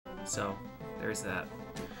So, there's that.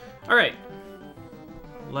 Alright,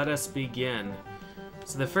 let us begin.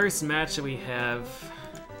 So the first match that we have,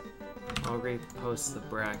 I'll repost the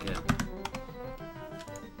bracket.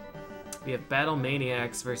 We have Battle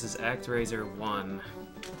Maniacs versus ActRaiser 1.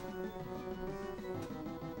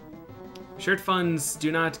 Shirt funds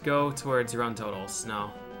do not go towards run totals,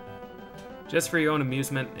 no. Just for your own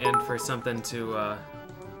amusement and for something to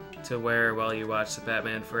wear while you watch the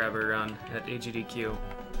Batman Forever run at AGDQ.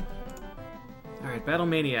 Alright, Battle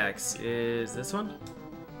Maniacs is this one?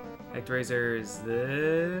 ActRaiser is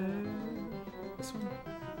this one?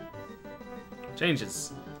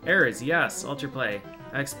 Changes. Errors, yes. Ultra play.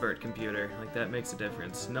 Expert computer. Like, that makes a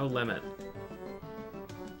difference. No limit.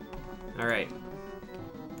 Alright.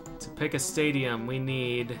 To pick a stadium, we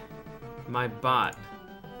need my bot.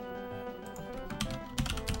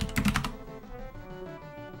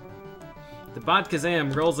 The bot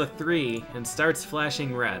Kazam rolls a 3 and starts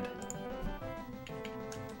flashing red.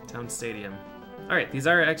 Town Stadium. Alright, these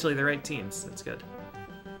are actually the right teams. That's good.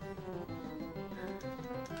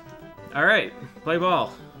 Alright, play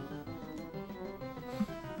ball.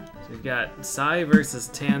 So we've got Sai versus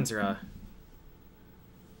Tanzra.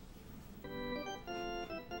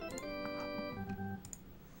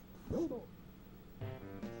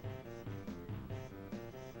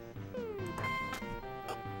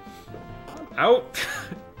 Out!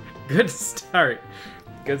 Good start.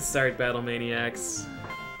 Good start, Battle Maniacs.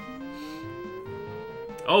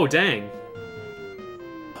 Oh, dang.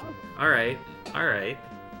 Alright, alright.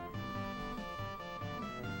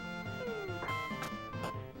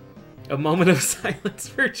 A moment of silence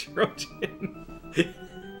for Trojan.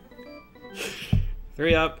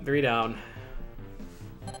 3 up, 3 down.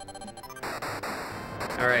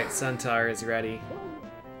 Alright, Centaur is ready.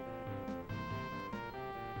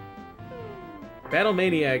 Battle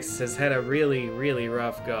Maniacs has had a really, really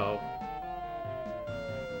rough go.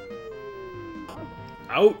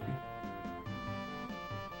 Out!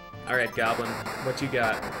 Alright, Goblin, what you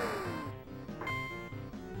got?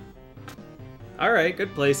 Alright,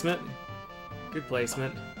 good placement. Good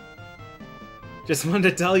placement. Just wanted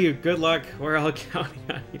to tell you, good luck. We're all counting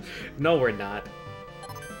on you. No, we're not.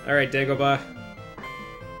 Alright, Dagobah.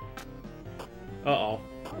 Uh-oh.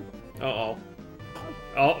 Uh-oh.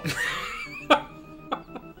 Oh.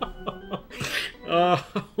 Oh,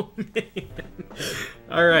 man.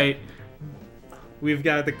 Alright. We've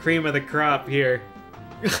got the cream of the crop here.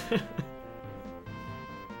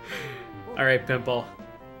 Alright, Pimple.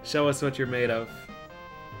 Show us what you're made of.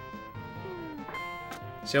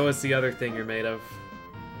 Show us the other thing you're made of.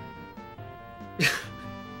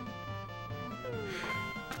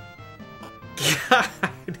 God.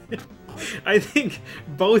 I think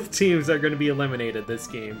both teams are going to be eliminated this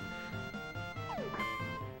game.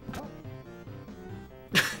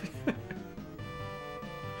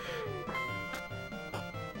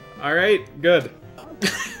 Alright, good.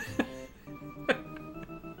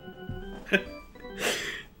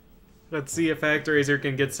 Let's see if ActRaiser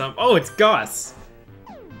can get some. Oh, it's Gus!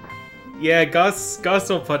 Yeah, Gus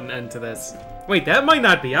will put an end to this. Wait, that might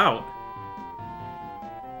not be out.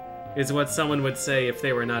 Is what someone would say if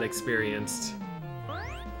they were not experienced.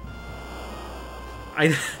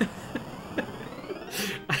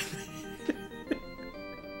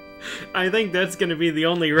 I think that's gonna be the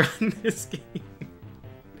only run this game.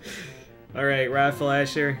 Alright, Raffle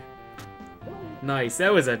Asher. Nice,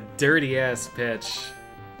 that was a dirty-ass pitch.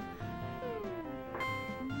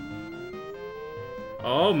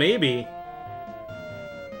 Oh, maybe.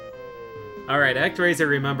 Alright, ActRaiser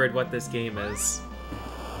remembered what this game is.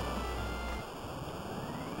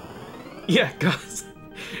 Yeah,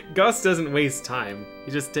 Gus doesn't waste time.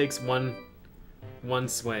 He just takes one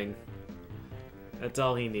swing. That's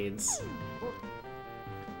all he needs.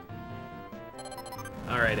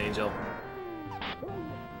 Alright, Angel.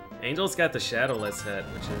 Angel's got the Shadowless hit,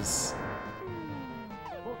 which is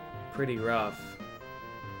pretty rough.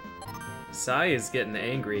 Sai is getting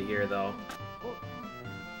angry here, though.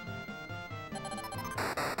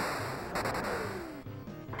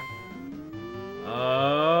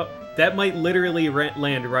 That might literally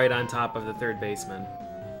land right on top of the third baseman.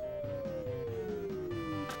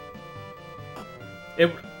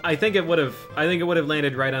 I think it would have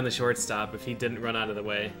landed right on the shortstop if he didn't run out of the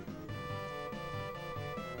way.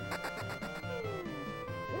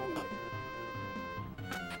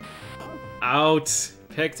 Out.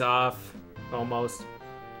 Picked off. Almost.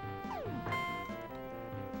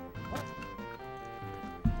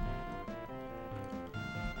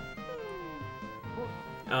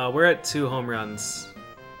 We're at 2 home runs.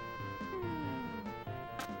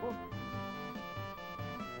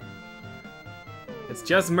 It's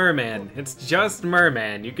just Merman. It's just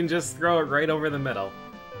Merman. You can just throw it right over the middle.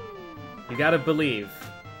 You gotta believe.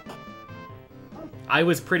 I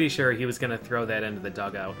was pretty sure he was gonna throw that into the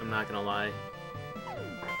dugout, I'm not gonna lie.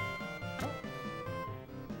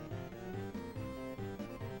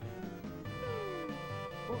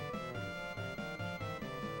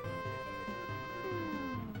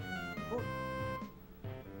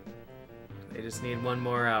 They just need one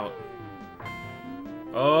more out.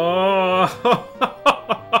 Oh!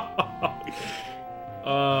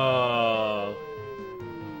 Oh.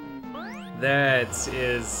 That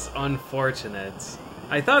is unfortunate.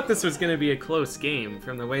 I thought this was going to be a close game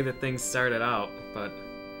from the way that things started out, but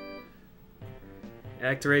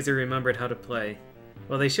ActRaiser remembered how to play.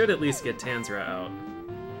 Well, they should at least get Tanzra out.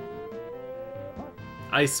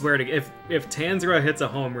 I swear to if Tanzra hits a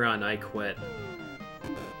home run, I quit.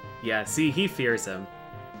 Yeah, see, he fears him.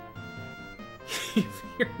 He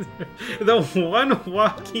fears him. The one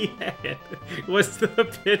walk he had was the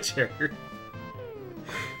pitcher.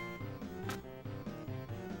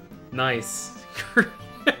 Nice.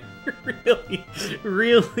 Really,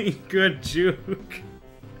 really good juke.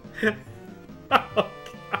 Oh,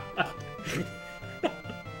 God.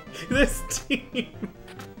 This team.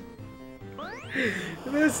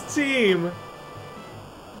 This team.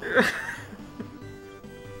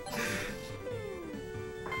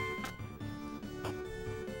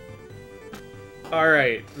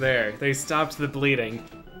 Alright, there. They stopped the bleeding.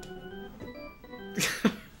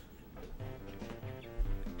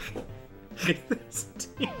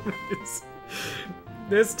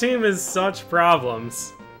 This team is such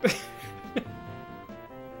problems.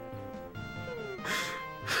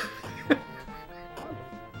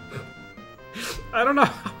 I don't know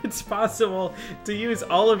how it's possible to use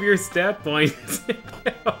all of your stat points and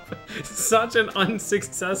have such an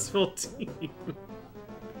unsuccessful team.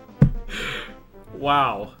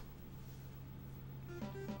 Wow.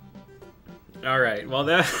 Alright, well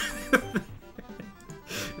that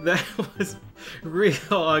that was real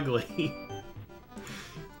ugly.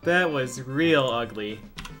 That was real ugly.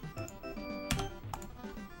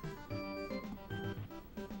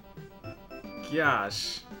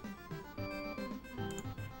 Gosh.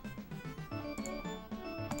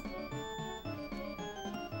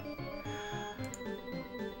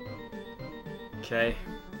 Okay.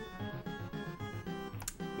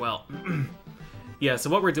 Well, yeah, so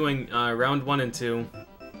what we're doing, round 1 and 2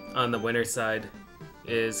 on the winner's side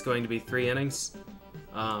is going to be 3 innings.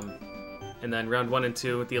 And then round 1 and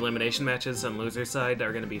 2, the elimination matches on loser's side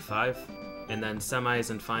are going to be 5. And then semis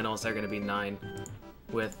and finals are going to be 9,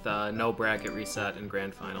 with no bracket reset in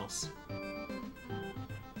grand finals.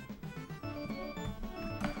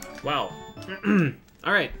 Wow.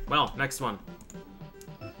 Alright, well, next one.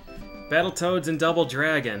 Battletoads and Double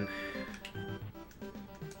Dragon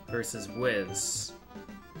versus Wiz.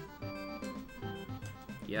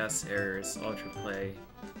 Yes, errors, Ultra Play,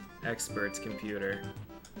 Experts Computer.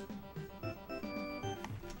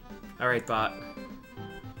 Alright, bot.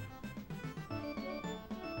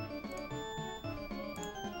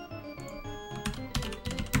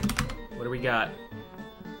 What do we got?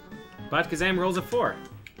 Bot Kazam rolls a 4.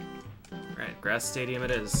 Alright, Grass Stadium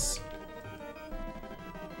it is.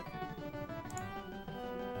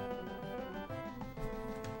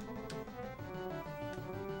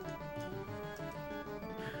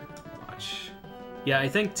 Yeah, I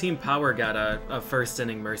think Team Power got a first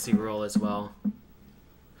inning mercy rule as well.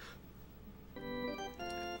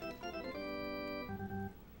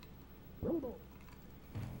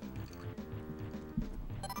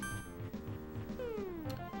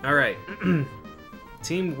 Alright.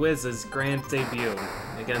 Team Wiz's grand debut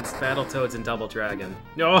against Battletoads and Double Dragon.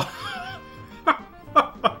 No!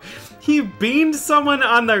 He beamed someone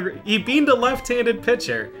on the... He beamed a left-handed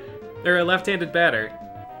pitcher. Or a left-handed batter.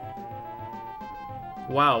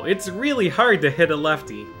 Wow, it's really hard to hit a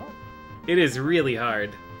lefty. It is really hard.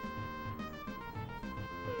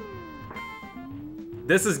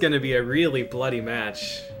 This is gonna be a really bloody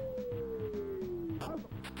match.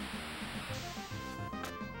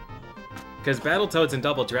 Because Battletoads and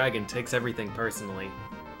Double Dragon takes everything personally.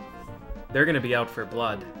 They're gonna be out for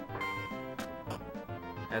blood.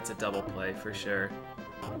 That's a double play for sure.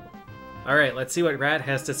 Alright, let's see what Rat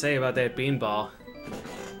has to say about that beanball.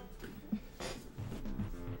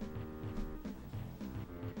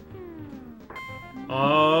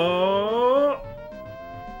 Oh!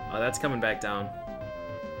 Oh, that's coming back down.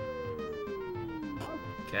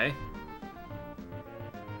 Okay.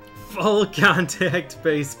 Full contact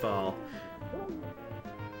baseball.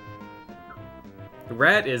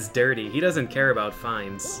 Rat is dirty. He doesn't care about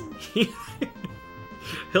fines.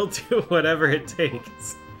 He'll do whatever it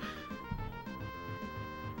takes.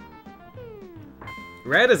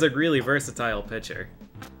 Rat is a really versatile pitcher.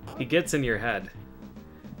 He gets in your head.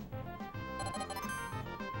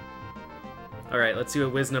 Alright, let's see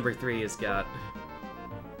what Wiz number 3 has got.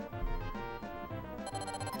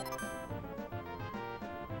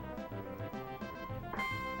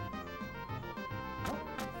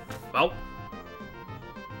 Well.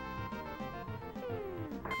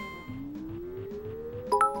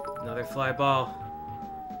 Another fly ball.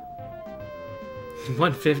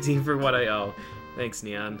 115 for what I owe. Thanks,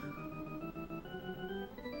 Neon.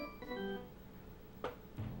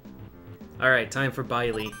 Alright, time for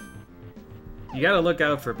Biley. You gotta look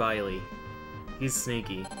out for Biley. He's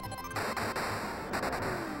sneaky.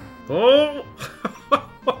 Oh!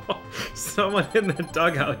 Someone in the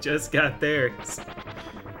dugout just got theirs.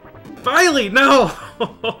 Biley, no!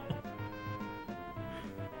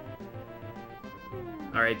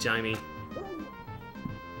 Alright, Jimey.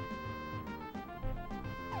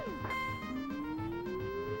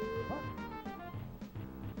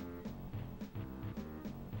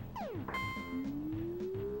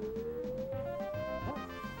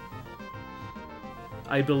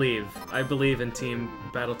 I believe in Team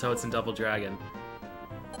Battletoads and Double Dragon.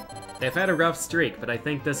 They've had a rough streak, but I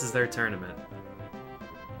think this is their tournament.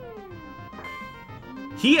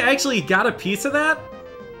 He actually got a piece of that?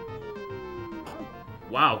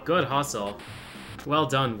 Wow, good hustle. Well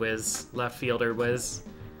done, Wiz. Left fielder, Wiz.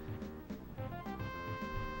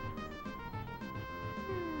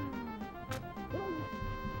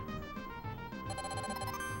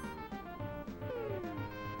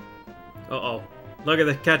 Uh-oh. Look at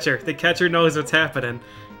the catcher. The catcher knows what's happening.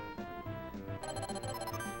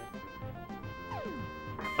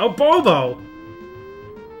 Oh, Bobo!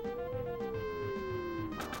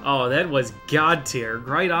 Oh, that was God tier.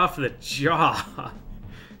 Right off the jaw.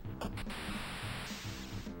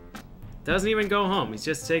 Doesn't even go home. He's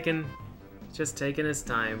just taking his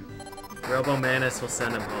time. Robo Manus will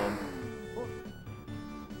send him home.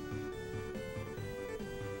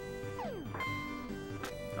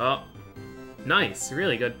 Oh. Nice,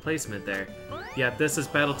 really good placement there. Yep, this is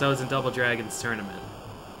Battletoads and Double Dragons tournament.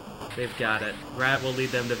 They've got it. Rat will lead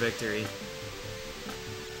them to victory.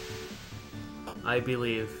 I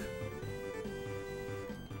believe.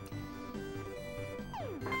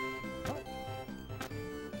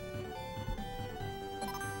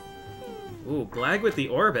 Ooh, Glag with the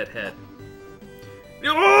orbit hit.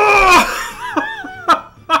 Oh!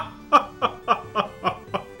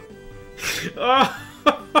 Oh!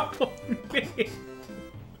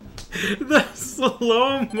 The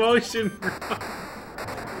slow motion.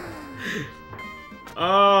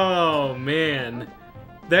 Oh man,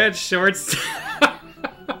 that shortstop.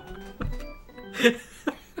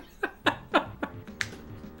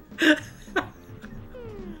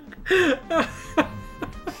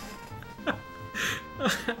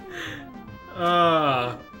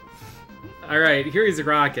 All right, here's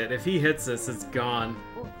Rocket. If he hits this, it's gone.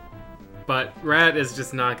 But Rat is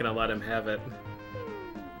just not gonna let him have it.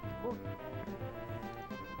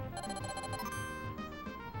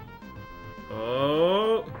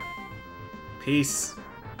 Oh, peace.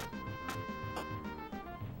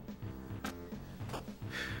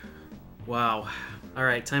 Wow. All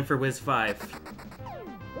right, time for Wiz 5.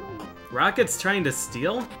 Rocket's trying to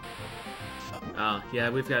steal? Oh, yeah,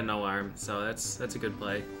 we've got no arm, so that's a good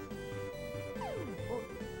play.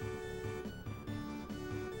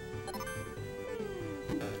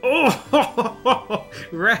 Oh,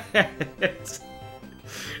 Rat!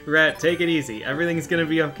 Rat, take it easy. Everything's gonna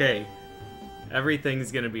be okay.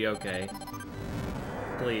 Everything's gonna be okay.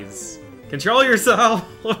 Please. Control yourself!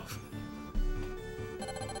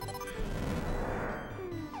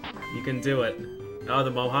 You can do it. Oh,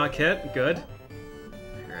 the Mohawk hit? Good.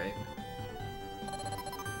 Alright.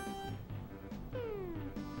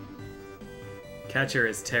 Catcher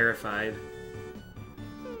is terrified.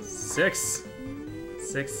 Six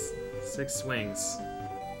swings.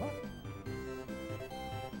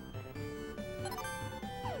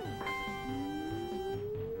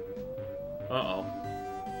 Uh-oh.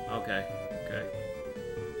 Okay.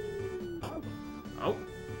 Oh.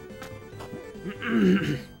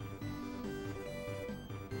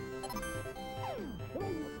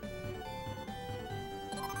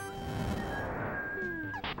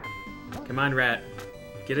 Come on, Rat.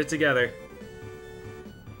 Get it together.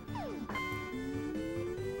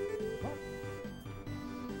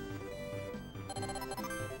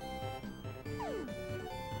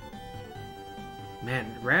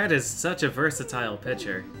 Man, Rat is such a versatile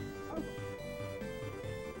pitcher.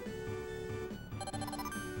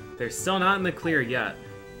 They're still not in the clear yet.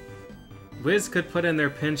 Wiz could put in their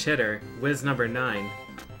pinch hitter, Wiz number 9.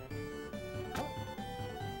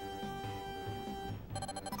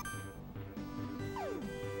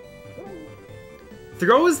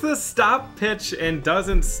 Throws the stop pitch and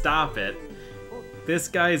doesn't stop it. This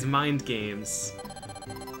guy's mind games.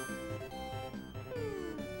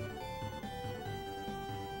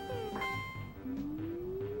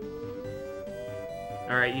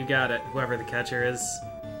 Alright, you got it, whoever the catcher is.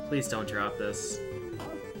 Please don't drop this.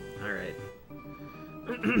 Alright.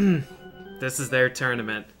 This is their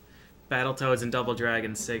tournament. Battletoads and Double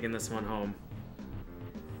Dragons taking this one home.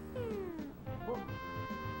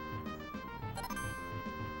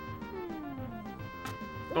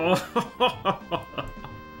 Oh!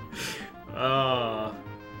 Oh.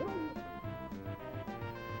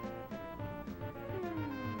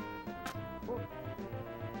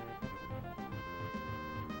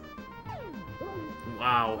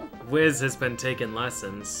 Wow, Wiz has been taking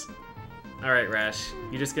lessons. Alright, Rash,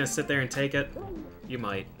 you just gonna sit there and take it? You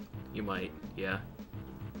might. You might, yeah.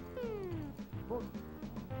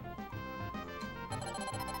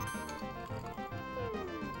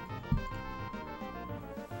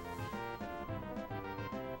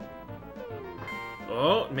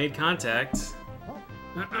 Oh, made contact.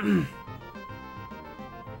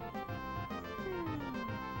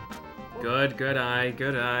 Good eye,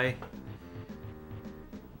 good eye.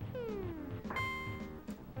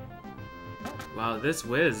 Wow, this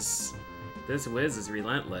Wiz is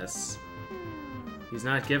relentless. He's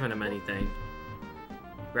not giving him anything.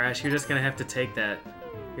 Rash, you're just gonna have to take that.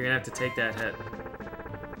 You're gonna have to take that hit.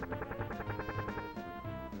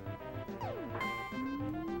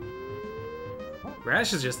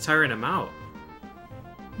 Rash is just tiring him out.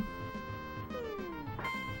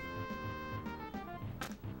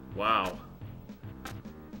 Wow.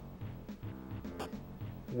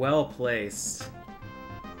 Well placed.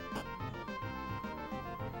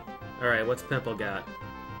 Alright, what's Pimple got?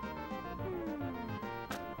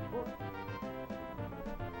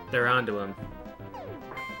 They're onto him.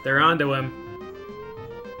 They're onto him.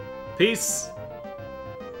 Peace!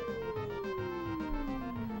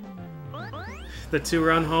 The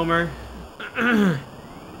 2-run homer.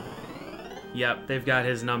 Yep, they've got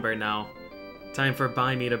his number now. Time for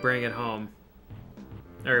Bimey to bring it home.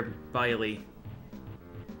 Or Biley.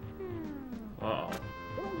 Uh-oh.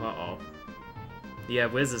 Uh-oh. Yeah,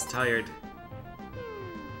 Wiz is tired.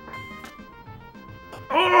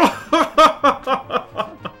 Oh!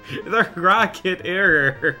 The rocket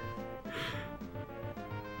error!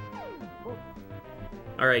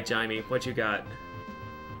 Alright, Jimey, what you got?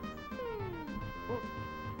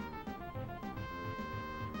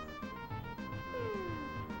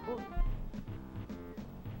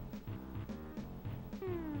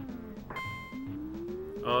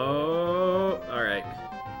 Oh, alright.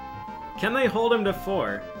 Can they hold him to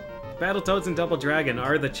 4? Battletoads and Double Dragon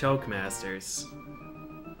are the choke masters.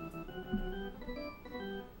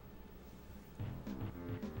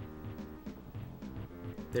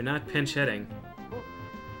 They're not pinch hitting.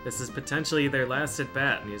 This is potentially their last at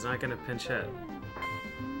bat, and he's not gonna pinch hit.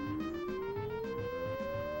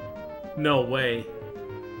 No way.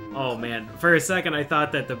 Oh man, for a second I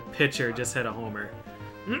thought that the pitcher just hit a homer.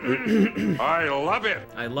 I love it!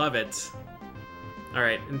 I love it.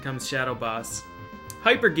 Alright, in comes Shadow Boss.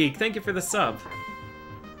 Hyper Geek, thank you for the sub.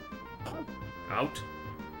 Out.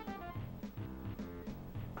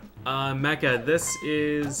 Mecha, this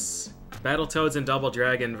is Battletoads and Double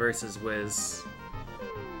Dragon versus Wiz.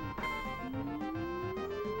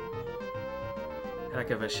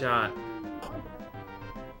 Heck of a shot.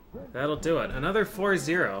 That'll do it. Another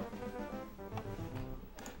 4-0.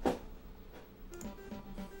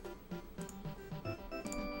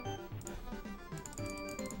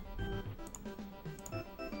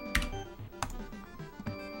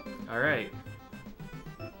 Alright.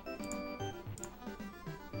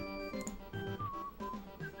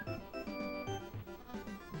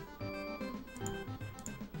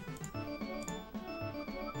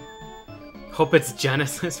 Hope it's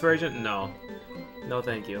Genesis version? No. No,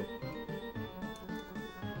 thank you.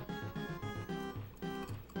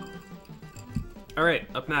 Alright,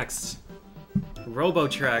 up next.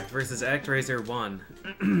 Robotrack versus ActRaiser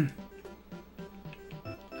 1.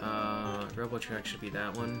 Robotrack should be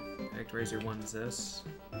that one. ActRaiser 1's this.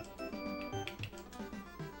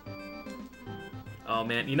 Oh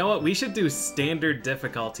man, you know what? We should do standard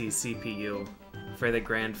difficulty CPU for the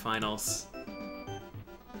grand finals.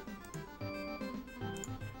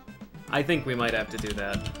 I think we might have to do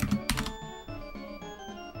that.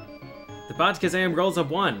 The Bot Kazam rolls a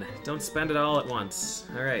 1. Don't spend it all at once.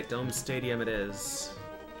 Alright, Dome Stadium it is.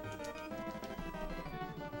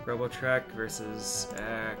 Robotrek versus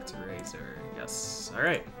ActRaiser. Yes. All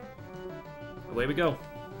right. Away we go.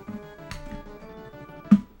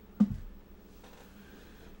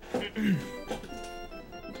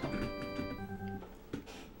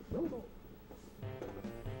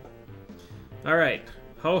 All right.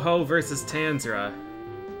 Ho-Ho versus Tanzra.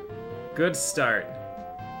 Good start.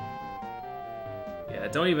 Yeah,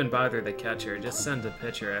 don't even bother the catcher. Just send a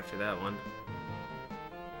pitcher after that one.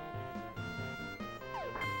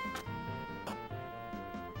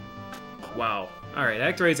 Wow. Alright,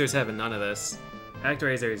 ActRaiser's having none of this.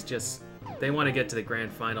 ActRaiser's just... they want to get to the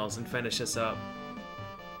grand finals and finish this up.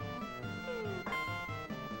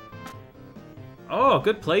 Oh,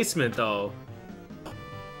 good placement, though.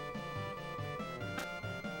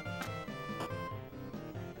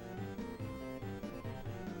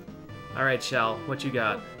 Alright, Shell, what you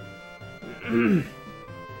got?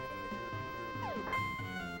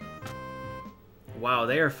 Wow,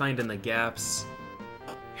 they are finding the gaps.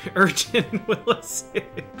 Urchin Willis.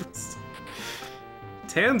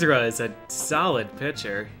 Tanzra is a solid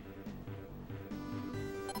pitcher.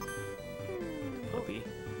 Puppy.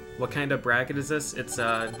 What kind of bracket is this? It's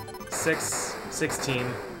 16,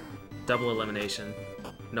 double elimination.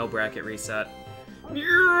 No bracket reset.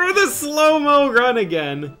 The slow-mo run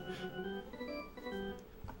again!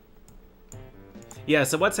 Yeah,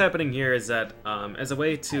 so what's happening here is that, as a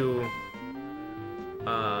way to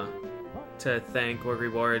thank or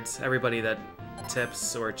rewards everybody that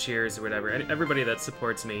tips or cheers or whatever, everybody that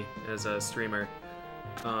supports me as a streamer,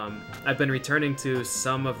 I've been returning to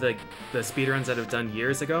some of the speedruns that I've done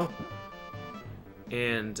years ago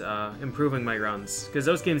and improving my runs, because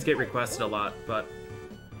those games get requested a lot, but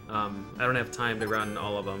I don't have time to run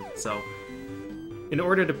all of them. So in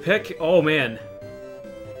order to pick, oh man,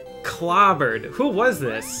 clobbered. Who was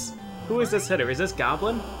this? Who is this hitter? Is this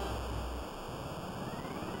Goblin?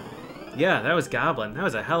 Yeah, that was Goblin. That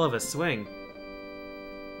was a hell of a swing.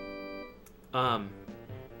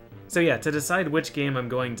 So yeah, to decide which game I'm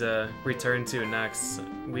going to return to next,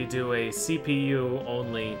 we do a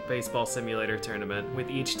CPU-only baseball simulator tournament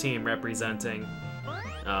with each team representing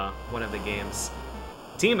one of the games.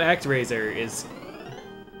 Team ActRaiser is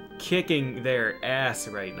kicking their ass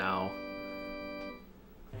right now.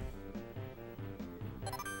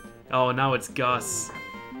 Oh, now it's Gus.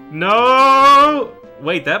 No!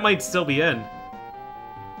 Wait, that might still be in.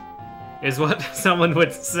 Is what someone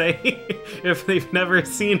would say if they've never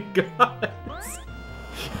seen Gus.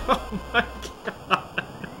 Oh my god.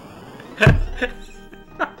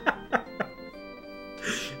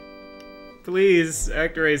 Please,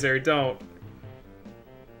 ActRaiser, don't.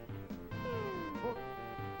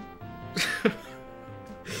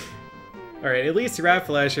 Alright, at least Rat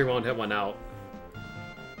Flasher won't hit one out.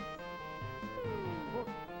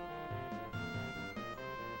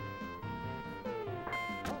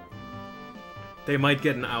 They might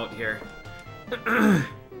get an out here.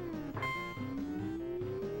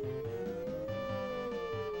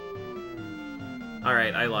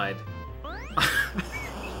 Alright, I lied.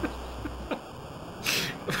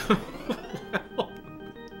 Well,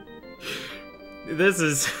 this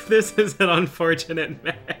is an unfortunate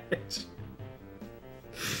match.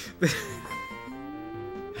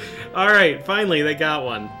 Alright, finally they got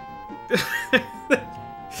one.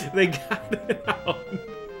 They got it out.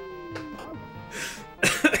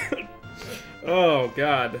 Oh,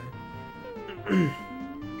 God.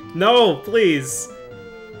 No, please.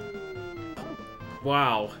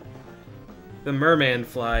 Wow. The merman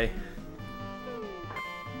fly.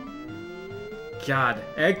 God,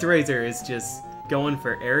 ActRaiser is just going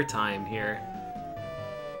for airtime here.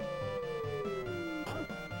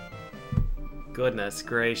 Goodness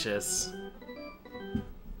gracious.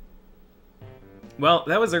 Well,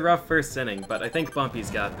 that was a rough first inning, but I think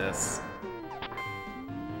Bumpy's got this.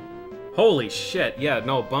 Holy shit, yeah,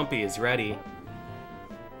 no, Bumpy is ready.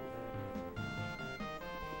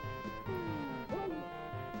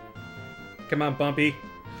 Come on, Bumpy.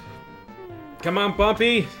 Come on,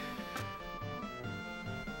 Bumpy!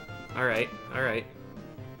 Alright, alright.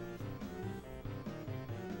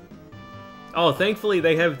 Oh, thankfully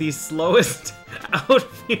they have the slowest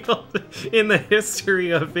outfield in the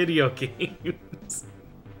history of video games.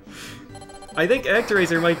 I think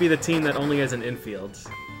ActRaiser might be the team that only has an infield.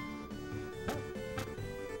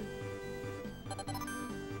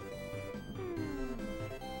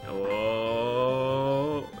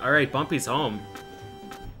 Oh, alright, Bumpy's home.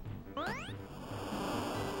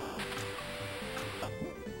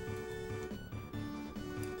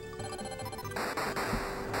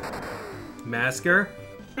 Masker?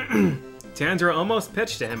 Tanzra almost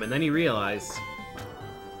pitched to him, and then he realized.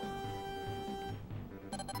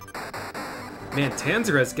 Man,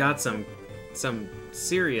 Tanzera's got some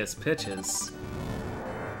serious pitches.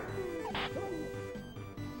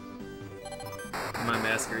 Come on,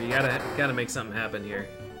 Masker, you gotta make something happen here.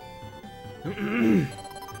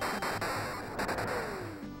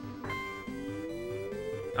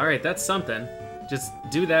 Alright, that's something. Just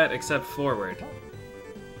do that except forward.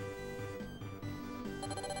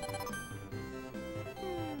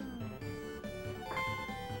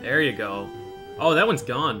 There you go. Oh, that one's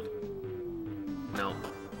gone. No.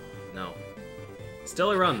 No.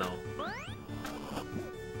 Still a run, though.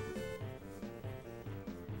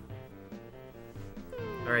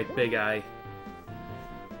 Alright, Big Eye.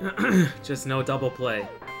 Just no double play.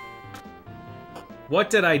 What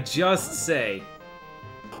did I just say?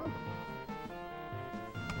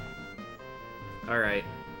 Alright.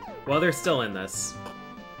 Well, they're still in this.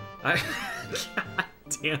 God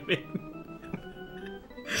damn it.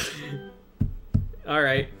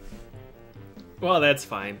 Alright. Well, that's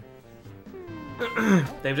fine.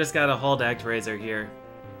 They've just got to hold ActRaiser here,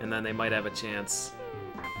 and then they might have a chance.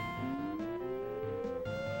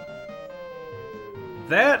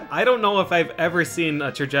 That, I don't know if I've ever seen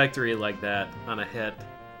a trajectory like that on a hit.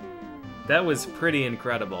 That was pretty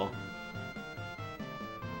incredible.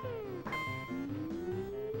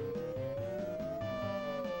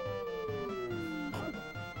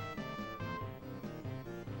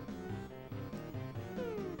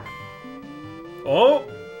 Oh!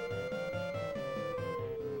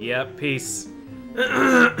 Yep, peace.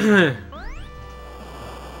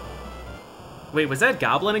 Wait, was that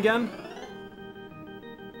Goblin again?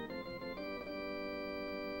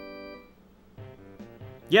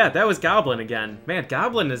 Yeah, that was Goblin again. Man,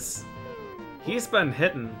 Goblin is... he's been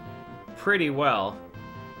hitting pretty well.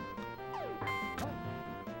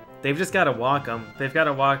 They've just got to walk him. They've got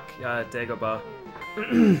to walk Dagobah.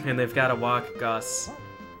 And they've got to walk Gus.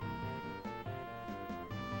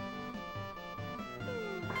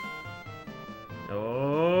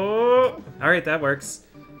 Oh! Alright, that works.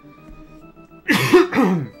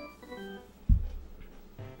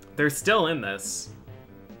 They're still in this.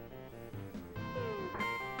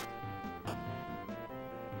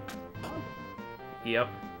 Yep.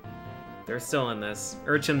 They're still in this.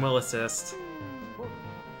 Urchin will assist.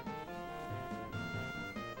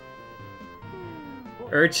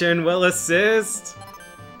 Urchin will assist!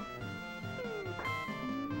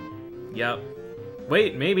 Yep.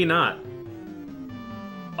 Wait, maybe not.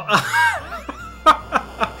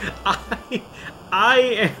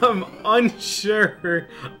 I am unsure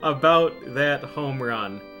about that home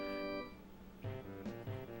run.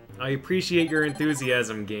 I appreciate your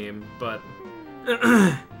enthusiasm, game, but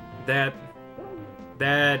that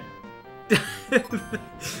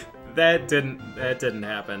didn't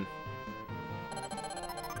happen.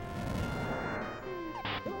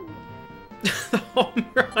 The home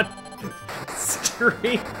run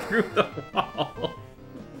straight through the wall.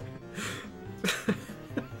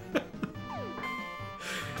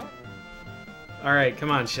 Alright, come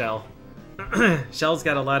on, Shell. Shell's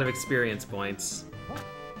got a lot of experience points.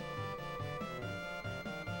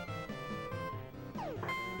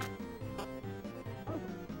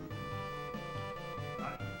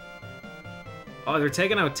 Oh, they're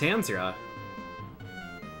taking out Tanzera.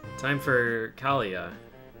 Time for Kalia.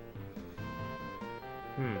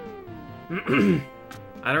 I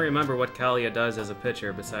don't remember what Kalia does as a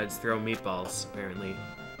pitcher besides throw meatballs, apparently.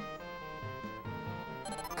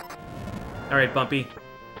 Alright, Bumpy.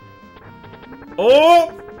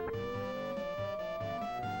 Oh!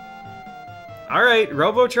 Alright,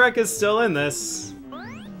 Robotrek is still in this.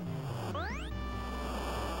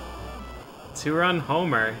 2-run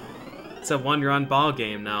homer. It's a 1-run ball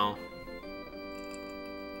game now.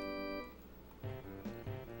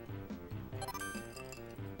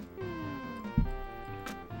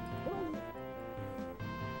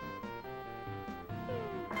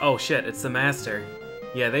 Oh shit, it's the Master.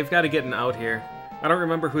 Yeah, they've got to get an out here. I don't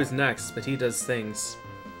remember who's next, but he does things.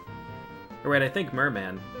 Or wait, I think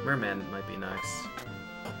Merman. Merman might be next.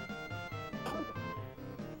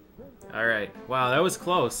 Alright. Wow, that was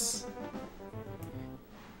close.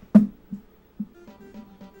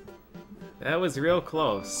 That was real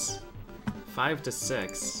close.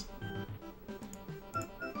 5-6.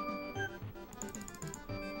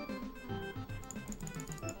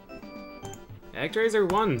 ActRaiser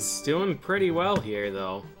 1's doing pretty well here,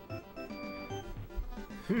 though.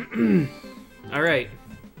 Alright.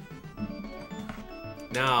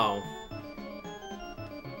 Now.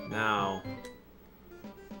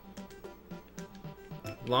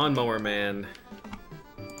 Lawnmower Man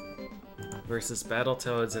versus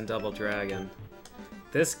Battletoads and Double Dragon.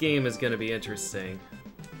 This game is gonna be interesting.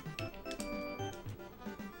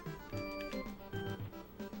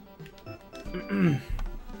 The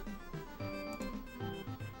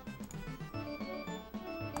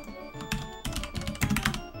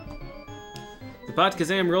Bot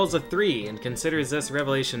Kazam rolls a 3 and considers this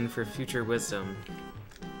revelation for future wisdom.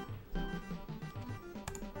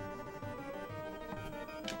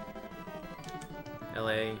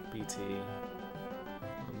 LA, BT.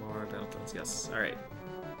 One more Battletoads, yes. Alright.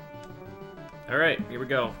 Alright, here we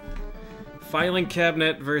go. Filing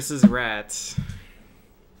Cabinet versus Rat.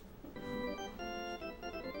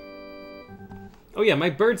 Oh yeah, my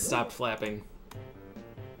bird stopped flapping.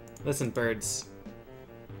 Listen, birds.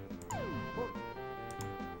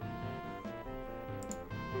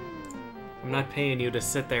 I'm not paying you to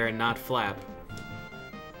sit there and not flap.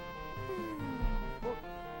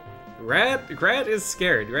 Rat is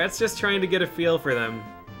scared. Rat's just trying to get a feel for them.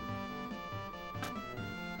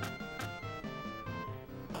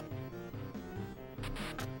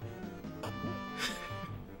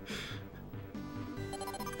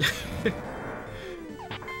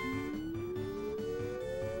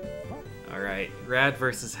 Alright, Rat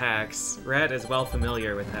versus Hax. Rat is well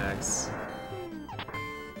familiar with Hax.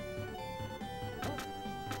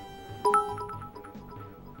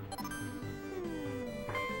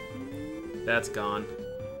 That's gone.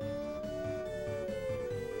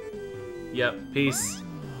 Yep, peace.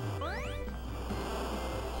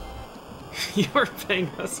 You're paying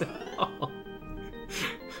us at all.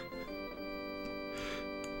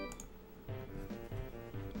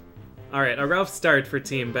 Alright, a rough start for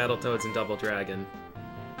Team Battletoads and Double Dragon.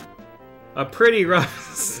 A pretty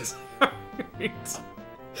rough start.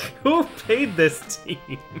 Who paid this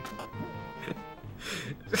team?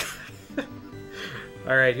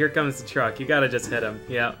 Alright, here comes the truck. You gotta just hit him.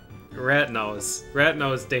 Yeah. Rat knows. Rat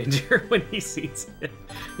knows danger when he sees it.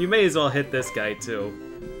 You may as well hit this guy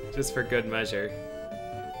too. Just for good measure.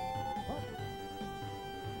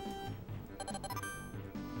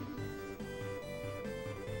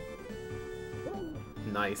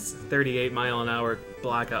 Nice. 38-mile-an-hour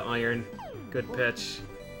block of iron. Good pitch.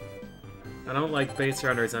 I don't like base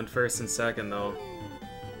runners on first and second though.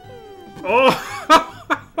 Oh!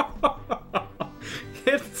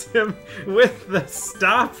 Hits him with the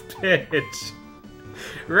stop pitch.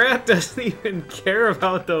 Rat doesn't even care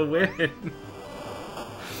about the win.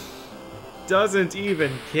 Doesn't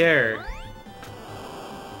even care.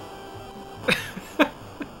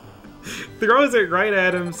 Throws it right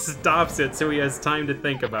at him, stops it so he has time to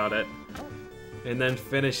think about it, and then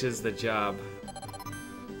finishes the job.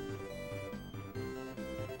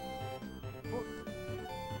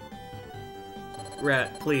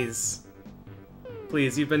 Rat, please.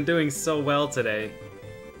 Please, you've been doing so well today.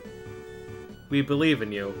 We believe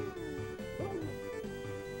in you.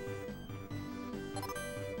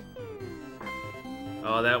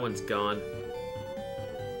 Oh, that one's gone.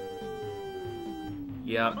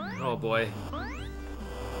 Yep. Oh boy.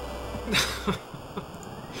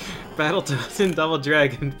 Battletoads and Double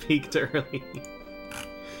Dragon peaked early.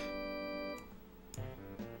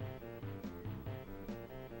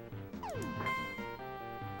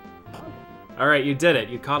 Alright, you did it.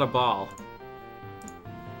 You caught a ball.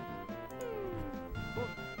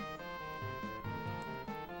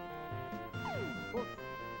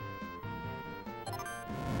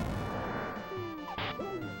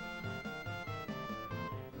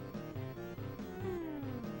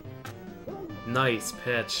 Nice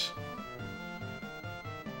pitch.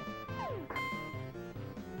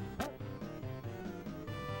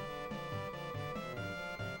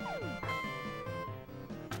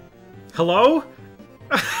 Hello?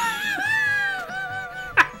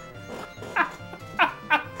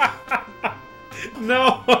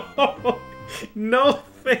 No! No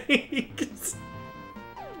thanks!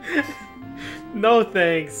 No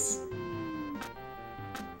thanks.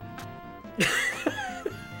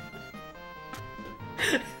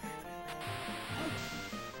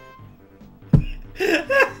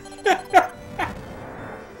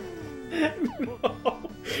 No,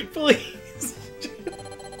 please.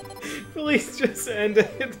 Please just end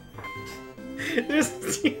it.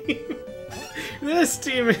 This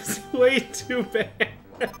team is way too bad.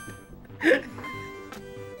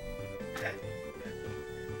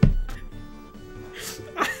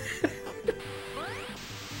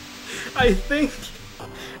 I think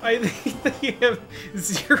they have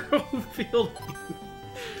 0 fielding.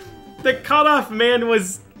 The cutoff man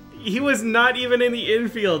he was not even in the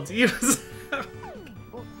infield. He was...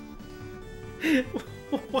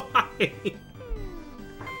 Why?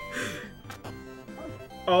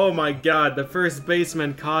 Oh my god, the first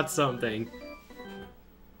baseman caught something.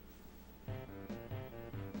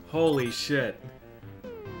 Holy shit.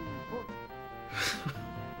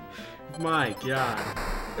 My god.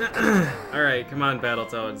 Alright, come on,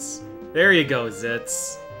 Battletoads. There you go,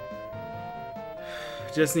 Zitz.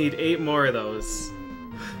 Just need 8 more of those.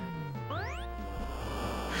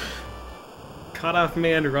 Cutoff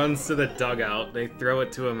Man runs to the dugout. They throw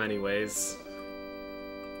it to him anyways.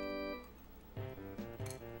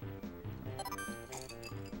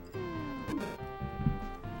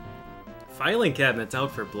 Filing Cabinet's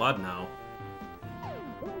out for blood now.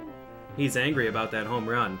 He's angry about that home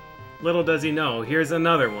run. Little does he know, here's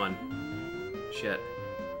another one. Shit.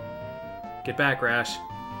 Get back, Rash.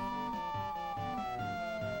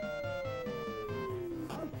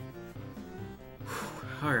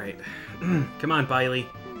 Alright. Come on, Biley.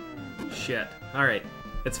 Shit. Alright.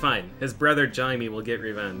 It's fine. His brother Jaime will get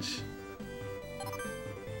revenge.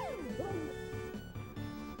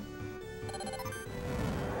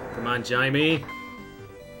 Come on, Jaime.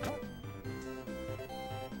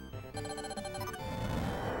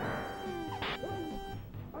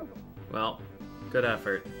 Well, good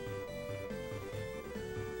effort.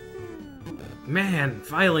 Man,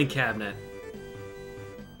 Filing Cabinet.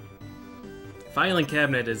 Filing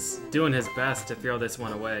Cabinet is doing his best to throw this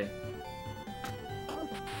one away.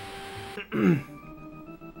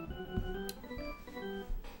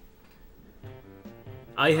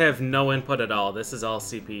 I have no input at all. This is all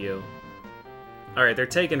CPU. Alright, they're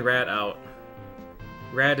taking Rat out.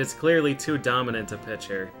 Rat is clearly too dominant a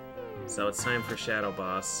pitcher. So it's time for Shadow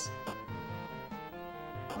Boss.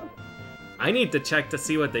 I need to check to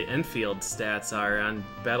see what the infield stats are on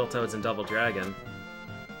Battletoads and Double Dragon.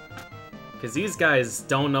 Because these guys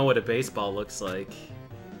don't know what a baseball looks like.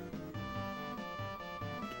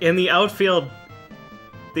 In the outfield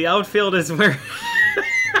is where...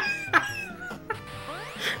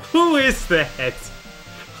 Who is that?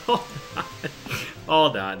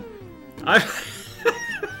 Hold on.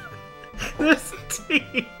 This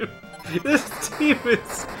team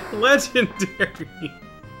is legendary.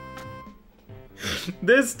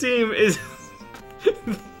 This team is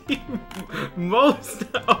the most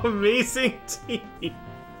amazing team.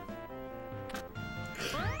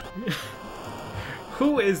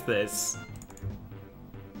 Who is this?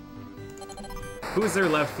 Who's their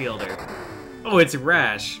left fielder? Oh, it's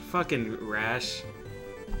Rash. Fucking Rash.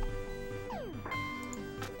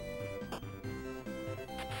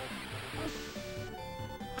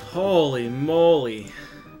 Holy moly.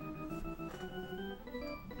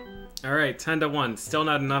 Alright, 10-1. Still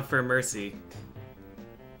not enough for Mercy.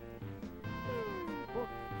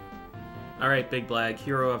 Alright, Big Blag,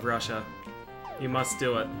 hero of Russia. You must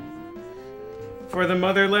do it. For the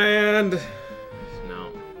motherland!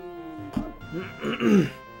 No.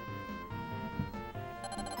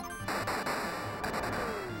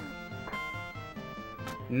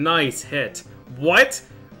 Nice hit. What?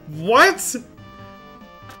 What?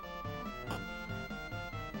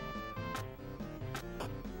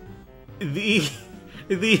 The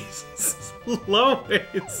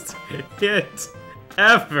slowest hit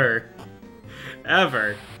ever.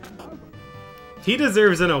 Ever. He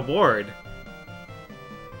deserves an award.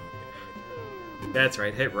 That's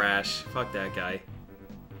right, hit Rash. Fuck that guy.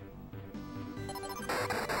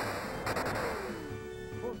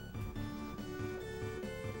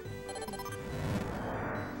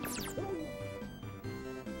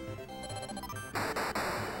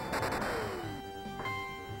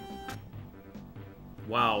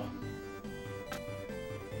 Wow.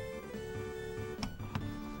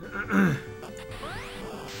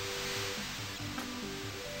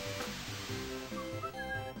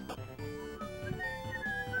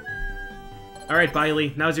 Alright,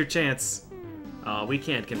 Biley, now's your chance. We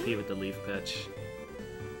can't compete with the leaf pitch.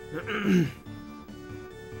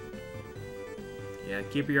 Yeah,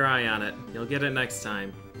 keep your eye on it. You'll get it next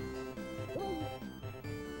time.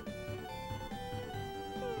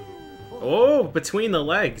 Oh, between the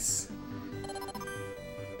legs.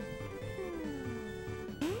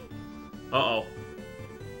 Uh-oh.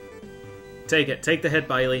 Take it. Take the hit,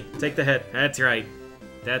 Biley. Take the hit. That's right.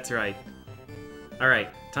 That's right. Alright,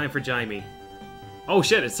 time for Jaime. Oh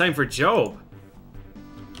shit, it's time for Job.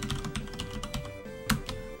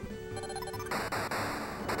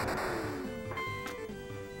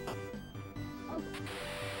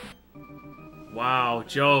 Wow,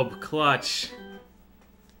 Job, clutch.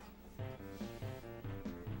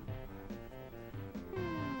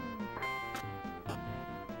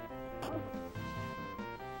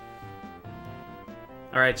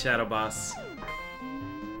 Alright, Shadow Boss.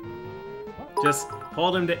 Just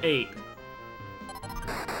hold him to 8.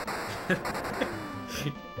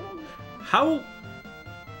 How?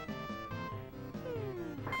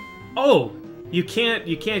 Oh! You can't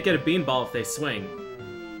get a beanball if they swing.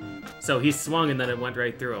 So he swung and then it went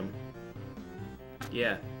right through him.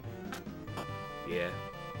 Yeah. Yeah.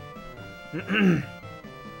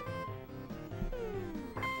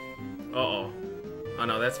 Uh-oh. Oh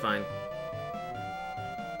no, that's fine.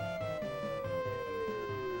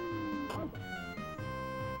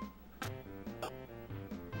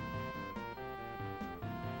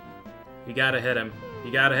 You gotta hit him.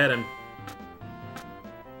 You gotta hit him.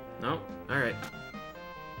 No? Alright.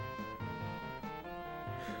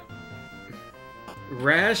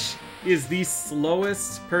 Rash is the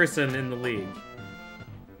slowest person in the league.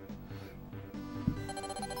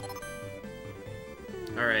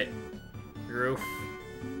 Alright. Roof.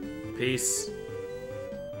 Peace.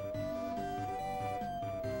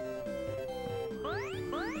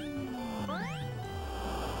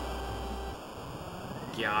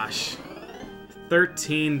 Gosh.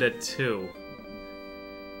 13-2.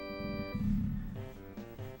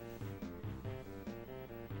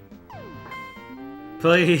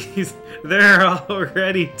 Please, they're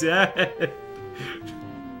already dead.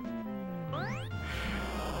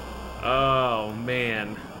 Oh,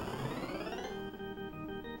 man.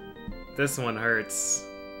 This one hurts.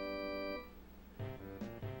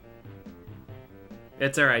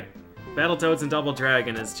 It's alright. Battletoads and Double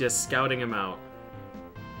Dragon is just scouting him out.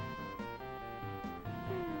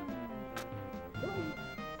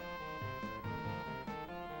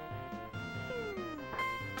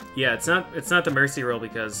 Yeah, it's not the mercy roll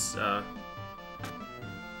because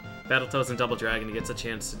Battletoads and Double Dragon gets a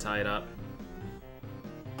chance to tie it up.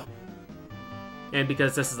 And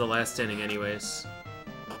because this is the last inning anyways.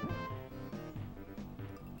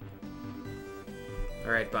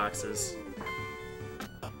 Alright, boxes.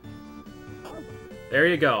 There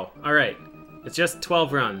you go. Alright. It's just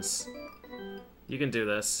 12 runs. You can do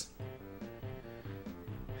this.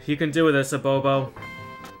 You can do this, Abobo.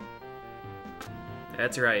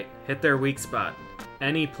 That's right. Hit their weak spot.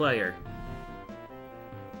 Any player.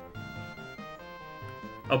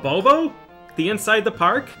 Abobo? The inside the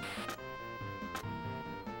park?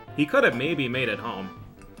 He could have maybe made it home.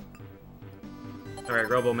 Alright,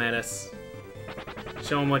 Robomantis.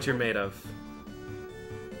 Show him what you're made of.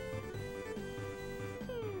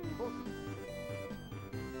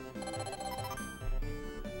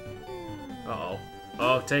 Uh-oh.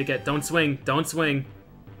 Oh, take it. Don't swing. Don't swing.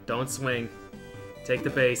 Don't swing. Take the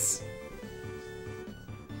base.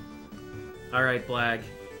 Alright, Blag.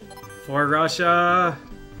 For Russia!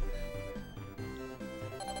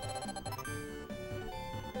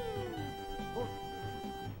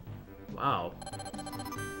 Wow.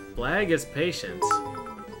 Blag is patient.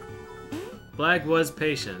 Blag was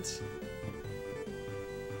patient.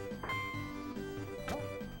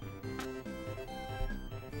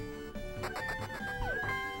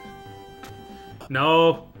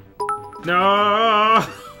 No! No!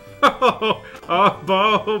 Oh,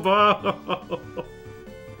 Bobo!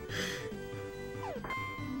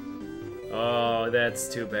 Oh, that's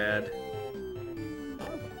too bad.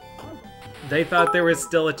 They thought there was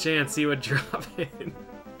still a chance he would drop it.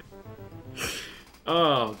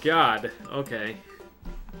 Oh, God. Okay.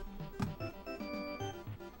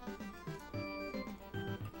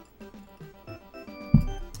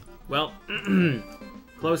 Well,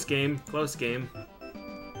 close game, close game.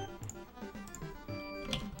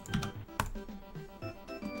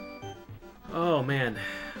 Oh, man.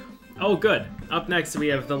 Oh, good. Up next, we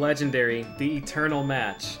have the legendary, the eternal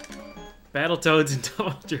match. Battletoads and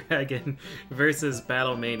Double Dragon versus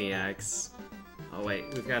Battle Maniacs. Oh, wait.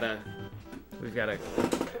 We've gotta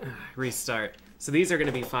restart. So these are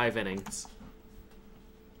gonna be 5 innings.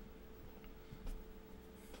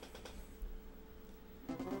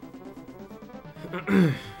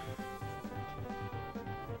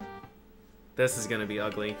 This is gonna be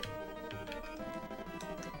ugly.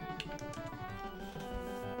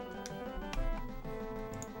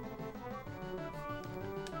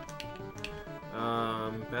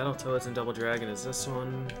 Battletoads and Double Dragon is this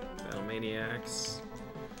one. Battle Maniacs.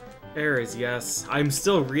 Error is yes. I'm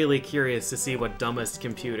still really curious to see what dumbest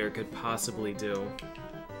computer could possibly do.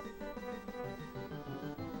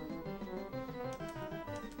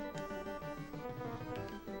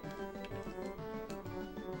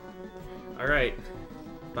 Alright.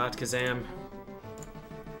 Bot Kazam.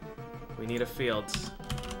 We need a field.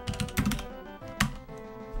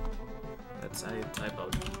 That's I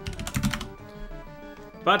typoed.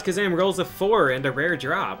 Bot Kazam rolls a 4 and a rare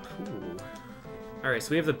drop. Ooh. Alright,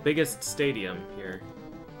 so we have the biggest stadium here.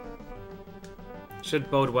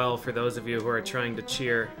 Should bode well for those of you who are trying to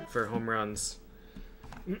cheer for home runs.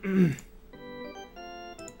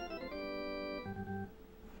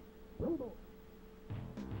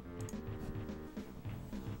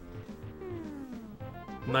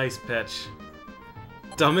 Nice pitch.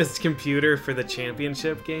 Dumbest computer for the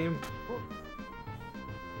championship game?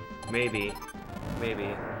 Maybe. Maybe.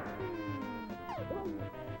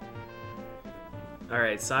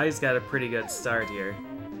 Alright, Sai's got a pretty good start here.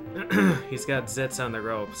 He's got zits on the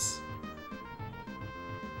ropes.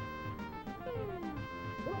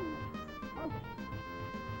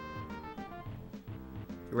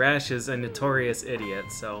 Rash is a notorious idiot,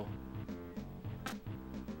 so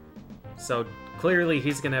clearly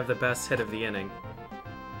he's gonna have the best hit of the inning.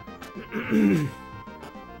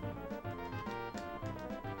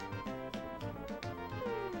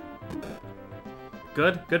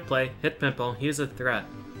 Good play. Hit Pimple. He's a threat.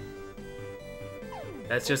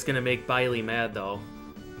 That's just gonna make Biley mad, though.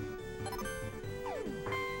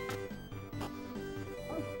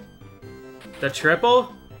 The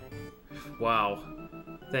triple? Wow.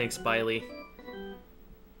 Thanks, Biley.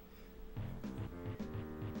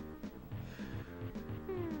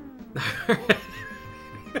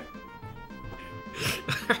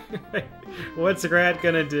 What's Rat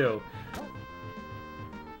gonna do?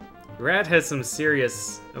 Rat has some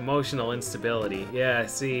serious emotional instability. Yeah,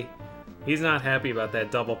 see, he's not happy about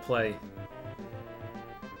that double play.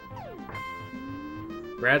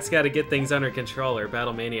 Rat's gotta get things under control or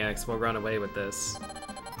Battle Maniacs will run away with this.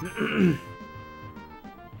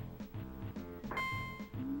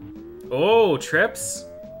 Oh, trips?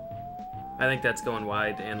 I think that's going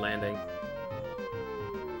wide and landing.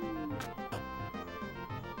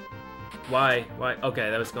 Why? Okay,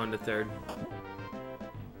 that was going to third.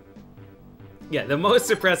 Yeah, the most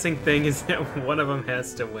depressing thing is that one of them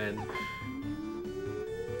has to win.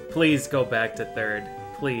 Please go back to third.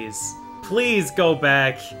 Please. Please go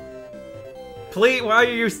back. Please, why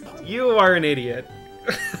are you are an idiot.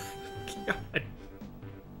 God.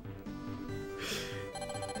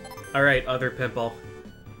 Alright, other Pimple.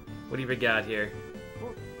 What do you got here?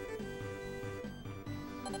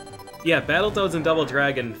 Yeah, Battletoads and Double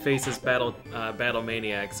Dragon faces Battle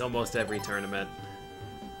Maniacs almost every tournament.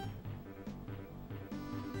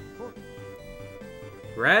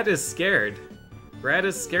 Rat is scared. Rat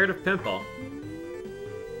is scared of Pimple.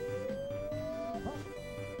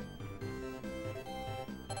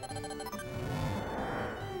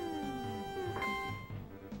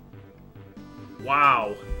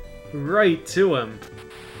 Wow. Right to him.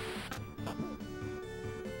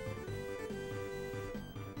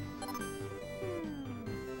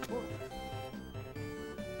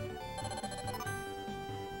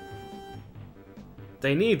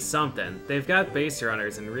 They need something. They've got base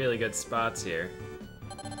runners in really good spots here.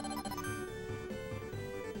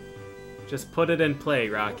 Just put it in play,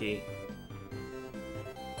 Rocky.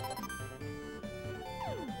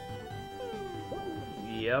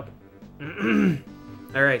 Yep.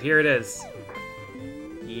 Alright, here it is.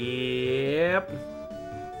 Yep.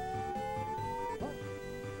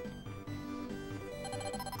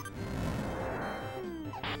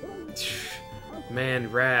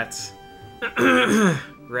 Man, Rat.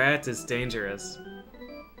 Rat is dangerous.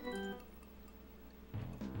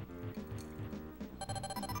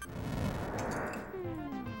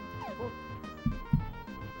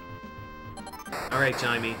 Alright,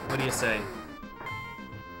 Jimey, what do you say?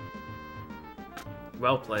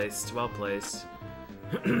 Well placed, well placed.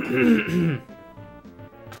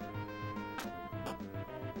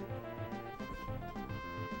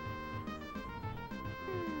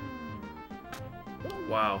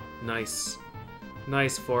 Wow, nice.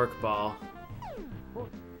 Nice fork ball.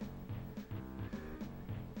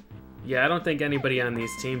 Yeah, I don't think anybody on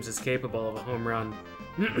these teams is capable of a home run.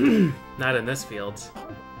 Not in this field.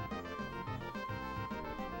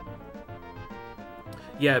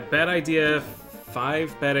 Yeah, Bad Idea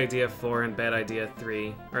 5, Bad Idea 4, and Bad Idea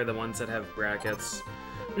 3 are the ones that have brackets.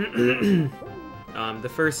 The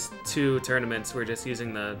first two tournaments we're just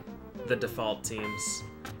using the default teams.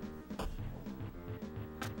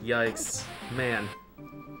 Yikes. Man.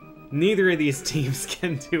 Neither of these teams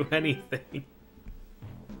can do anything.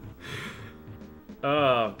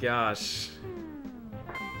 Oh, gosh.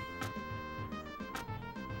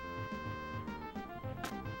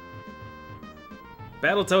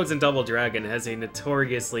 Battletoads and Double Dragon has a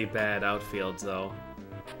notoriously bad outfield, though.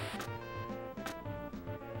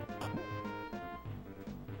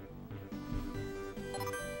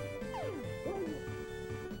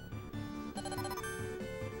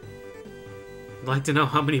 I'd like to know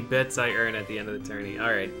how many bits I earn at the end of the tourney.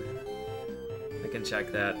 Alright. I can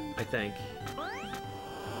check that, I think.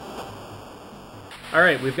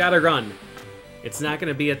 Alright, we've got a run. It's not going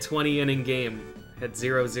to be a 20-inning game at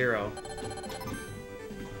 0-0.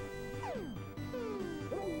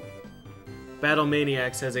 Battle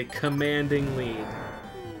Maniacs has a commanding lead.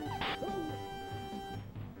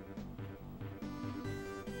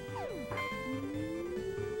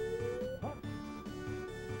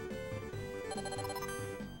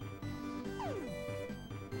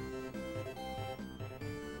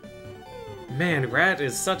 Man, Rat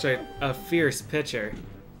is such a fierce pitcher.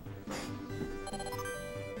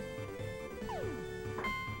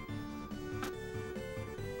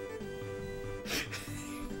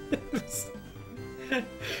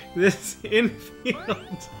 This infield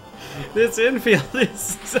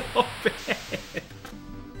is so bad.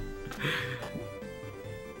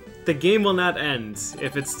 The game will not end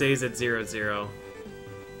if it stays at 0-0.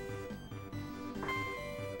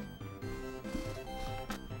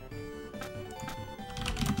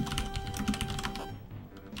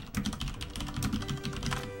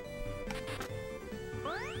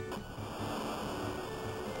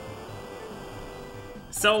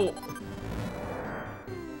 So,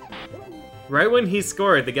 right when he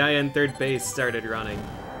scored, the guy on third base started running.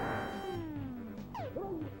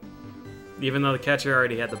 Even though the catcher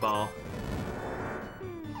already had the ball.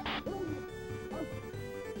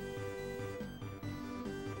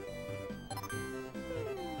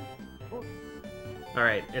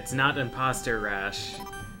 Alright, it's not Imposter Rash.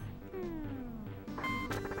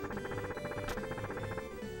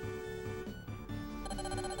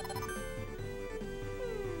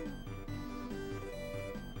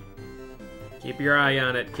 Keep your eye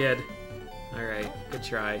on it, kid. Alright, good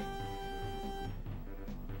try.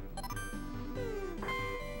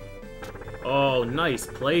 Oh, nice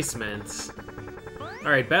placement.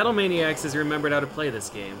 Alright, Battle Maniacs has remembered how to play this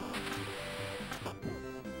game.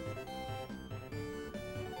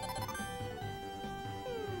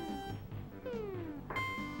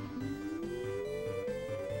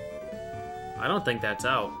 I don't think that's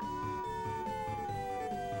out.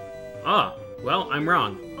 Ah, well, I'm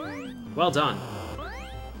wrong. Well done.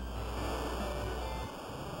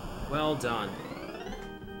 Well done.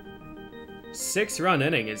 6-run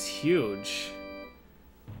inning is huge.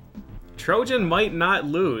 Trojan might not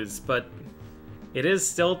lose, but it is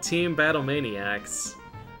still Team Battle Maniacs.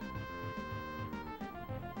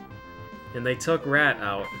 And they took Rat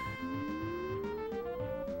out.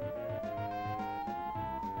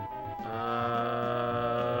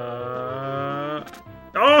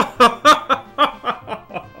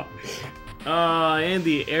 And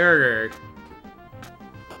the error.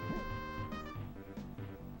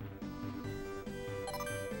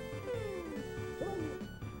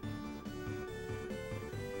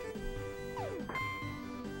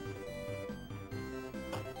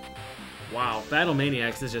 Wow, Battle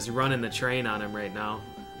Maniacs is just running the train on him right now.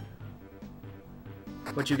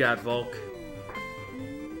 What you got, Volk?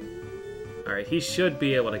 Alright, he should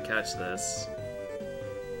be able to catch this.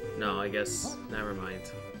 No, I guess, never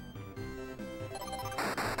mind.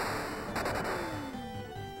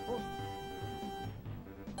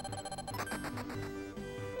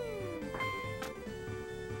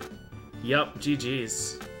 Yup,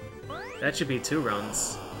 GG's. That should be 2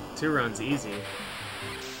 runs. 2 runs easy.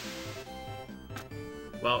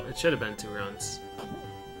 Well, it should have been 2 runs.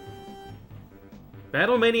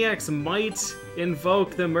 Battle Maniacs might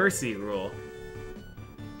invoke the Mercy rule.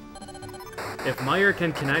 If Meyer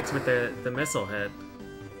can connect with the missile hit,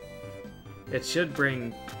 it should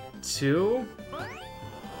bring 2?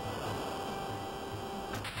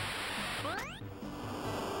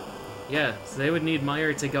 Yeah, so they would need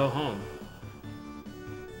Meyer to go home.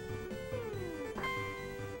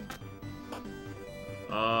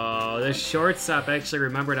 Oh, the shortstop actually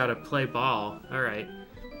remembered how to play ball. Alright.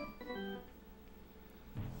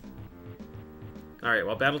 Alright,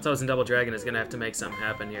 well, Battletoads and Double Dragon is gonna have to make something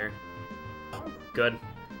happen here. Good.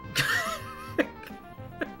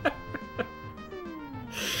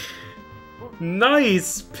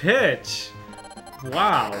 Nice pitch!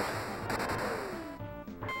 Wow.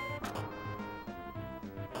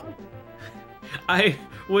 I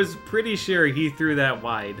was pretty sure he threw that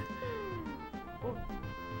wide.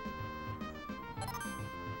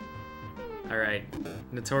 Alright.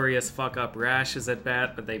 Notorious fuck-up Rash is at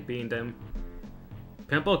bat, but they beamed him.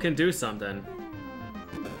 Pimple can do something.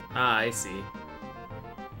 Ah, I see.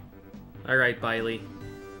 Alright, Biley.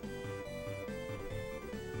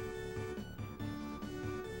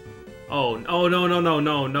 Oh,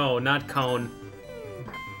 no, not Cone.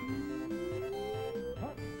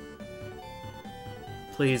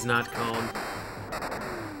 Please, not Cone.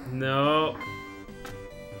 No.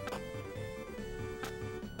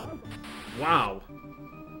 Wow.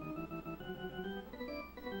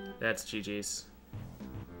 That's GG's.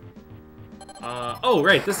 Oh,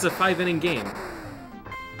 right, this is a 5-inning game.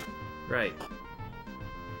 Right.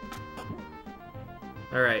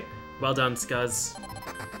 Alright, well done, Scuzz.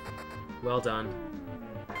 Well done.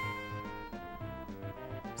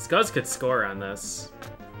 Scuzz could score on this.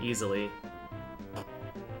 Easily.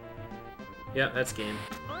 Yeah, that's game.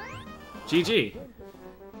 GG.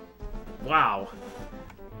 Wow.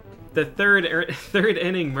 The third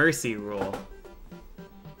inning mercy rule.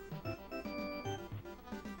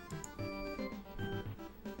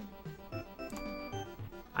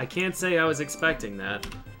 I can't say I was expecting that.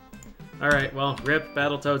 Alright, well, rip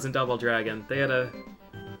Battletoads and Double Dragon. They had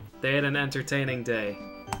an entertaining day.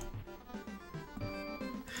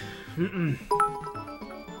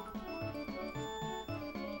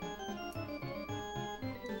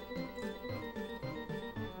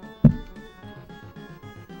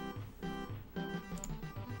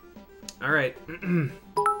 Alright.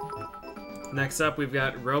 Next up, we've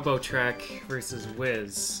got Robotrek versus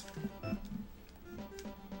Wiz.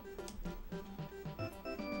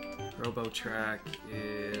 Robotrek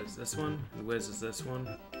is this one. Wiz is this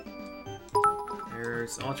one.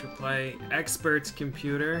 There's Ultra Play Expert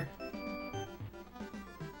Computer.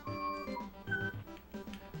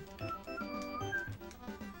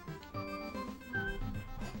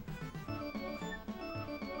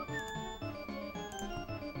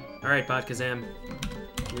 Alright, Bot-Kazam.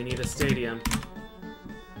 We need a stadium.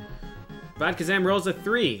 Bot-Kazam rolls a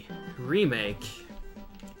 3. Remake.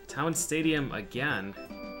 Town Stadium again.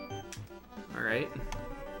 Alright.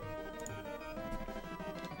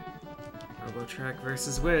 Robotrek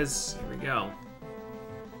versus Wiz. Here we go.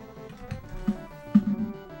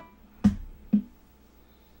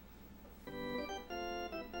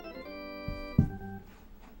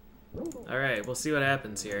 Alright, we'll see what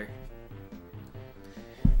happens here.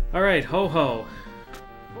 Alright, Ho-Ho.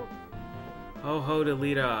 Ho-Ho to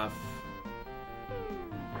lead off.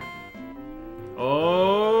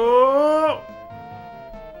 Oh!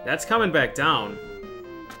 That's coming back down.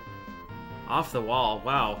 Off the wall,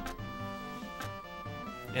 wow.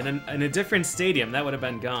 And in a different stadium, that would have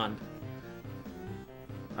been gone.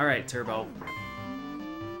 Alright, Turbo.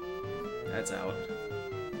 That's out.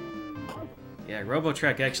 Yeah,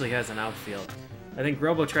 Robotrek actually has an outfield. I think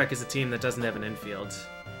Robotrek is a team that doesn't have an infield.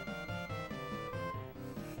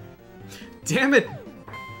 Damn it!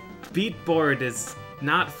 Beatboard is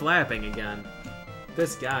not flapping again.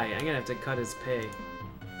 This guy, I'm gonna have to cut his pay.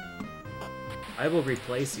 I will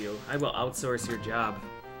replace you. I will outsource your job.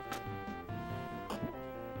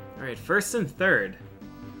 Alright, first and third.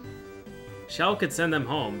 Shell could send them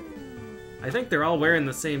home. I think they're all wearing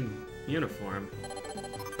the same uniform.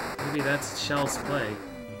 Maybe that's Shell's play.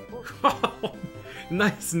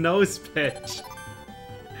 Nice nose pitch.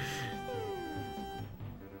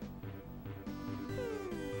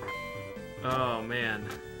 Oh, man.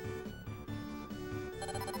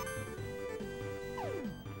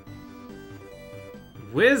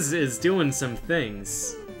 Wiz is doing some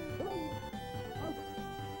things.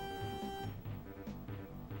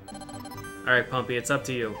 Alright, Pumpy, it's up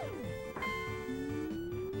to you.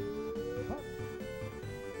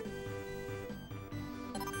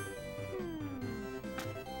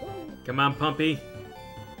 Come on, Pumpy.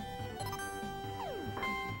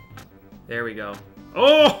 There we go.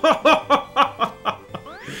 Oh!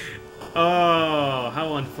 Oh,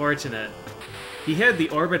 how unfortunate. He had the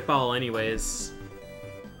orbit ball anyways.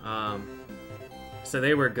 So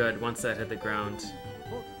they were good once that hit the ground.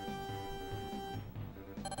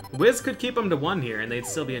 Wiz could keep him to 1 here and they'd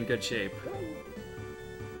still be in good shape.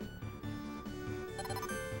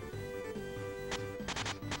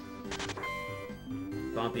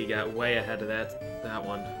 Bumpy got way ahead of that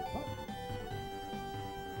one.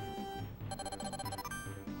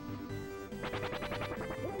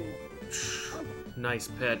 Nice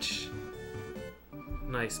pitch.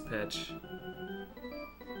 Nice pitch.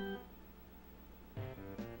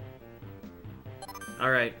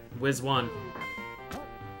 Alright, Wiz won.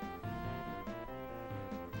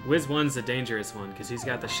 Wiz 1's a dangerous one, because he's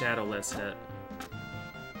got the Shadowless hit.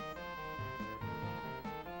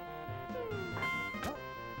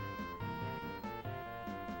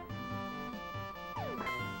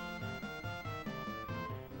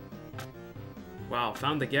 Wow,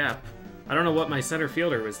 found the gap. I don't know what my center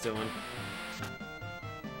fielder was doing.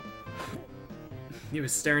 He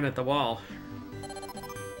was staring at the wall.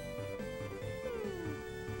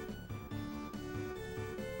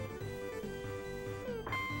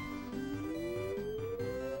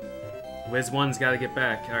 Wiz 1's gotta get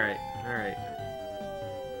back. Alright, alright.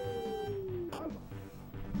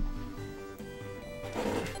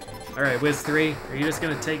 Alright, Wiz 3, are you just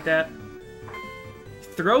gonna take that?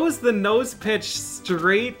 Throws the nose pitch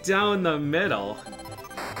straight down the middle.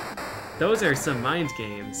 Those are some mind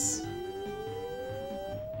games.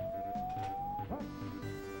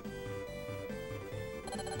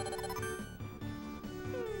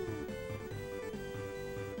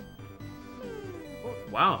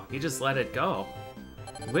 Wow, he just let it go.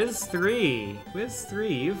 Wiz 3,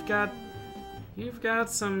 you've got You've got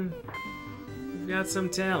some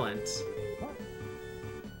talent.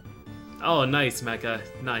 Oh, nice, Mecha.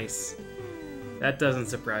 Nice. That doesn't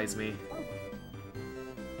surprise me.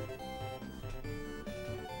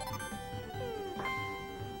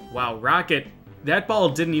 Wow, Rocket, that ball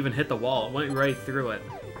didn't even hit the wall. It went right through it.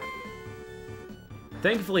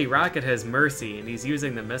 Thankfully, Rocket has Mercy, and he's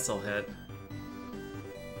using the missile hit.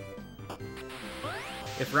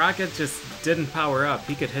 If Rocket just didn't power up,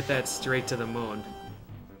 he could hit that straight to the moon.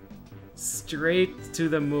 Straight to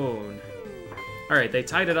the moon. Alright, they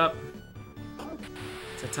tied it up.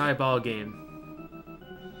 It's a tie ball game.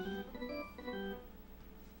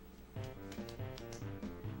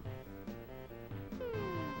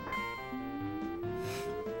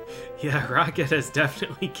 Yeah, Rocket has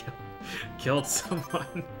definitely killed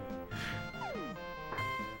someone.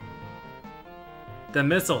 The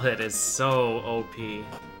missile hit is so OP.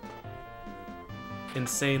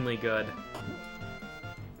 Insanely good.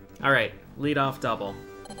 Alright, lead off double.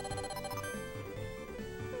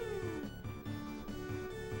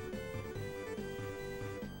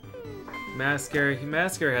 Masker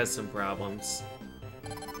has some problems.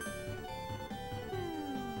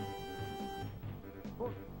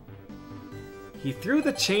 He threw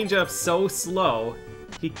the changeup so slow,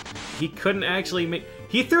 he couldn't actually make...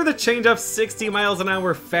 He threw the changeup 60 miles an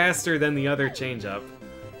hour faster than the other changeup.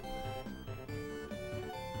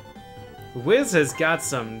 Wiz has got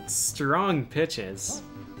some strong pitches.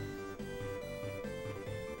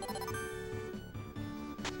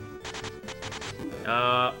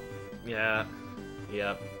 Yeah.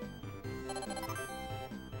 Yep.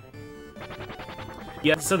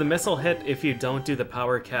 Yeah, so the missile hit, if you don't do the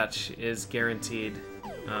power catch, is guaranteed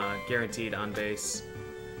on base.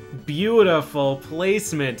 Beautiful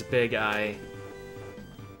placement, Big Eye.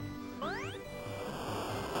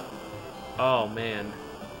 Oh, man.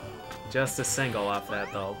 Just a single off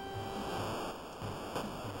that, though.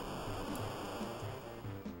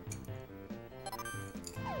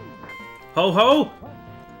 Ho-Ho!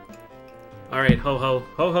 Alright, Ho-Ho.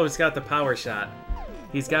 Ho-Ho's got the power shot.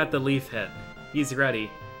 He's got the leaf hit. He's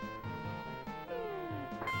ready.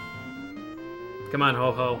 Come on,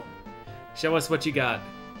 Ho-Ho. Show us what you got.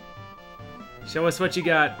 Show us what you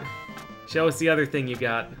got. Show us the other thing you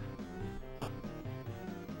got.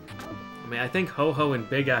 I mean, I think Ho-Ho and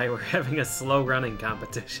Big Eye were having a slow running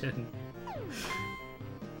competition.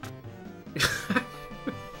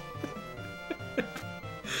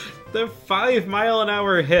 The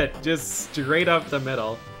 5-mile-an-hour hit just straight up the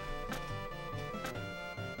middle.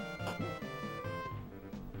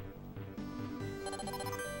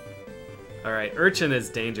 Alright, Urchin is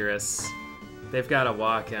dangerous. They've got to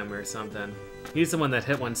walk him or something. He's the one that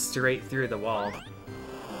hit one straight through the wall.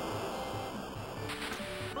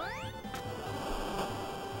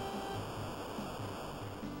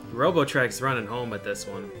 Robotrek's running home with this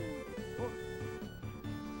one.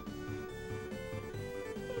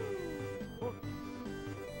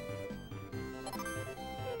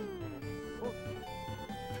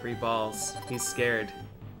 Three balls. He's scared.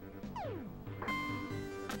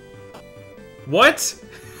 What?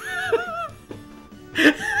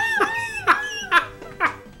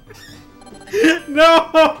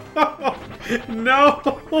 No!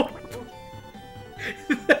 No!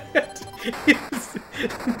 That is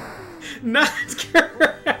not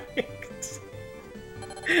correct.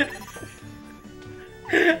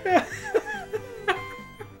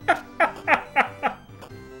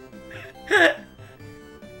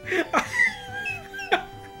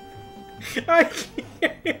 I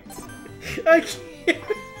can't. I can't.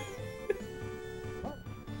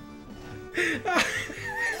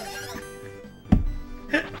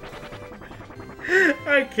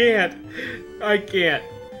 I can't. I can't.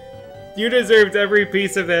 You deserved every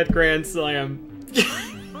piece of that Grand Slam.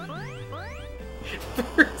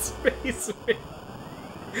 First baseman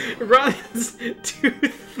runs to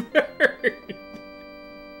third.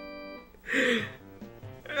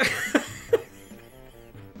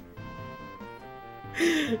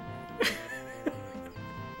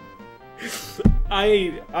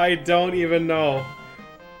 I don't even know.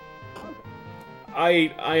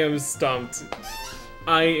 I am stumped.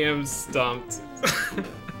 I am stumped.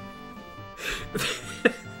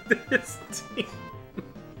 This team.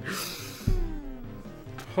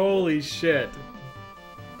 Holy shit.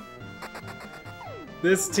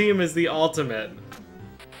 This team is the ultimate.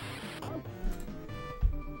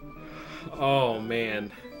 Oh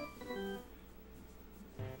man.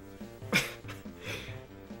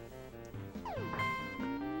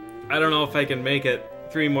 I don't know if I can make it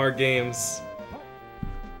 3 more games.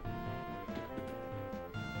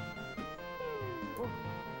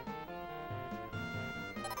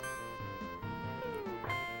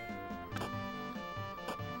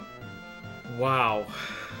 Wow.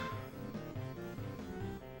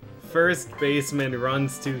 First baseman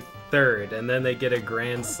runs to third, and then they get a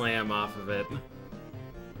grand slam off of it.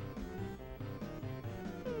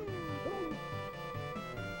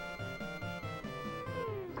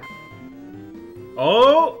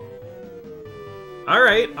 Oh!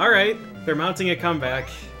 Alright, alright. They're mounting a comeback.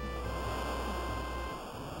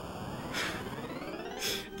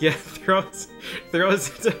 Yeah, throws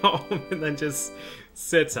it to home and then just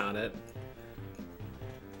sits on it.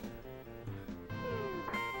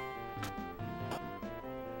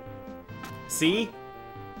 See?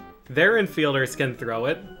 Their infielders can throw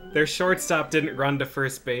it. Their shortstop didn't run to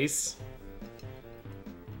first base.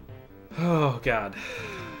 Oh, God.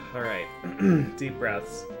 Alright. Deep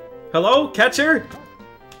breaths. Hello, catcher?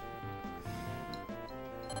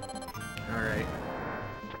 Alright.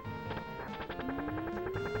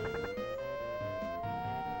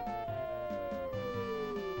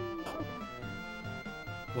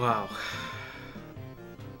 Wow.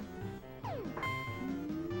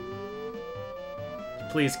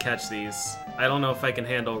 Please catch these. I don't know if I can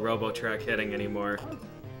handle Robotrack hitting anymore.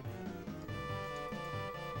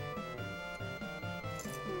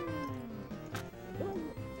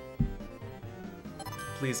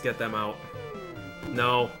 Please get them out.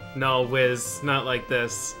 No, no, Wiz, not like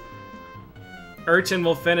this. Urchin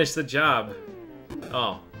will finish the job.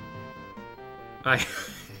 Oh.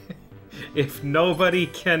 If nobody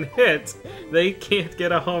can hit, they can't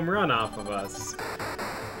get a home run off of us.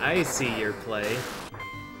 I see your play.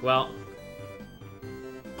 Well...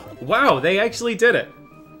 Wow, they actually did it!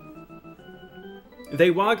 They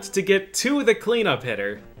walked to get to the cleanup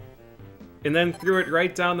hitter, and then threw it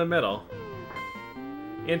right down the middle.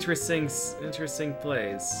 Interesting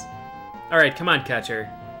plays. Alright, come on, catcher.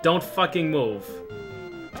 Don't fucking move.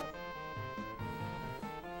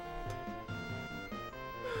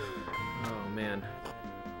 Oh, man.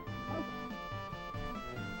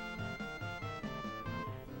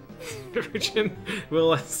 Virgin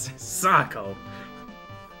Willis Sacco.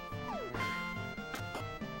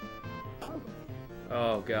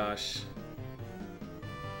 Oh, gosh.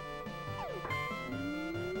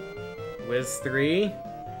 Wiz 3.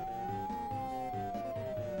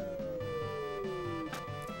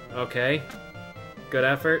 Okay. Good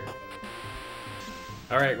effort.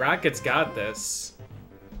 Alright, Rocket's got this.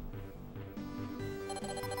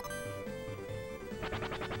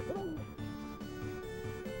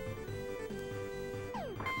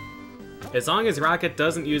 As long as Rocket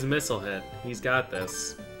doesn't use Missile Hit, he's got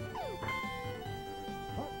this.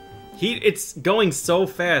 It's going so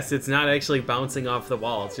fast, it's not actually bouncing off the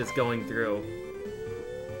wall, it's just going through.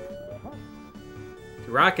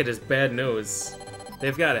 Rocket is bad news.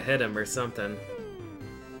 They've got to hit him or something.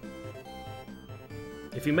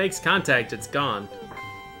 If he makes contact, it's gone.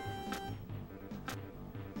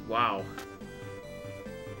 Wow.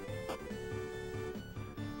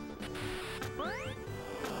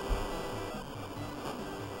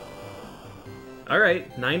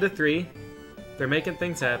 Alright, 9-3. They're making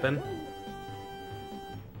things happen.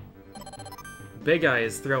 Big Eye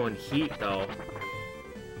is throwing heat, though.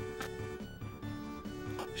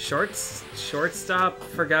 Shortstop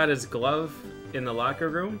forgot his glove in the locker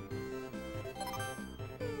room.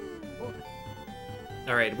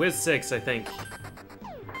 Alright, Wiz 6, I think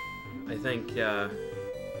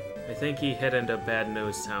he hit into Bad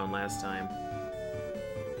News Town last time.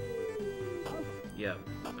 Yep.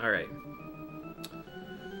 Alright.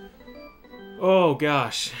 Oh,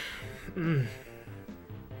 gosh. Alright,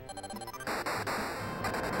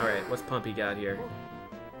 what's Pumpy got here?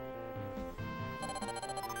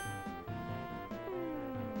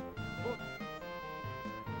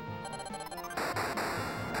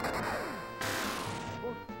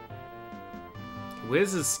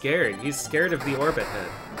 Wiz is scared. He's scared of the orbit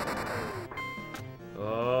hit.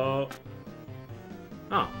 Oh.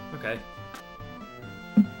 Oh, okay.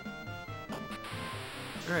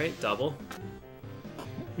 Alright, double.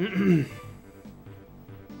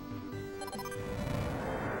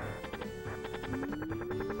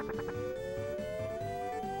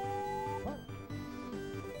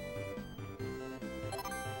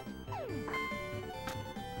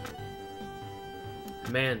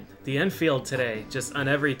 Man, the infield today, just on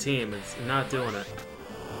every team, is not doing it.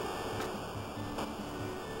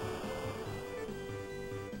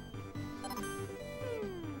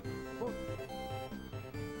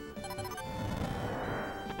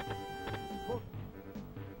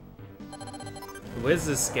 Wiz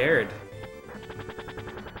is scared.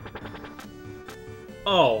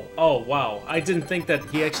 Oh, wow. I didn't think that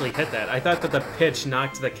he actually hit that. I thought that the pitch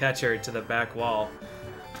knocked the catcher to the back wall.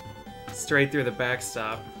 Straight through the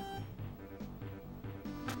backstop.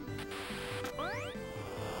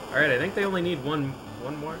 Alright, I think they only need one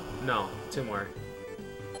more? No, 2 more.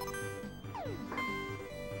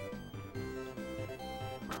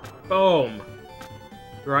 Boom!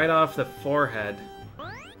 Right off the forehead.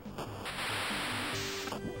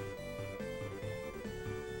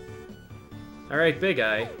 Alright, Big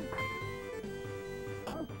Eye.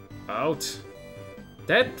 Out.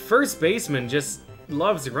 That first baseman just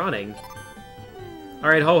loves running.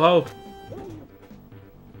 Alright, Ho-Ho.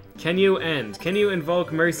 Can you end? Can you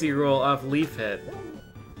invoke Mercy Rule off Leaf Hit?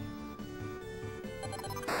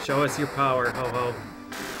 Show us your power, Ho-Ho.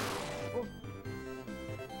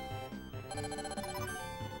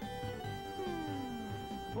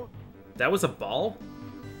 That was a ball?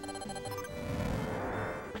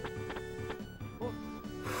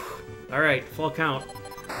 Alright, full count.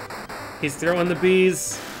 He's throwing the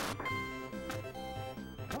bees.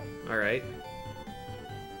 Alright.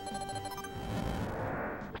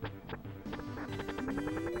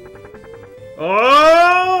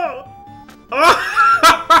 Oh! Oh!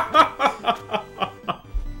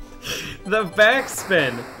 The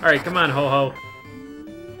backspin! Alright, come on, Ho-Ho.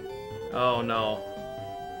 Oh no.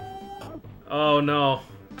 Oh no.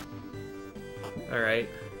 Alright.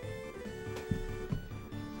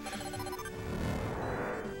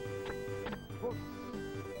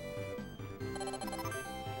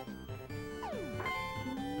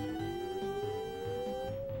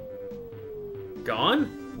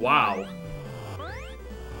 Gone? Wow.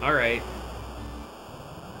 Alright.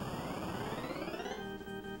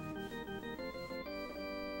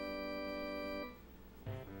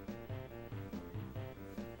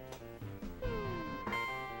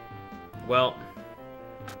 Well,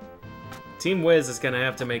 Team Wiz is gonna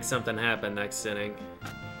have to make something happen next inning.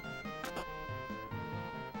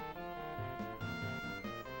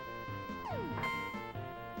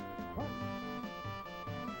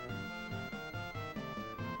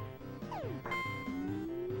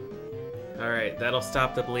 Alright, that'll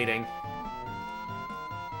stop the bleeding.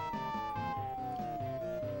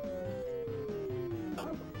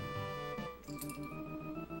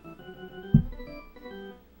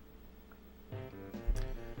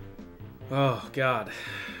 Oh, God.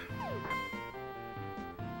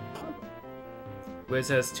 Wiz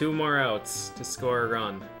has 2 more outs to score a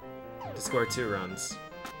run. To score 2 runs.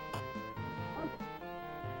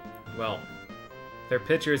 Well, their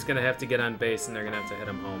pitcher is going to have to get on base and they're going to have to hit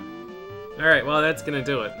him home. Alright, well, that's going to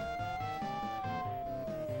do it.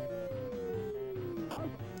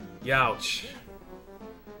 Youch.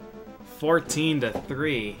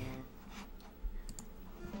 14-3.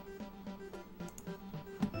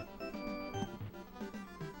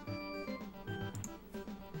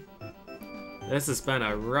 This has been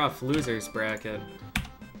a rough losers bracket.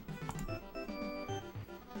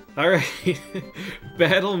 Alright,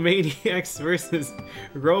 Battle Maniacs versus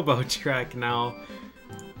Robotrek now.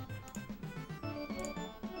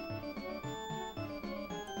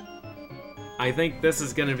 I think this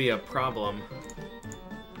is gonna be a problem.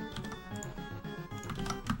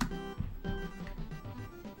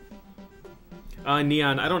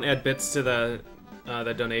 Neon, I don't add bits to the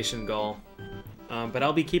donation goal. But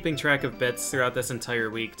I'll be keeping track of bits throughout this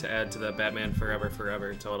entire week to add to the Batman Forever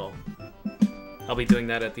Forever total. I'll be doing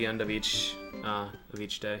that at the end of each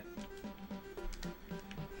day.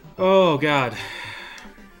 Oh God!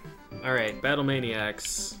 All right, Battle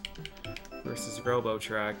Maniacs versus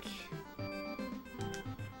Robotrek.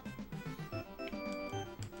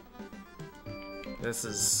 This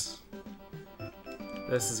is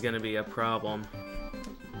gonna be a problem.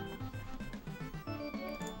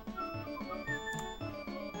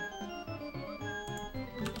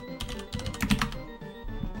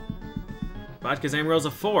 Botkazam rolls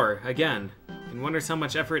a 4, again, and wonders how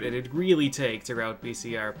much effort it'd really take to route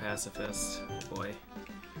BCR Pacifist. Oh boy.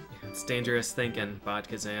 It's dangerous thinking,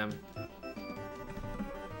 Botkazam.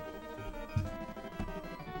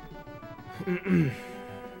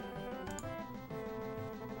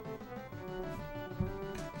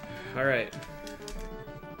 Alright.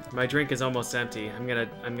 My drink is almost empty. I'm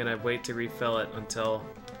gonna wait to refill it until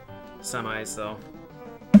semis though.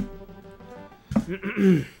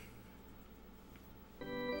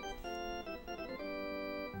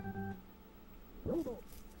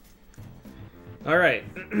 Alright.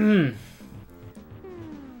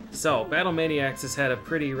 So, Battle Maniacs has had a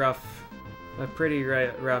pretty rough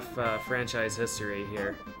franchise history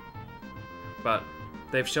here. But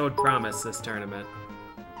they've showed promise this tournament.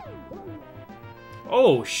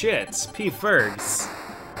 Oh shit, P. Fergs.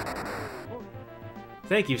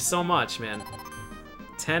 Thank you so much, man.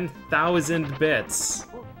 10,000 bits.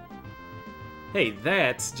 Hey,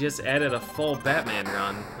 that just added a full Batman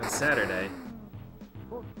run on Saturday.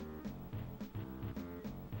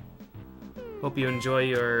 Hope you enjoy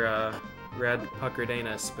your red puckered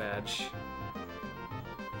anus badge.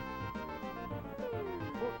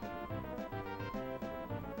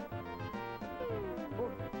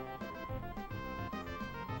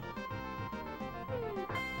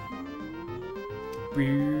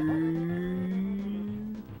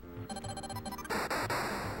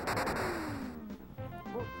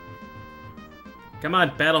 Come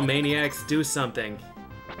on, Battle Maniacs, do something.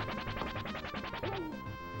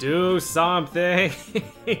 Do something!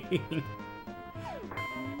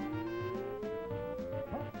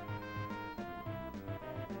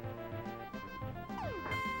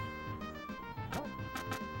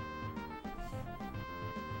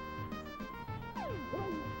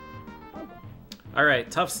 Alright,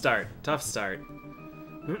 tough start. Tough start.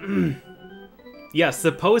 Yes,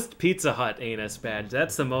 the post Pizza Hut anus badge.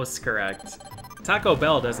 That's the most correct. Taco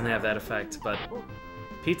Bell doesn't have that effect, but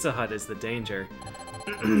Pizza Hut is the danger.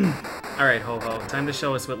 Alright, Ho-Ho, time to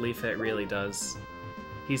show us what Leaf Hit really does.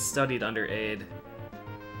 He's studied under aid.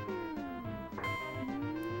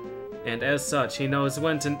 And as such, he knows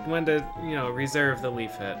when to, you know, reserve the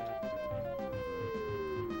Leaf Hit.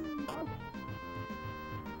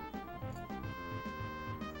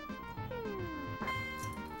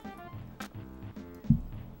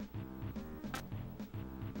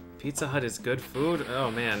 Pizza Hut is good food?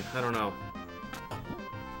 Oh man, I don't know.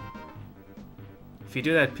 If you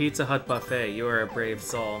do that Pizza Hut buffet, you are a brave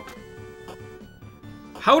soul.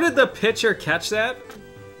 How did the pitcher catch that?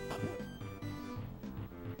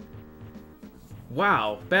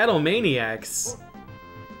 Wow, Battle Maniacs.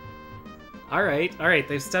 Alright,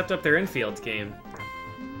 they've stepped up their infield game.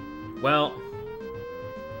 Well...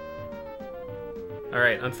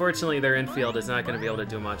 Alright, unfortunately their infield is not going to be able to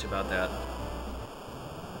do much about that.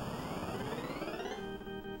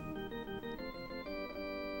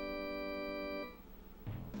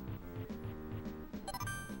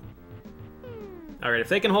 Alright, if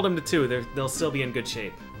they can hold him to 2, they'll still be in good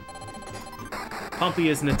shape. Pumpy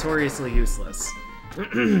is notoriously useless.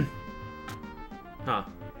 Huh.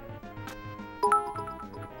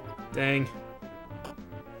 Dang.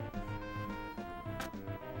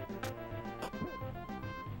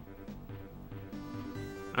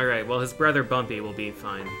 Alright, well his brother Bumpy will be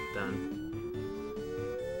fine then.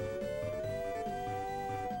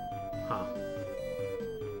 Huh.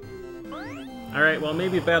 Alright, well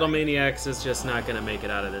maybe Battle Maniacs is just not gonna make it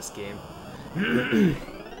out of this game.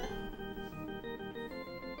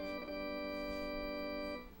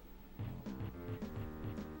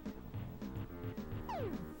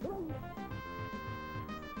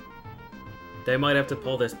 They might have to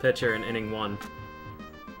pull this pitcher in inning 1.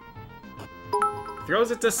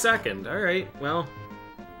 Throws it to second. Alright, well.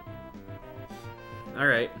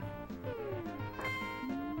 Alright.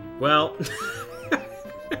 Well.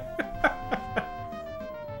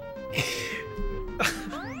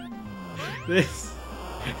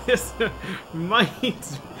 This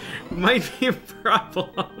might be a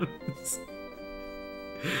problem.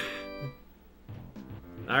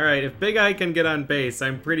 Alright, if Big Eye can get on base,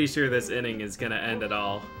 I'm pretty sure this inning is gonna end it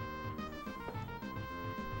all.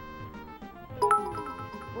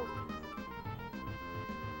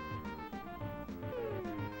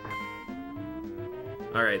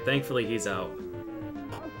 Alright, thankfully he's out.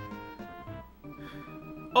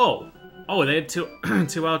 Oh! Oh, they had two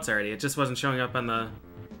outs already. It just wasn't showing up on the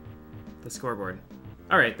scoreboard.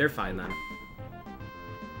 Alright, they're fine then.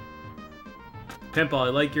 Pimple, I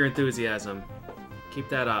like your enthusiasm. Keep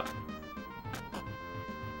that up.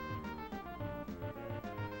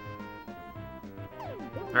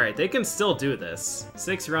 Alright, they can still do this.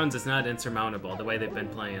 6 runs is not insurmountable the way they've been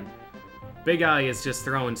playing. Big Eye is just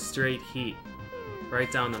throwing straight heat. Right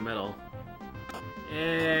down the middle.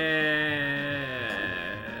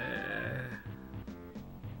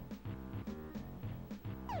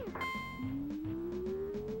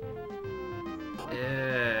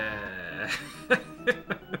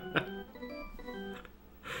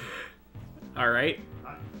 Alright.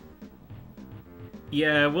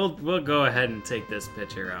 Yeah, we'll go ahead and take this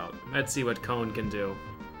pitcher out. Let's see what Cone can do.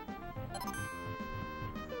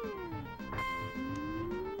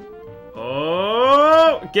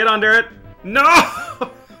 Oh! Get under it! No!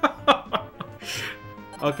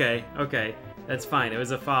 Okay, okay. That's fine. It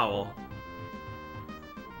was a foul.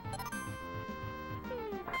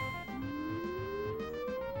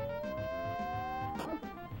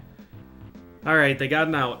 Alright, they got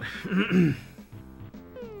an out.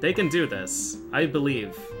 They can do this. I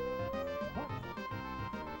believe.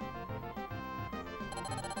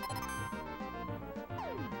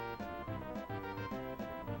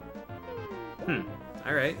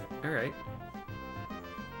 Alright, alright.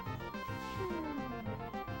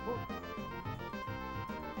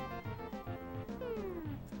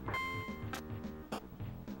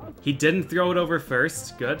 He didn't throw it over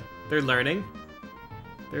first. Good. They're learning.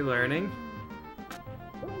 They're learning.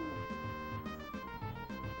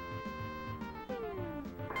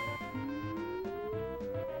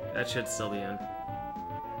 That should still be in.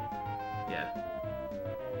 Yeah.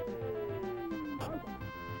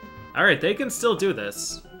 Alright, they can still do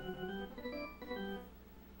this.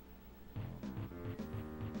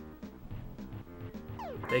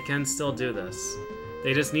 They can still do this.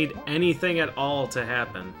 They just need anything at all to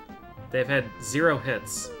happen. They've had 0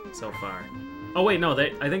 hits so far. Oh wait, no,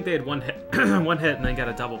 I think they had 1 hit, 1 hit and then got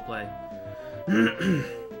a double play.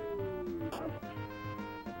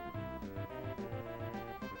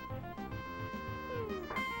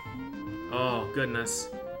 Oh goodness,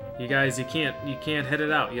 you guys, you can't hit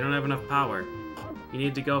it out. You don't have enough power. You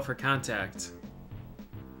need to go for contact.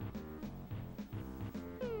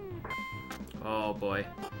 Oh boy.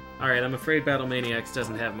 Alright, I'm afraid Battle Maniacs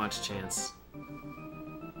doesn't have much chance.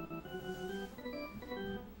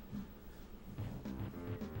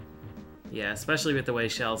 Yeah, especially with the way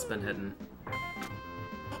Shell's been hitting.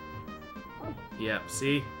 Yep,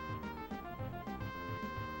 see?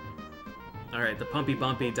 Alright, the Pumpy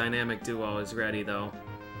Bumpy dynamic duo is ready, though.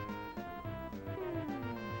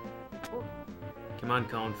 Come on,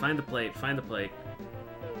 Cone. Find the plate. Find the plate.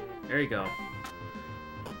 There you go.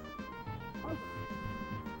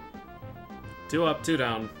 2 up, 2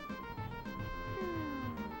 down.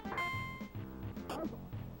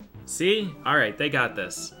 See? Alright, they got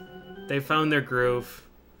this. They found their groove.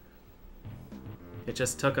 It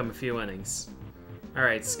just took them a few innings.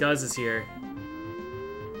 Alright, Scuzz is here.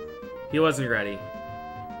 He wasn't ready.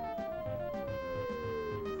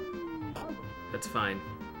 That's fine.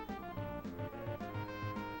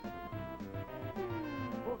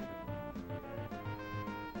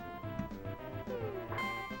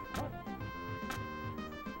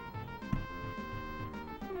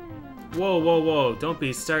 Whoa, whoa, whoa. Don't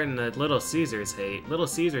be starting the Little Caesars hate. Little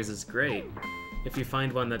Caesars is great, if you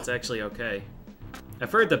find one that's actually okay.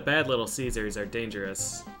 I've heard the bad Little Caesars are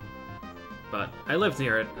dangerous. But I lived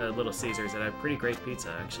near a Little Caesars that had pretty great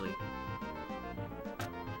pizza, actually.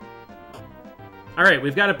 Alright,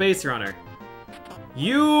 we've got a base runner.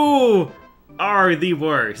 You are the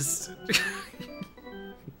worst.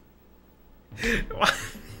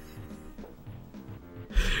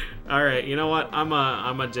 Alright, you know what?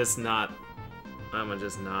 I'ma just not.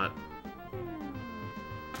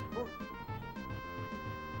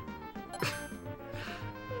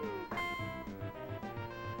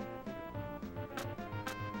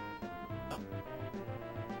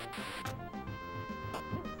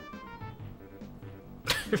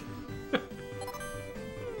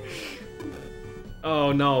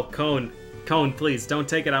 Oh no, Cone. Cone, please, don't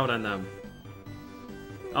take it out on them.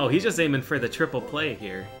 Oh, he's just aiming for the triple play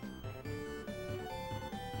here.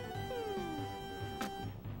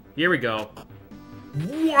 Here we go.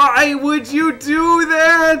 Why would you do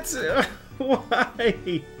that?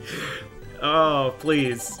 Why? Oh,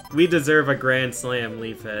 please. We deserve a Grand Slam,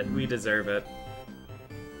 Leafhead. We deserve it.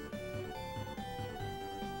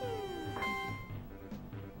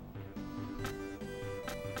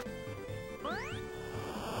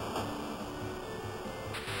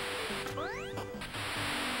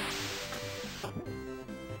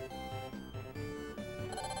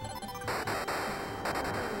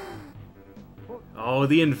 Oh,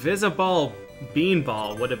 the invisible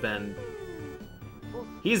beanball would have been...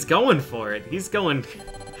 He's going for it. He's going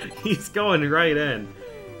right in.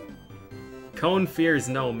 Cone fears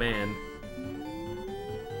no man.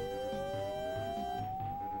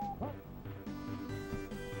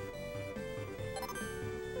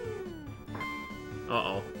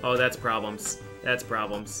 Uh-oh. Oh, that's problems. That's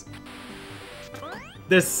problems.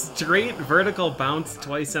 This straight vertical bounce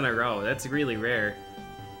twice in a row. That's really rare.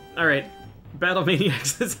 Alright. Battle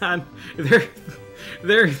Maniacs is on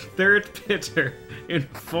their third pitcher in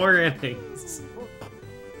 4 innings.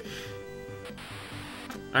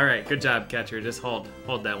 Alright, good job, catcher. Just hold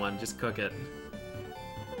that one. Just cook it.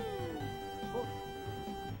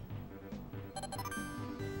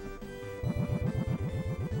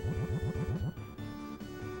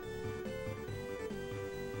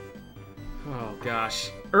 Oh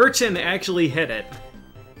gosh. Urchin actually hit it.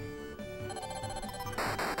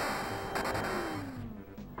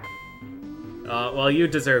 Well, you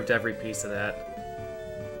deserved every piece of that.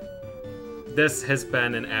 This has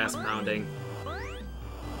been an ass-pounding.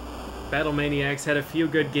 Battle Maniacs had a few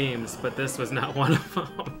good games, but this was not one of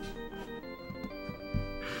them.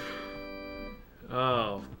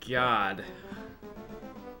 Oh, God.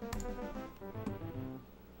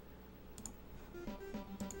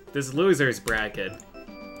 This loser's bracket.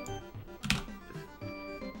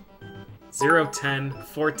 0, 10,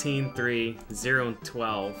 14, 3, 0, and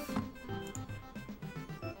 12.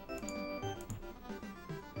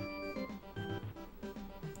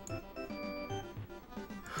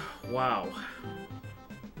 Wow.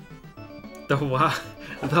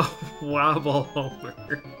 The wobble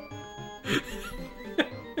homer.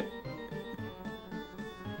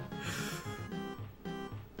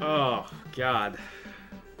 Oh, God.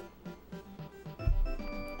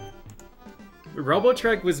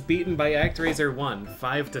 Robotrek was beaten by ActRaiser 1,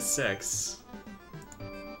 5-6.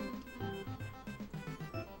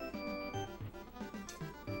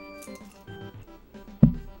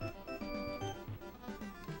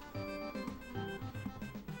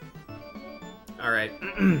 Alright.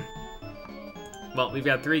 Well, we've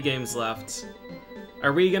got 3 games left.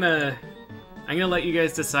 Are we gonna... I'm gonna let you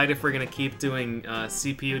guys decide if we're gonna keep doing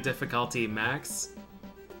CPU difficulty max,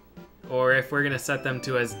 or if we're gonna set them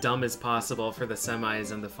to as dumb as possible for the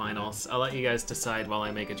semis and the finals. I'll let you guys decide while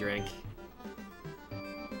I make a drink.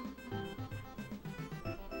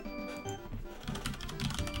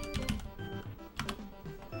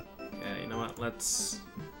 Yeah, you know what? Let's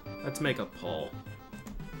make a poll.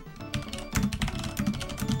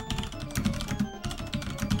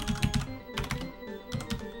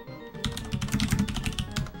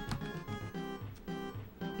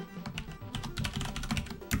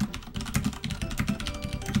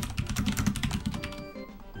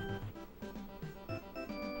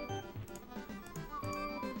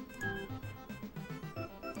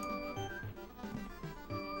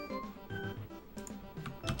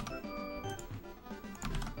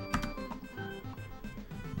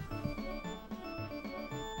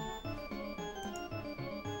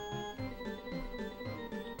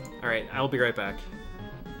 Alright, I'll be right back.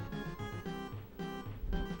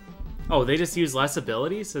 Oh, they just use less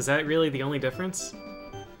abilities? Is that really the only difference?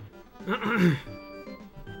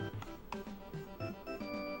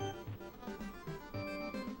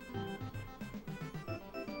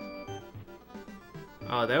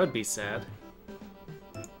 Oh, that would be sad.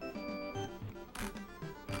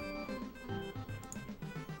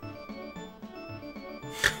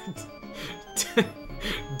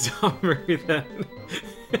 Dumber than...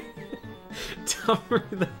 Dumber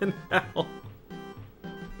than hell.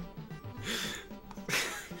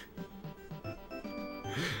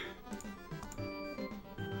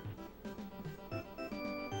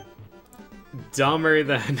 Dumber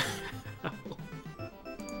than hell.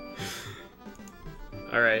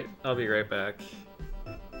 Alright, I'll be right back.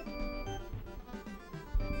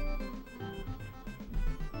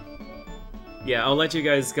 Yeah, I'll let you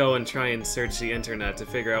guys go and try and search the internet to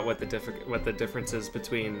figure out what the differences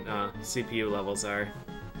between CPU levels are.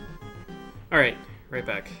 Alright, right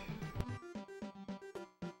back.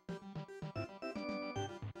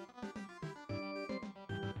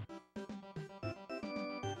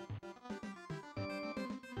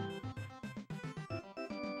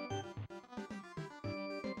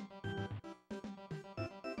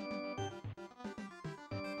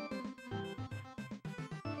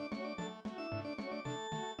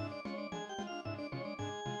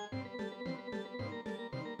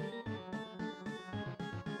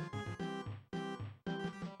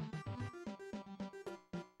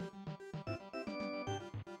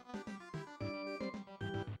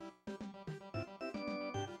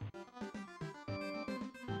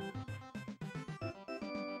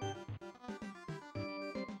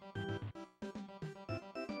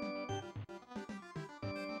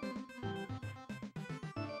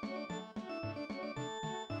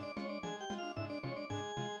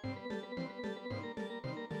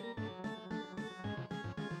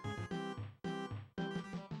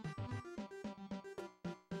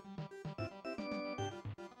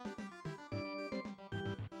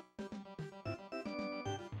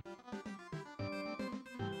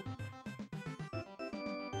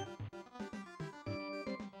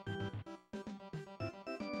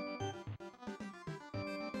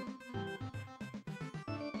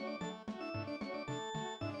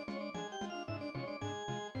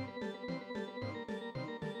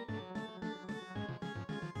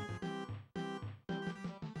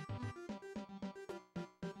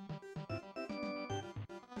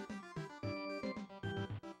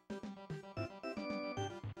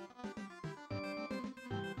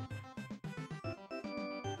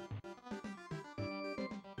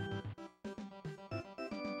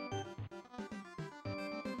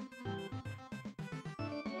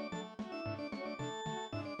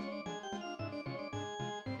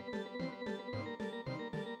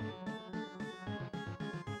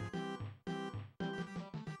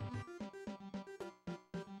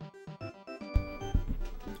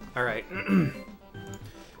 Alright.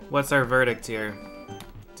 What's our verdict here?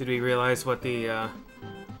 Did we realize what the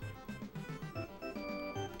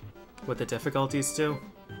difficulties do?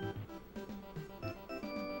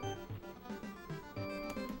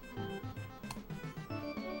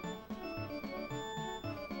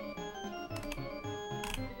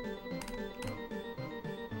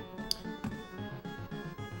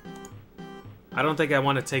 I don't think I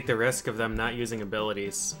want to take the risk of them not using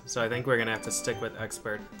abilities, so I think we're gonna have to stick with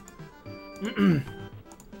expert.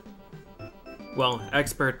 Well,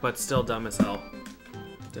 expert, but still dumb as hell.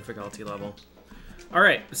 Difficulty level.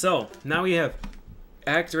 Alright, so now we have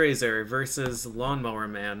ActRaiser versus Lawnmower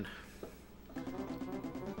Man.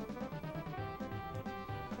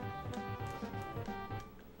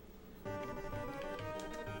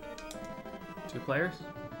 Two players?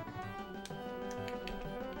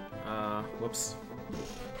 Whoops.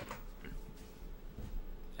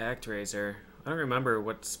 ActRaiser. I don't remember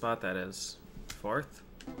what spot that is. Fourth?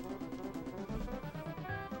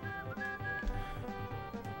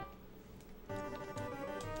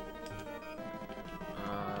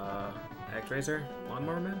 ActRaiser?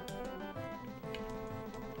 Lawnmower Man?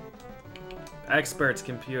 Expert's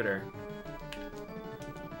computer.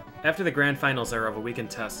 After the grand finals are over, we can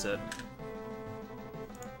test it.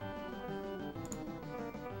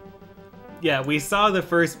 Yeah, we saw the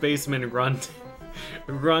first baseman run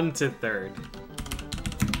to third.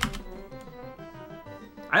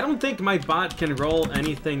 I don't think my bot can roll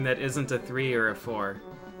anything that isn't a 3 or a 4.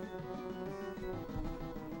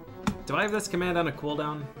 Do I have this command on a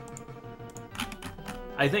cooldown?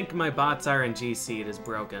 I think my bot's RNG seed is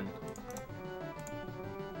broken.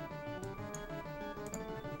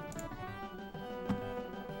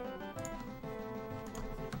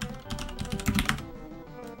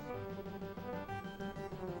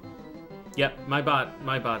 Yep, my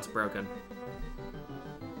bot's broken.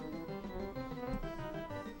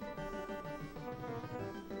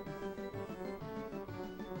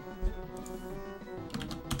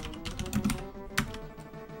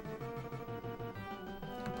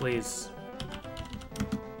 Please.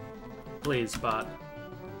 Please, bot.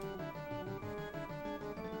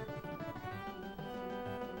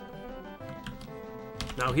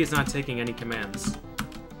 No, he's not taking any commands.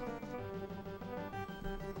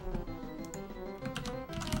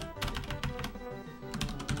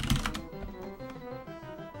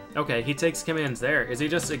 Okay, he takes commands there. Is he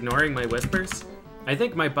just ignoring my whispers? I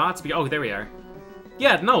think my bot's oh, there we are.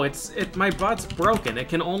 Yeah, no, my bot's broken. It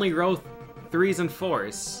can only roll 3s and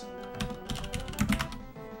 4s.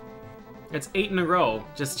 It's 8 in a row,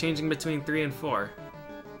 just changing between 3 and 4.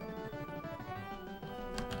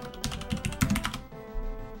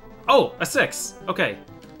 Oh, a 6. Okay.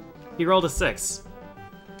 He rolled a 6.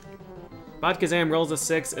 Bot Kazam rolls a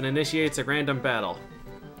 6 and initiates a random battle.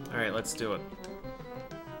 Alright, let's do it.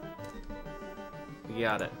 We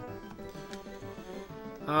got it.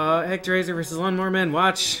 ActRaiser versus Lawnmower Man,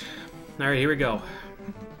 watch. Alright, here we go.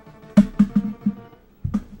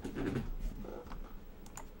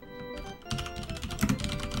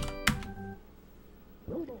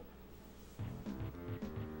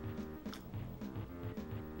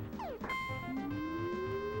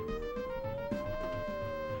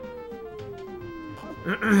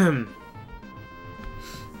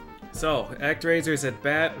 So, ActRaiser's at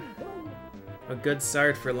bat. A good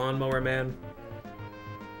start for Lawnmower Man.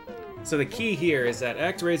 So the key here is that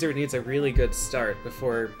ActRaiser needs a really good start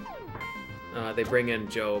before they bring in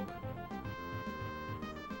Job.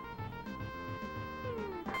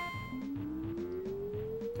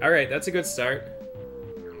 Alright, that's a good start.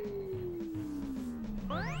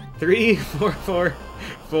 3, 4, 4,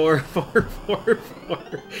 4, 4, 4,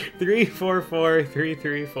 4, 3, 4, 4, 3,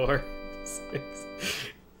 3, 4, 6.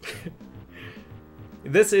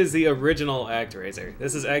 This is the original ActRaiser.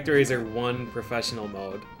 This is ActRaiser 1 professional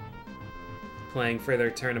mode. Playing for their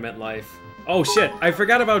tournament life. Oh shit, I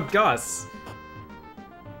forgot about Gus!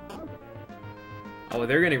 Oh,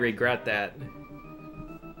 they're gonna regret that.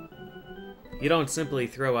 You don't simply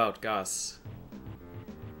throw out Gus.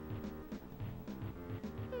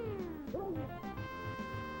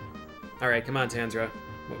 Alright, come on, Tanzra.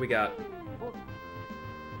 What we got?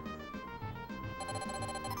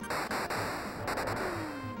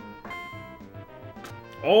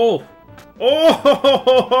 Oh!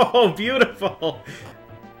 Oh! Beautiful!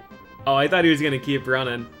 Oh, I thought he was gonna keep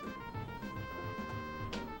running.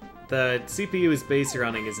 The CPU's base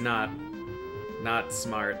running is not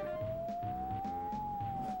smart.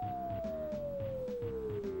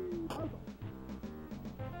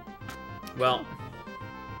 Well,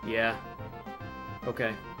 yeah.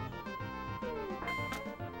 Okay.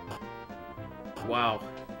 Wow.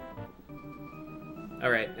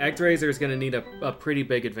 Alright, ActRaiser is gonna need a pretty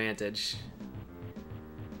big advantage.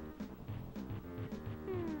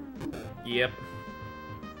 Yep.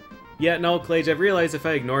 Yeah, no, Clage, I've realized if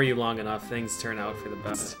I ignore you long enough, things turn out for the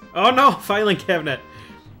best. Oh no! Filing cabinet!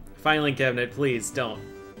 Filing cabinet, please, don't.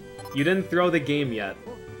 You didn't throw the game yet.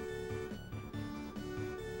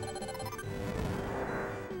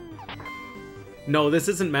 No, this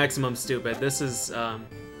isn't maximum stupid. This is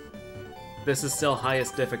still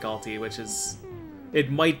highest difficulty, which is... It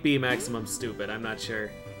might be maximum stupid, I'm not sure.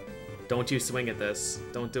 Don't you swing at this.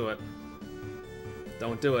 Don't do it.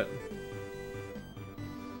 Don't do it.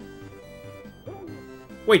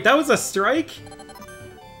 Wait, that was a strike?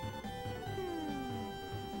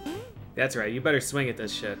 That's right, you better swing at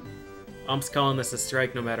this shit. Ump's calling this a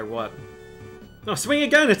strike no matter what. No, swing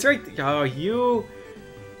again, it's right. Oh, you...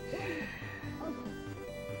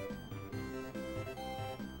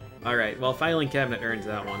 Alright, well, filing cabinet earns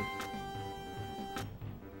that one.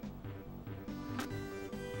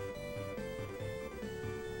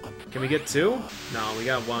 Can we get two? No, we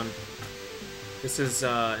got one. This is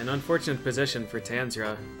an unfortunate position for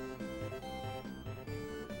Tanzra.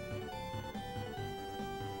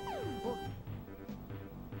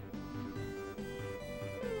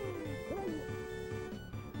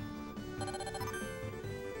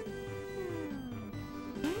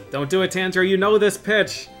 Don't do it, Tanzra. You know this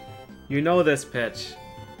pitch. You know this pitch.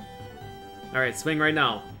 Alright, swing right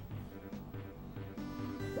now.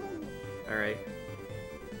 Alright.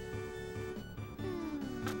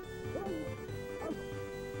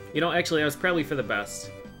 You know, actually, that was probably for the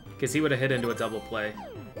best. Because he would have hit into a double play.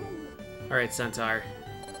 Alright, Centaur.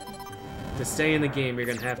 To stay in the game, you're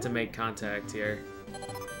going to have to make contact here.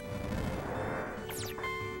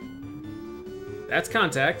 That's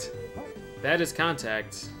contact. That is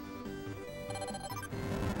contact.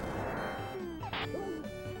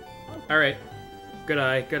 Alright. Good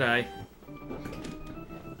eye, good eye.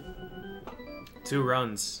 2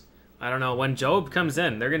 runs. I don't know, when Job comes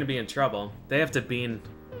in, they're gonna be in trouble. They have to bean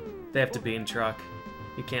truck.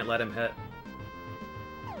 You can't let him hit.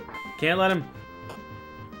 Can't let him...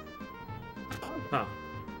 Huh.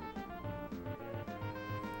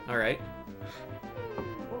 Alright.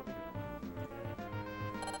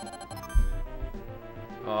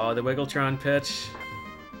 Oh, the Wiggletron pitch.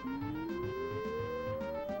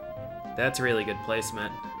 That's really good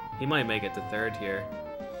placement. He might make it to third here.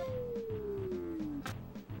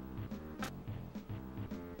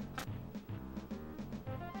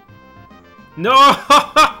 No!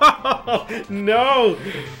 No!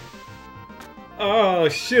 Oh,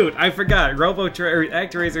 shoot. I forgot.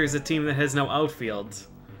 ActRaiser is a team that has no outfield.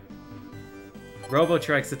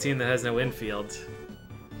 Robotrik's a team that has no infield.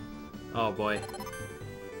 Oh, boy.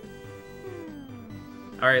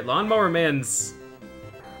 Alright, Lawnmower Man's...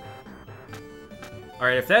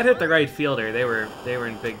 Alright, if that hit the right fielder, they were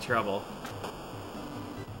in big trouble.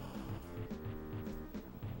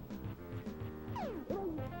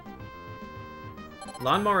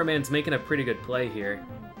 Lawnmower Man's making a pretty good play here.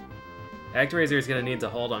 ActRaiser is gonna need to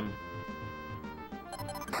hold him.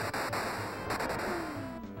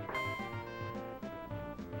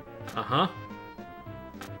 Uh-huh.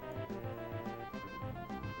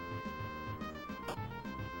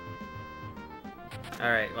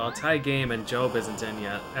 Alright, well, tie game and Job isn't in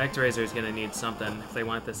yet. ActRaiser is gonna need something if they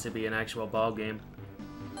want this to be an actual ball game.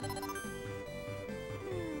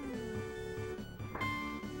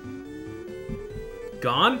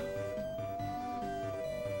 Gone?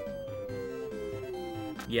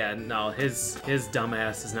 Yeah, no, his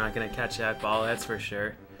dumbass is not gonna catch that ball, that's for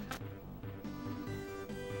sure.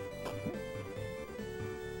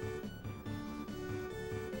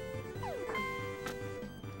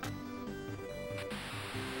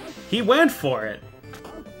 He went for it!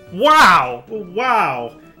 Wow!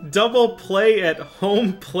 Wow! Double play at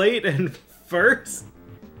home plate and first?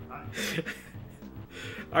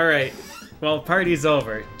 Alright. Well, party's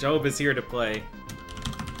over. Job is here to play.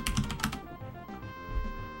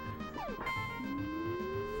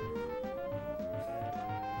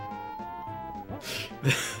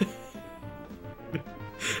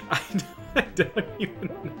 I don't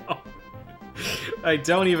even know. I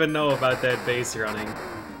don't even know about that base running.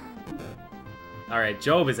 Alright,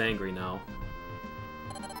 Job is angry now.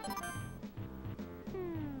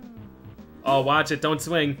 Oh, watch it. Don't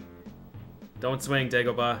swing. Don't swing,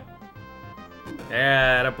 Dagobah.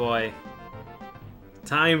 Yeah, attaboy.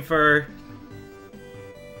 Time for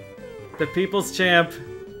the People's Champ.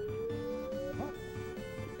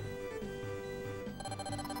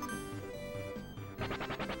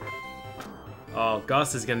 Oh,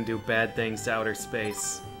 Gus is gonna do bad things to outer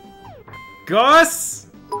space. Gus!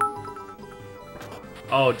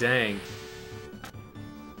 Oh, dang.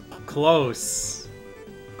 Close.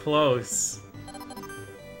 Close.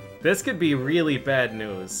 This could be really bad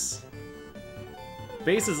news.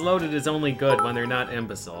 Bases loaded is only good when they're not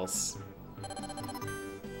imbeciles.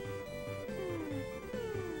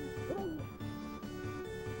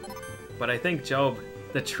 But I think Job,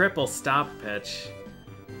 the triple stop pitch.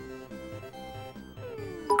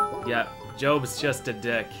 Yeah, Job's just a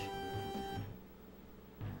dick.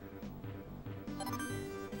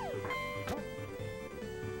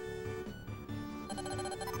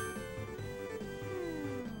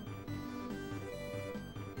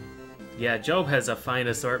 Yeah, Job has a fine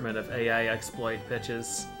assortment of AI exploit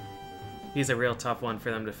pitches. He's a real tough one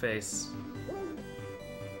for them to face.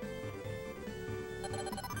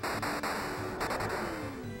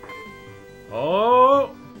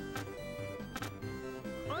 Oh!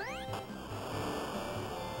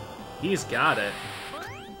 He's got it.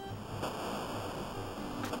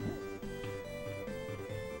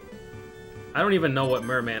 I don't even know what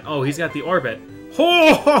Merman... Oh, he's got the orbit.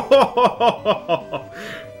 Oh!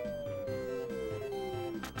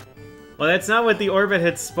 Well, that's not what the orbit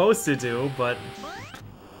hit's supposed to do, but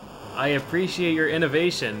I appreciate your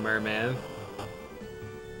innovation, Merman.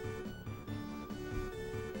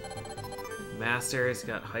 Master's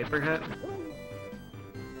got hyper hit.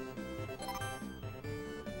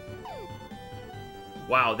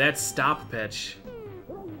 Wow, that's stop pitch.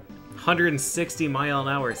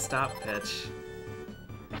 160-mile-an-hour stop pitch.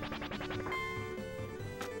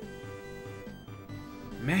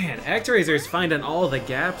 Man, ActRaiser's finding all the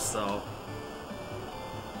gaps, though.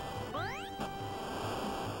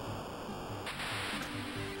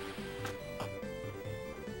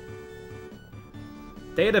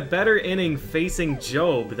 They had a better inning facing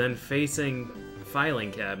Job than facing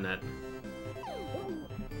Filing Cabinet.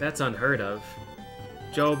 That's unheard of.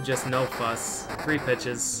 Job just no fuss. 3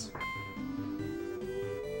 pitches.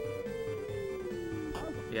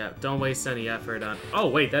 Yeah, don't waste any effort on... Oh,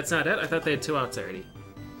 wait, that's not it? I thought they had 2 outs already.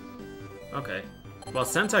 Okay. Well,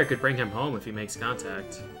 Centaur could bring him home if he makes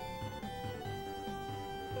contact.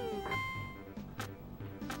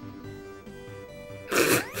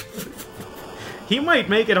 He might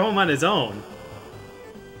make it home on his own.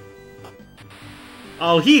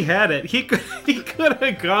 Oh, he had it. He could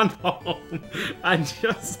have gone home on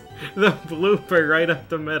just the blooper right up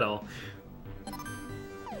the middle.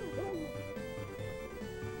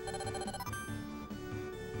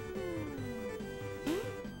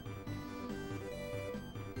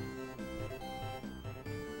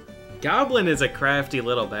 Goblin is a crafty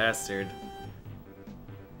little bastard.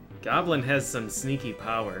 Goblin has some sneaky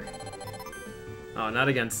power. Oh, not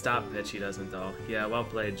against stop pitch he doesn't, though. Yeah, well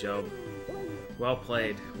played, Job. Well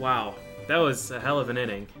played. Wow, that was a hell of an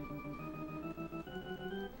inning.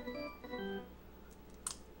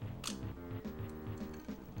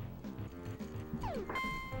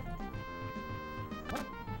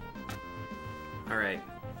 Alright,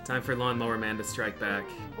 time for Lawnmower Man to strike back.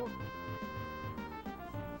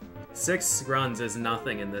 6 runs is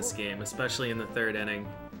nothing in this game, especially in the 3rd inning.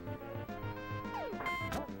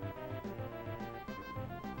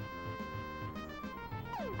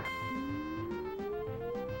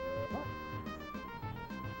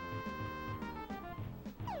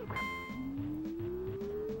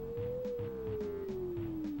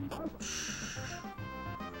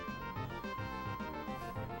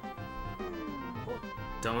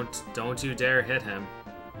 Don't you dare hit him.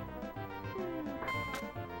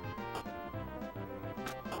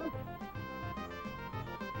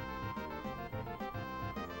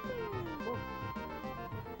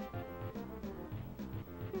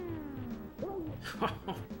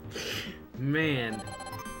 Man.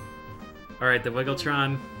 Alright, the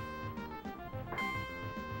Wiggletron.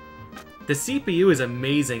 The CPU is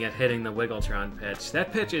amazing at hitting the Wiggletron pitch.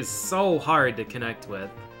 That pitch is so hard to connect with.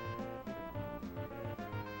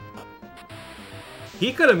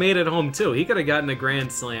 He could have made it home too. He could have gotten a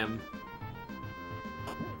grand slam.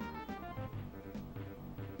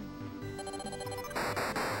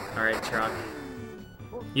 Alright, Truck.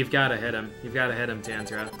 You've got to hit him. You've got to hit him,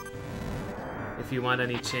 Tantra. If you want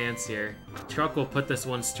any chance here. Truck will put this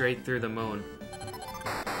one straight through the moon.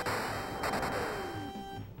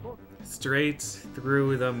 Straight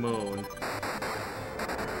through the moon.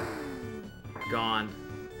 Gone.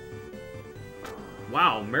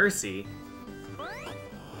 Wow, mercy.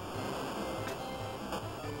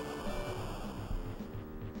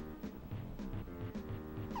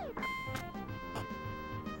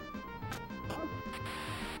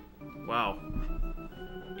 Wow.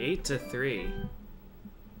 8-3.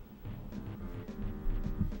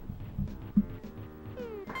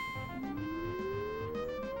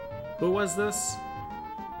 Who was this?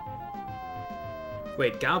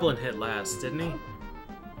 Wait, Goblin hit last, didn't he?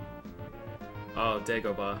 Oh,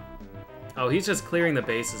 Dagobah. Oh, he's just clearing the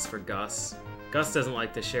bases for Gus. Gus doesn't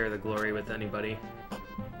like to share the glory with anybody.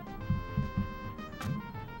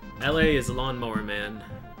 LA is Lawnmower Man.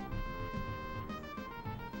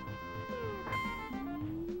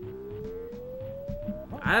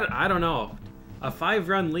 I don't know. A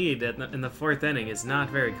 5-run lead in the 4th inning is not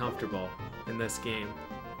very comfortable in this game.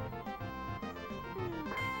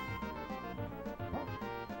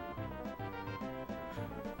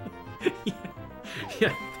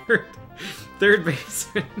 Yeah, third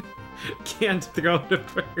baseman can't throw to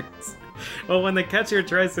first. Well, when the catcher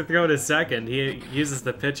tries to throw to second, he uses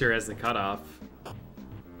the pitcher as the cutoff.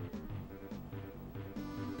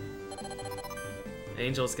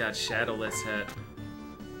 Angels got Shadowless hit.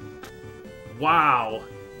 Wow!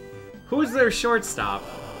 Who's their shortstop?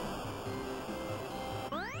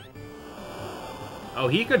 Oh,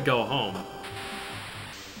 he could go home.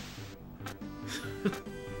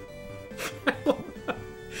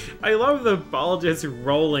 I love the ball just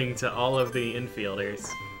rolling to all of the infielders.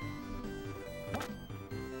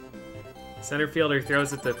 Center fielder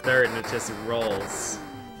throws it to third and it just rolls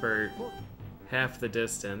for half the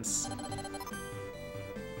distance.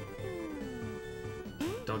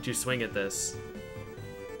 Don't you swing at this.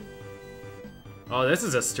 Oh, this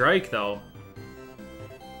is a strike, though.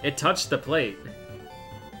 It touched the plate.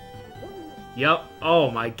 Yep.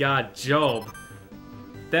 Oh my god, Job.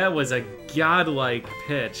 That was a godlike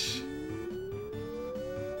pitch.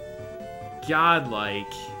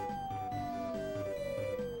 Godlike.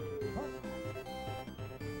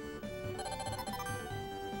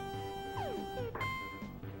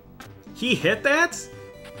 He hit that?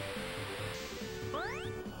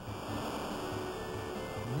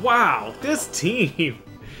 Wow, this team!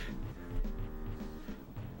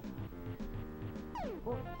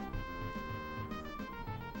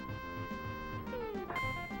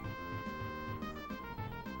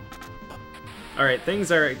 Alright,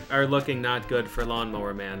 things are looking not good for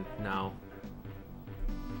Lawnmower Man now.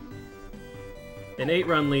 An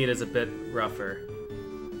 8-run lead is a bit rougher.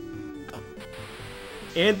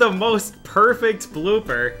 And the most perfect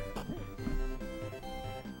blooper!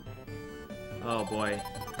 Oh boy.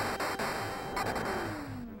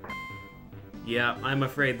 Yeah, I'm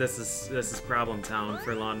afraid this is problem town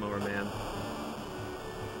for Lawnmower Man.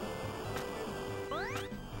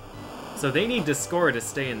 So they need to score to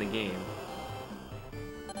stay in the game.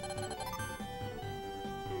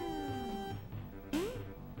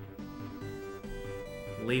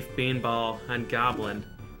 Leaf Beanball on Goblin.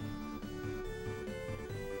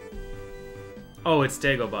 Oh, it's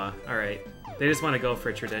Dagobah. Alright. They just want to go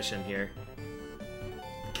for tradition here.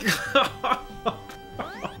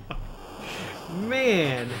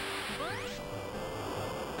 Man!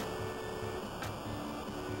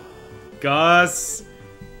 Gus!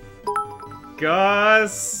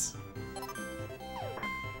 Gus!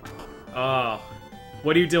 Oh.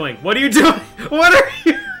 What are you doing? What are you doing? What are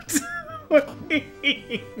you doing?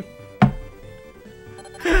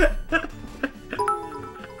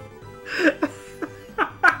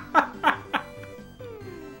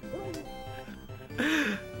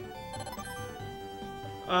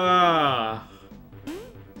 Ah.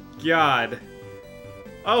 God.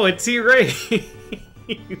 Oh, it's T-Ray.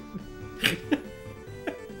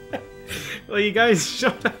 Well, you guys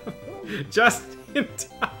showed up just in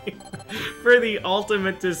time for the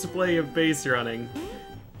ultimate display of base running.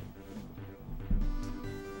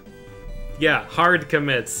 Yeah, hard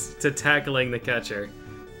commits to tackling the catcher.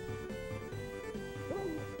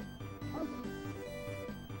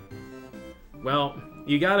 Well,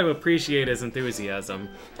 you gotta appreciate his enthusiasm.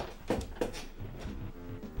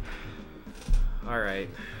 Alright.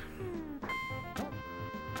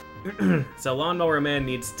 So Lawnmower Man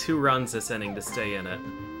needs 2 runs this inning to stay in it.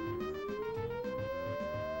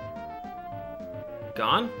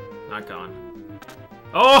 Gone? Not gone.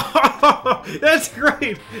 Oh! That's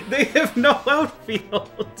great! They have no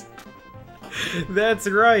outfield! That's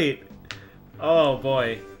right! Oh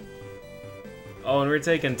boy. Oh, and we're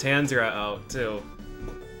taking Tanzra out, too.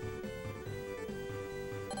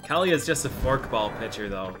 Kelly is just a forkball pitcher,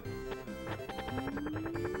 though.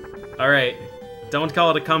 Alright. Don't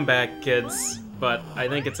call it a comeback, kids, but I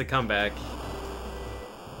think it's a comeback.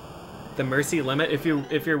 The mercy limit, if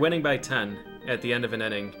you're winning by 10 at the end of an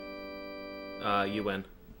inning, you win.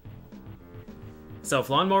 So if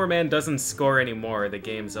Lawnmower Man doesn't score anymore, the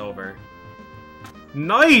game's over.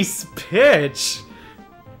 Nice pitch!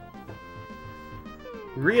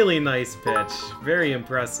 Really nice pitch. Very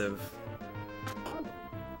impressive.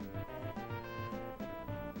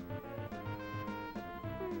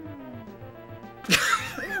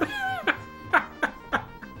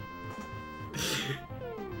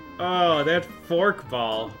 Oh, that fork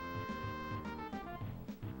ball.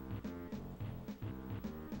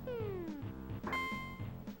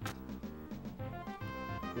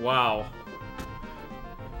 Wow.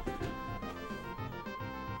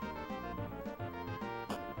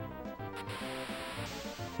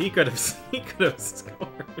 He could have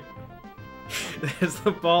scored. As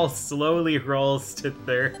the ball slowly rolls to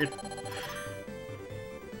third.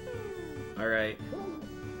 Alright.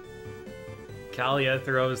 Kalia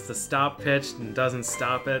throws the stop pitch and doesn't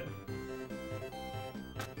stop it.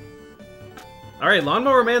 Alright,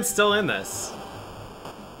 Lawnmower Man's still in this.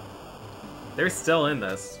 They're still in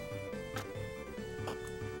this.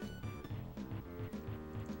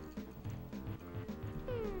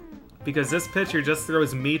 Because this pitcher just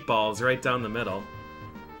throws meatballs right down the middle.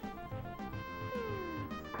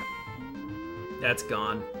 That's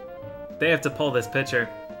gone. They have to pull this pitcher.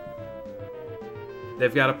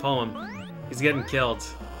 They've got to pull him. He's getting killed.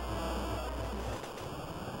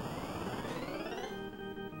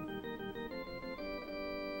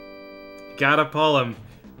 Gotta pull him.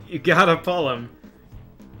 You gotta pull him.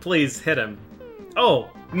 Please hit him. Oh,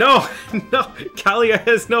 no! No! Kalia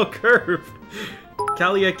has no curve!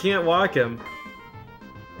 Kalia can't walk him.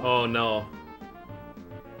 Oh no.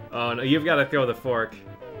 Oh no, you've gotta throw the fork.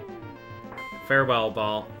 Farewell,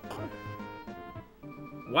 ball.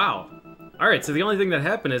 Wow. Alright, so the only thing that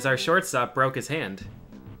happened is our shortstop broke his hand.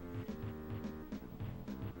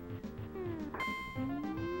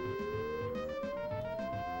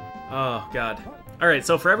 Oh, God. Alright,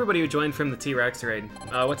 so for everybody who joined from the T-Rex raid,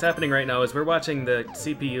 what's happening right now is we're watching the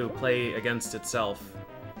CPU play against itself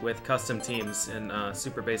with custom teams in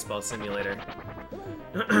Super Baseball Simulator.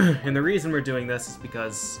 And the reason we're doing this is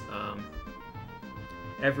because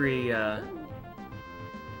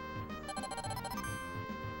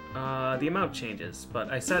the amount changes,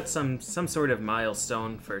 but I set some sort of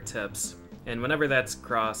milestone for tips, and whenever that's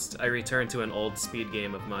crossed, I return to an old speed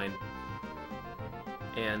game of mine.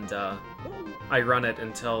 And I run it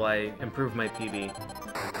until I improve my PB.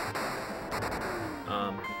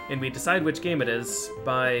 And we decide which game it is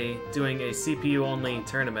by doing a CPU-only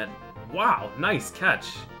tournament. Wow, nice catch!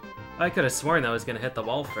 I could have sworn that was going to hit the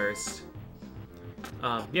wall first.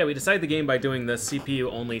 Yeah, we decide the game by doing the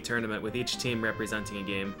CPU-only tournament with each team representing a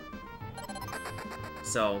game.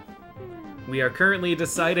 So, we are currently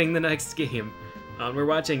deciding the next game. We're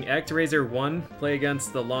watching ActRaiser 1 play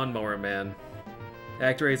against the Lawnmower Man.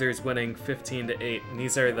 ActRaiser is winning 15-8, and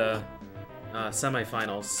these are the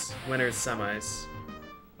semifinals, winners semis.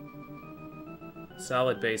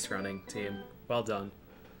 Solid base running, team. Well done.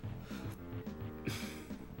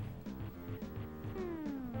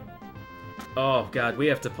 Oh god, we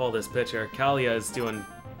have to pull this pitcher. Kalia is doing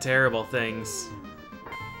terrible things.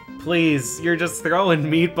 Please, you're just throwing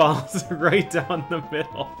meatballs right down the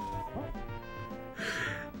middle.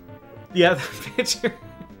 Yeah, the pitcher...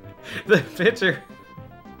 The pitcher...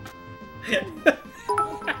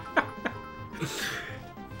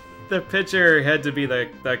 The pitcher had to be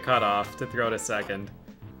the cutoff to throw to second.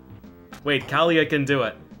 Wait, Kalia can do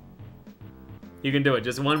it. You can do it.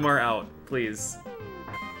 Just one more out, please.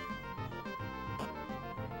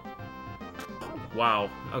 Wow.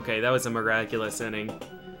 Okay, that was a miraculous inning.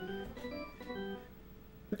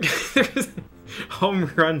 Home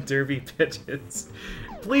run derby pitches.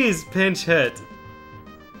 Please pinch hit.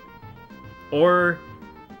 Or...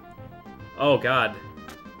 Oh god.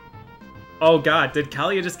 Oh god, did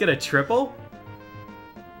Kalia just get a triple?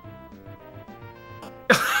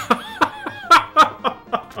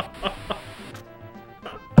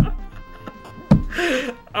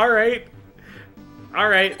 Alright.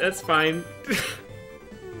 Alright, that's fine.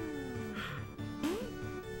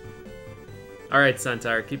 Alright,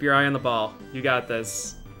 Centaur, keep your eye on the ball. You got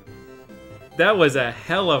this. That was a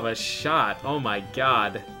hell of a shot. Oh my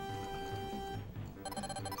god.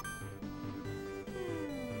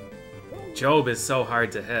 Job is so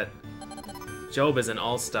hard to hit. Job is an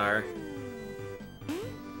all-star.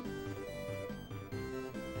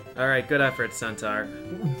 Alright, good effort, Centaur.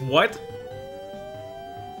 What?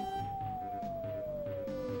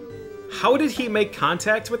 How did he make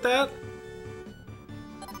contact with that?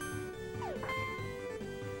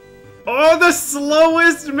 Oh, the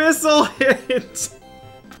slowest missile hit!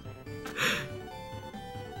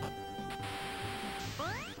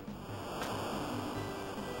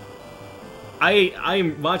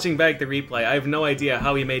 I'm watching back the replay. I have no idea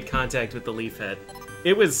how he made contact with the leaf hit.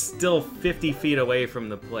 It was still 50 feet away from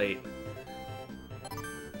the plate.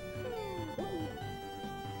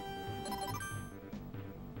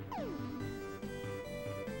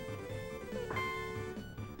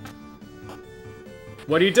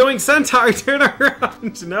 What are you doing, Centaur? Turn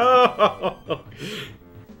around! No!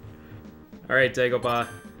 Alright, Dagobah.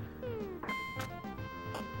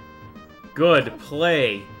 Good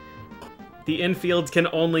play. The infield can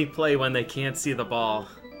only play when they can't see the ball.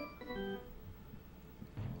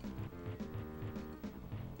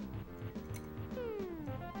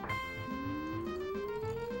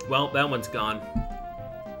 Well, that one's gone.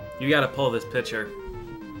 You gotta pull this pitcher.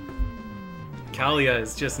 Kalia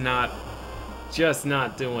is just not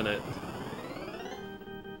doing it.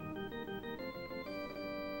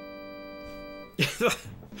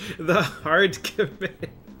 The hard commit.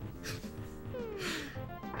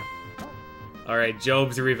 Alright,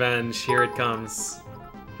 Job's revenge. Here it comes.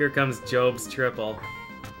 Here comes Job's triple.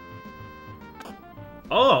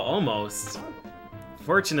 Oh, almost.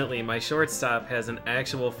 Fortunately, my shortstop has an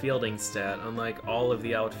actual fielding stat, unlike all of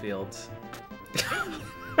the outfield.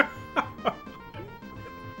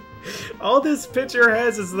 All this pitcher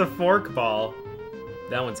has is the forkball.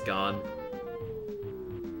 That one's gone.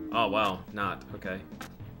 Oh, wow. Not. Okay.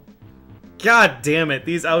 God damn it.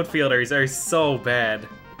 These outfielders are so bad.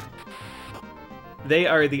 They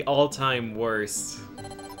are the all-time worst.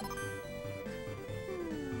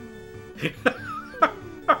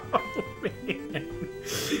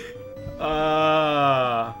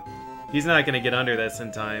 Oh, man. He's not gonna get under this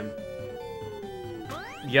in time.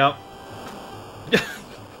 Yup.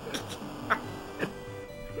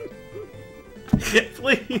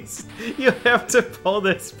 Please, you have to pull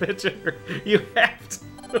this pitcher. You have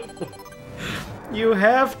to. You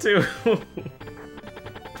have to.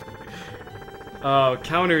 Oh,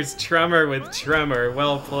 counters Tremor with Tremor.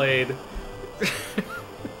 Well played.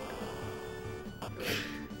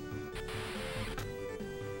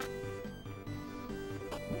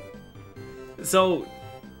 So,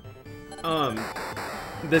 the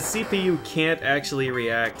CPU can't actually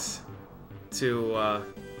react to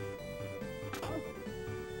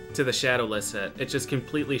the Shadowless hit. It just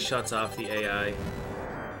completely shuts off the AI.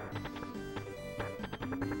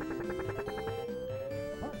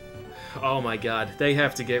 Oh my god, they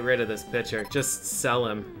have to get rid of this pitcher. Just sell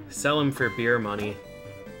him. Sell him for beer money.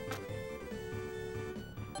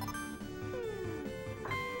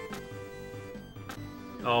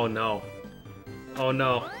 Oh no. Oh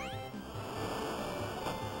no.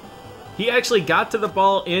 He actually got to the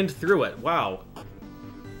ball and threw it. Wow.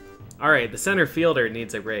 Alright, the center fielder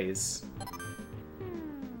needs a raise.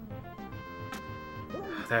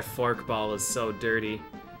 That forkball is so dirty.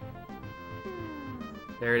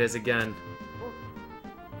 There it is again.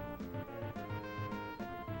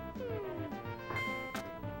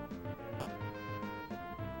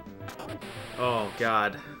 Oh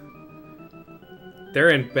god. They're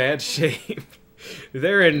in bad shape.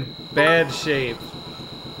 They're in bad shape.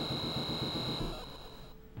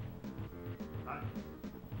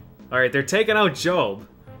 Alright, they're taking out Job.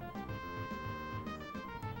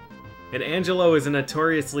 And Angelo is a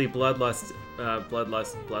notoriously bloodlusty?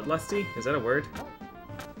 Is that a word?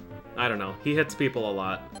 I don't know. He hits people a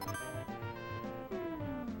lot.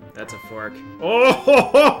 That's a fork.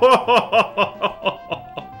 Oh!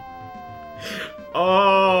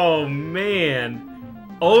 Oh,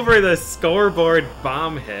 man. Over the scoreboard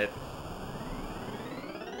bomb hit.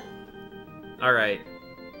 Alright.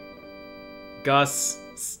 Gus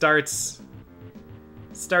starts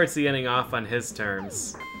the inning off on his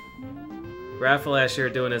terms.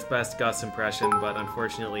 Raffalash doing his best Gus impression, but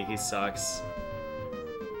unfortunately he sucks.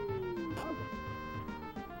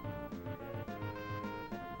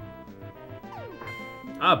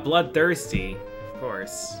 Ah, bloodthirsty. Of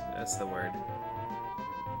course, that's the word.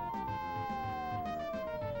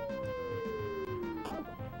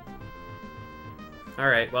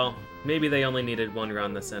 Alright, well, maybe they only needed one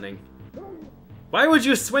run this inning. Why would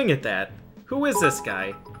you swing at that? Who is this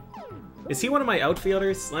guy? Is he one of my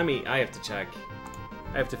outfielders? I have to check.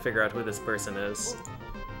 I have to figure out who this person is.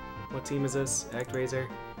 What team is this? ActRaiser?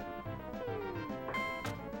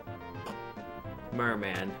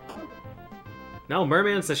 Merman. No,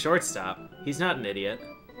 Merman's the shortstop. He's not an idiot.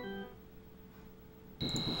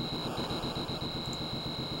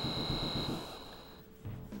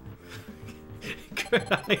 Good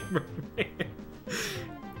eye, Merman.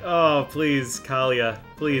 Oh, please, Kalia.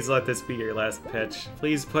 Please let this be your last pitch.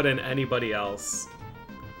 Please put in anybody else.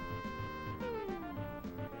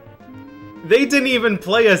 They didn't even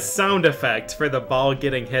play a sound effect for the ball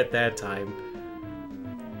getting hit that time.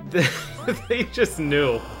 They just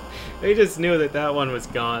knew. They just knew that that one was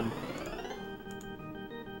gone.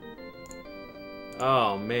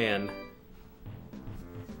 Oh, man.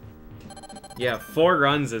 Yeah, 4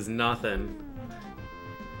 runs is nothing.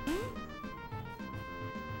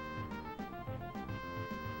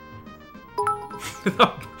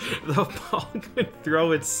 the ball could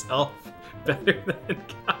throw itself better than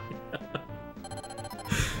Kalia.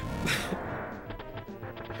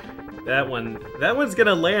 That one's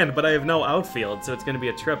gonna land, but I have no outfield, so it's gonna be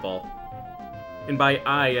a triple. And by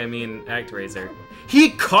I mean ActRaiser. He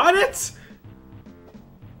caught it?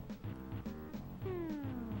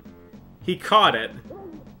 He caught it.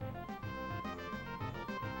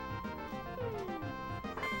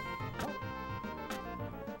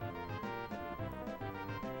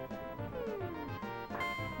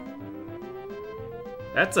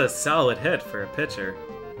 That's a solid hit for a pitcher.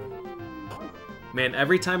 Man,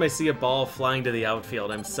 every time I see a ball flying to the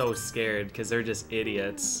outfield, I'm so scared because they're just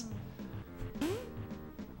idiots.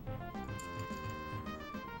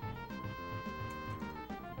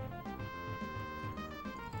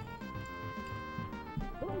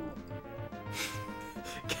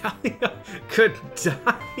 Kalia could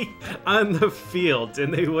die on the field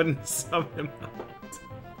and they wouldn't sub him out.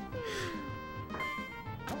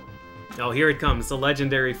 Oh, here it comes, the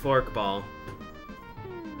legendary forkball.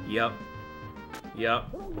 Yep. Yep.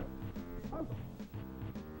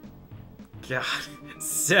 God,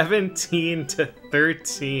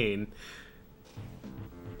 17-13.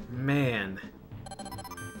 Man.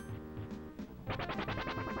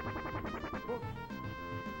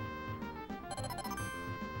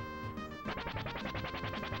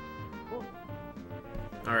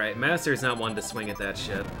 Alright, Master's not one to swing at that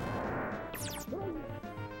shit.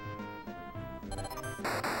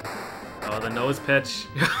 Oh, the nose pitch.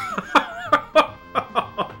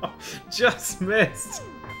 Just missed.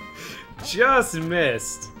 Just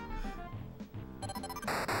missed.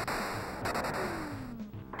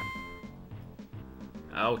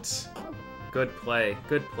 Out. Good play.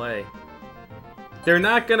 Good play. They're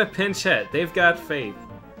not gonna pinch hit. They've got faith.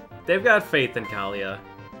 They've got faith in Kalia.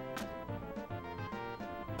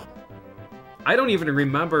 I don't even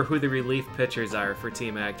remember who the relief pitchers are for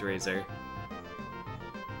Team ActRaiser.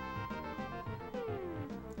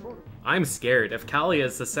 I'm scared. If Kalia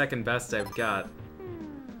is the second best I've got.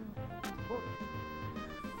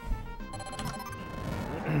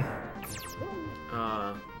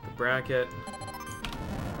 The bracket.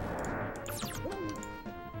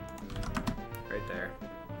 Right there.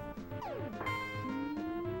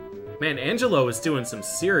 Man, Angelo is doing some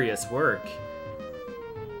serious work.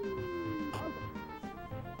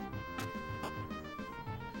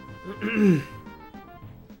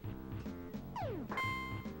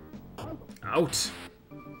 Out.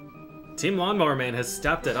 Team Lawnmower Man has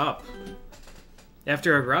stepped it up.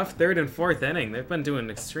 After a rough third and fourth inning, they've been doing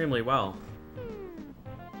extremely well.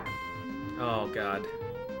 Oh, God.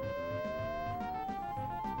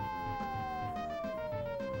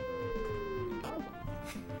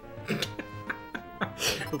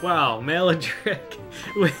 Wow, Maladric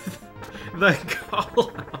with the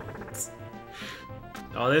call-outs.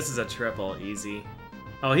 Oh, this is a triple, easy.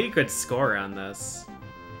 Oh, he could score on this.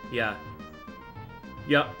 Yeah.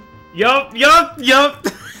 Yup. Yup, yup, yup!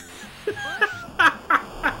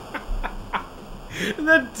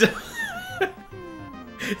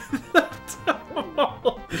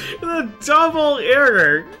 The double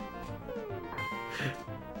error!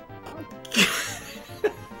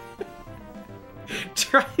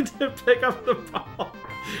 Tried to pick up the ball,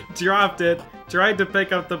 dropped it, tried to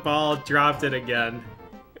pick up the ball, dropped it again.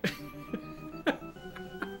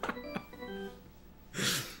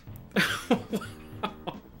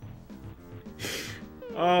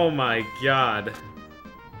 Oh my God.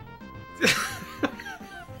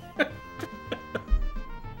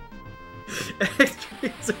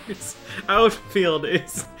 ActRaiser's outfield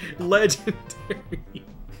is legendary.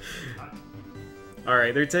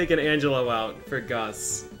 Alright, they're taking Angelo out for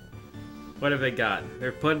Gus. What have they got?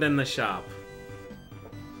 They're putting in the shop.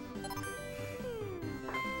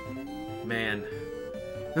 Man.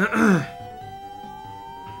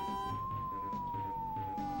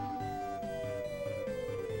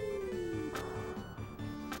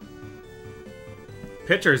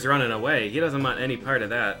 Pitcher's running away. He doesn't want any part of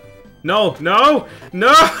that. No! No!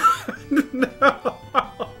 No! No!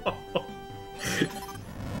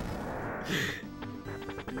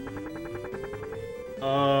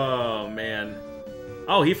 Oh, man.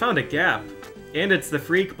 Oh, he found a gap. And it's the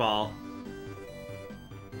freak ball.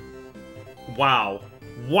 Wow.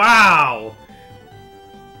 Wow!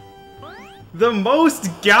 The most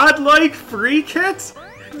godlike freak hit?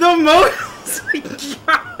 The most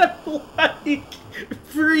godlike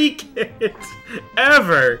freak hit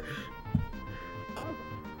ever!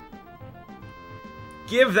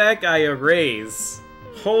 Give that guy a raise.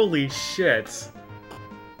 Holy shit.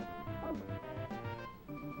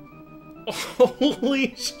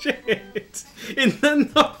 Holy shit! And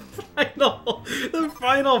then the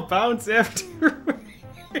final bounce after.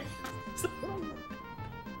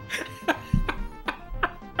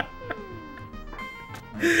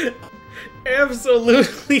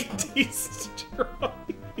 Absolutely destroyed.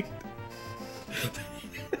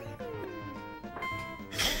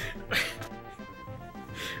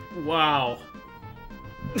 Wow.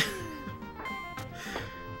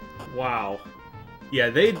 Wow. Yeah,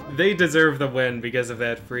 they deserve the win because of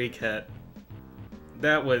that freak hit.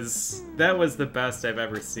 That was the best I've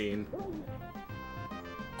ever seen.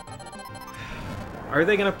 Are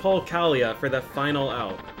they gonna pull Kalia for the final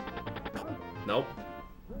out? Nope.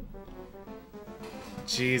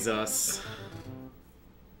 Jesus.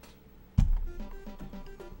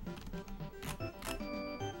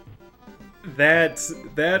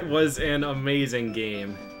 That was an amazing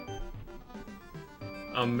game.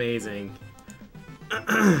 Amazing.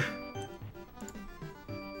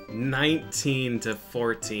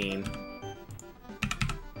 19-14.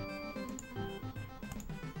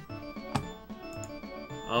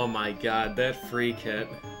 Oh my god, that freak hit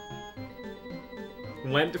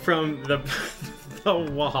went from the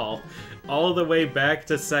wall all the way back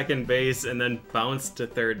to second base and then bounced to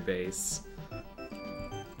third base.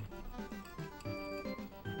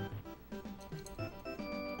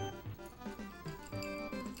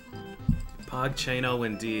 PogChaino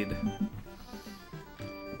indeed.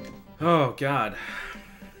 Oh god.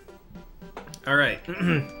 Alright.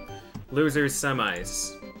 Losers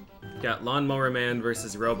semis. Got Lawnmower Man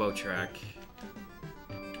versus Robotrack.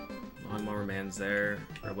 Lawnmower Man's there.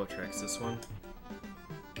 Robotrack's this one.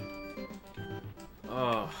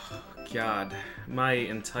 Oh god. My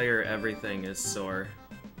entire everything is sore.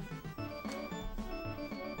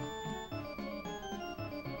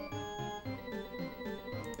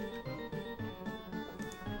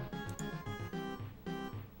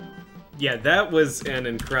 Yeah, that was an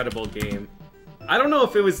incredible game. I don't know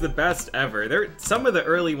if it was the best ever. Some of the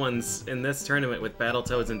early ones in this tournament with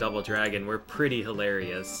Battletoads and Double Dragon were pretty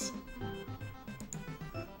hilarious.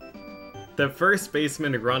 The first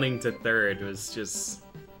baseman running to third was just...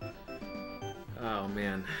 Oh,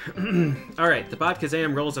 man. Alright, the bot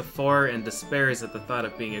Kazam rolls a 4 and despairs at the thought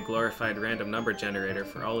of being a glorified random number generator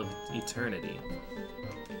for all of eternity.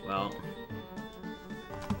 Well...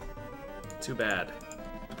 Too bad.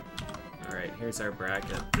 Alright, here's our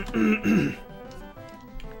bracket.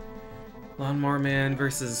 Lawnmower Man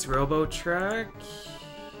versus Robotrack?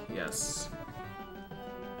 Yes.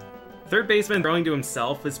 Third baseman throwing to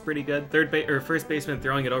himself was pretty good. First baseman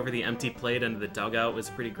throwing it over the empty plate into the dugout was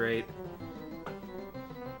pretty great.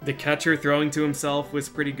 The catcher throwing to himself was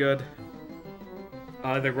pretty good.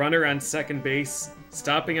 The runner on second base,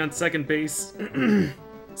 stopping on second base.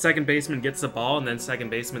 Second baseman gets the ball and then second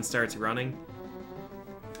baseman starts running.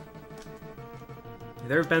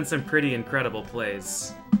 There have been some pretty incredible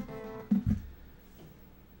plays.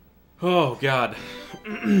 Oh, God.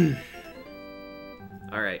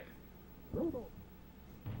 Alright.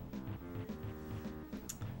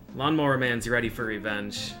 Lawnmower Man's ready for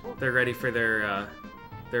revenge. They're ready for their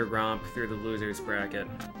romp through the loser's bracket.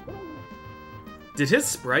 Did his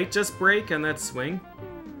sprite just break on that swing?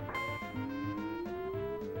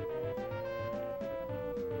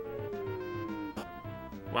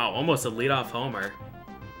 Wow, almost a leadoff homer.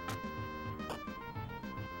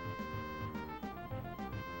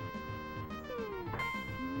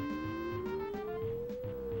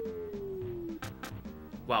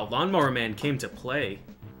 Wow, Lawnmower Man came to play.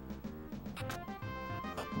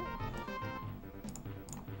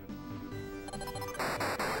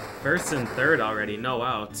 First and third already, no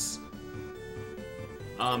outs.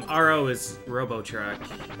 RO is Robotrack.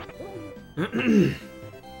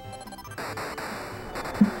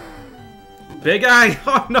 Big Eye!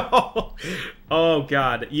 Oh no! Oh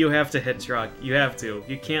god, you have to hit Truck. You have to.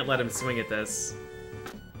 You can't let him swing at this.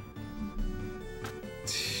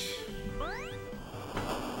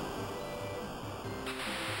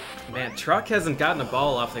 Man, Truck hasn't gotten a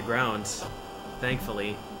ball off the ground,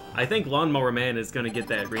 thankfully. I think Lawnmower Man is gonna get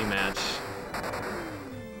that rematch.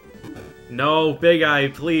 No, Big Eye,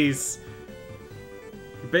 please.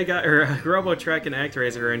 Big Eye, or Robotrack and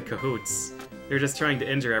ActRaiser are in cahoots. They're just trying to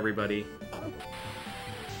injure everybody.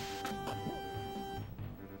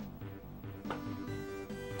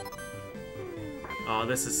 Oh,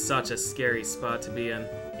 this is such a scary spot to be in.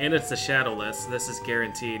 And it's the Shadowless. This is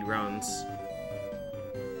guaranteed runs.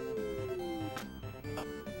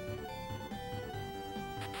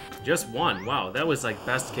 Just one. Wow, that was like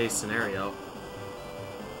best case scenario.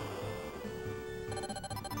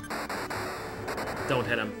 Don't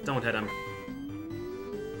hit him. Don't hit him.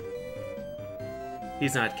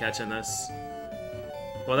 He's not catching this.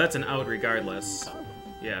 Well, that's an out regardless.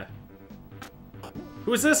 Yeah.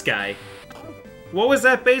 Who's this guy? What was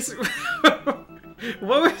that base?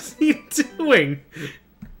 What was he doing?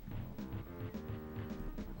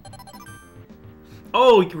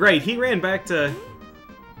 Oh, right, he ran back to...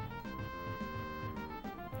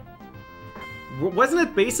 Wasn't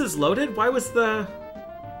it bases loaded? Why was the...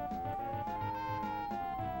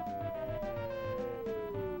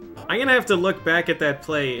 I'm gonna have to look back at that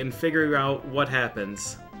play and figure out what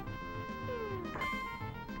happens.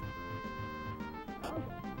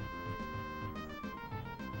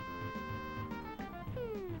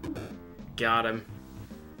 Got him.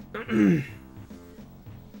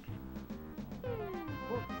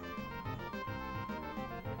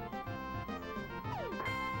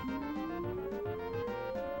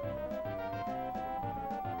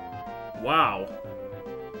 Wow.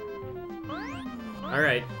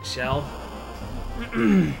 Alright, Shell.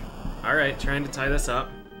 Alright, trying to tie this up.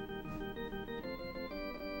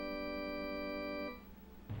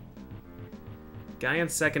 Guy in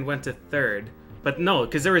second went to third. But no,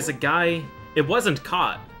 because there was a guy... It wasn't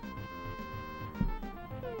caught.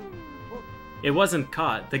 It wasn't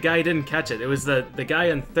caught. The guy didn't catch it. It was the guy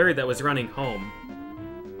in third that was running home.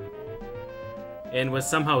 And was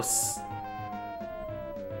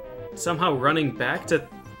somehow running back to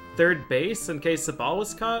third base in case the ball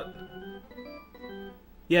was caught?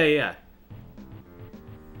 Yeah.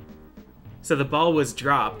 So the ball was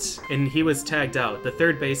dropped, and he was tagged out. The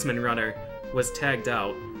third baseman runner was tagged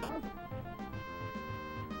out.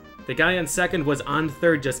 The guy in second was on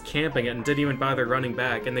third just camping it and didn't even bother running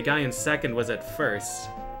back, and the guy in second was at first.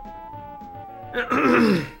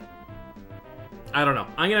 I don't know.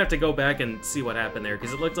 I'm gonna have to go back and see what happened there,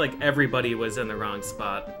 because it looked like everybody was in the wrong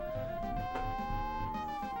spot.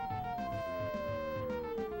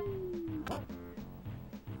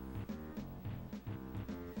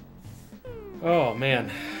 Oh,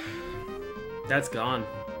 man. That's gone.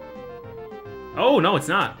 Oh, no, it's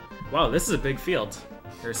not. Wow, this is a big field.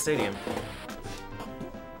 Or stadium.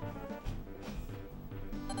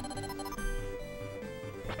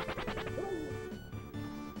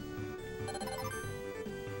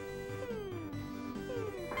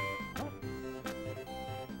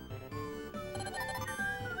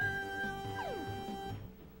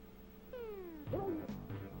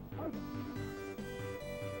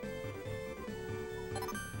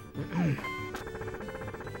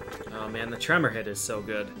 Oh man, the tremor hit is so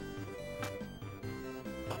good.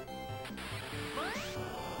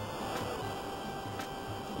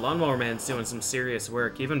 Lawnmower Man's doing some serious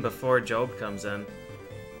work, even before Job comes in.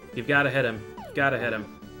 You've got to hit him. You've got to hit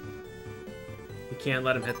him. You can't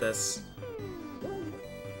let him hit this.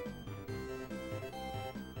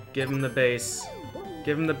 Give him the base.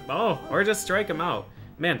 Give him the... Oh, or just strike him out.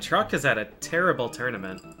 Man, Truck has had a terrible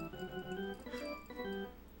tournament.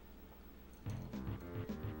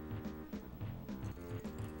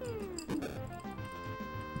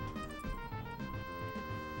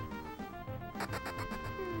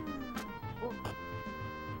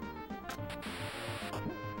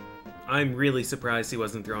 I'm really surprised he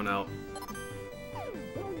wasn't thrown out.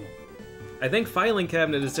 I think Filing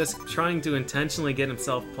Cabinet is just trying to intentionally get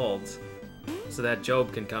himself pulled so that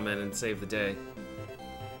Job can come in and save the day.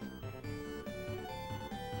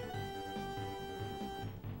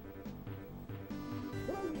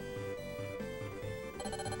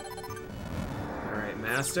 Alright,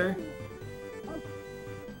 Master.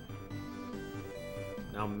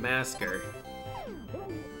 Now Masker.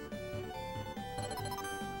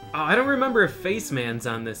 Oh, I don't remember if Face Man's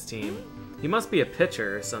on this team. He must be a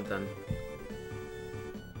pitcher or something.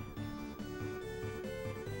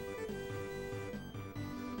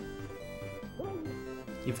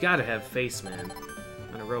 You've got to have Face Man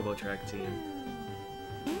on a Robotrack team.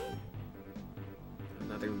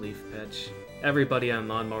 Another Leaf Pitch. Everybody on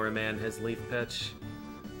Lawnmower Man has Leaf Pitch.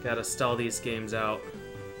 Gotta stall these games out.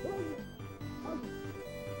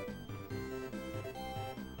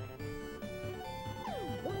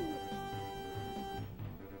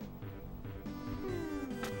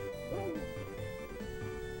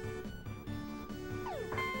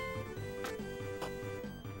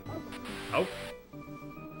 Oh.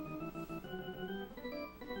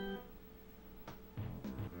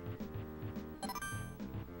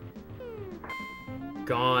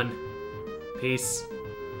 Gone. Peace.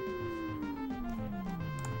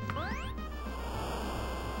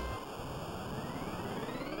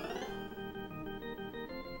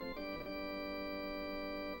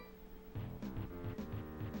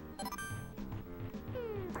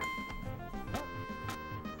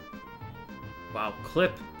 Wow,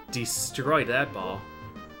 Clip destroyed that ball.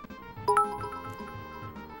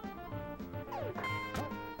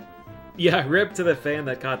 Yeah, rip to the fan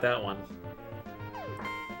that caught that one.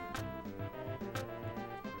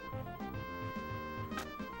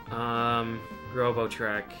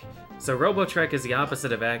 Robotrek. So Robotrek is the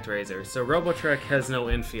opposite of ActRaiser. So Robotrek has no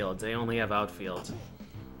infield, they only have outfield.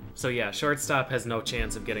 So yeah, shortstop has no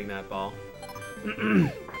chance of getting that ball.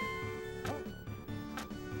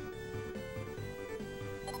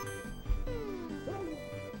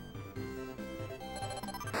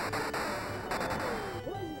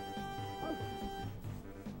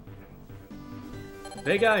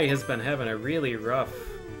 Big Eye has been having a really rough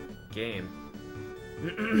game.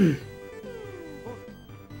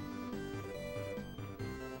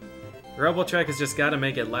 Robotrek has just got to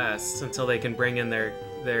make it last until they can bring in their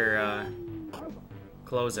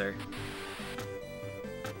closer.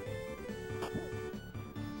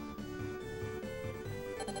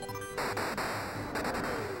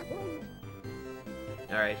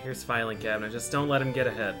 Alright, here's filing cabinet. Just don't let him get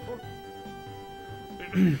a hit.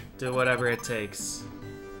 Do whatever it takes.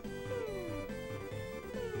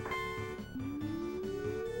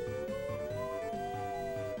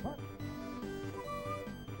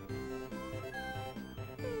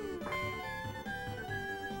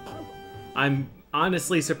 I'm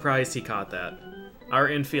honestly surprised he caught that. Our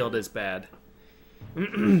infield is bad.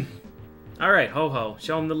 Alright, Ho-Ho,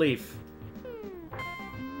 show him the leaf.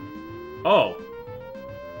 Oh!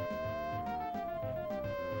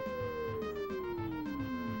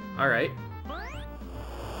 Alright.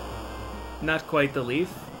 Not quite the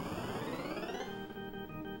leaf.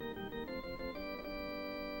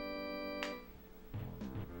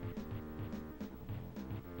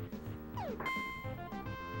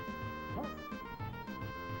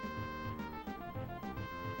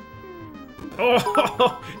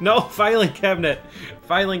 Oh, no, filing cabinet.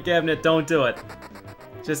 Filing cabinet, don't do it.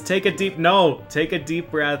 Just take a deep, no, take a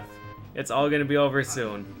deep breath. It's all gonna be over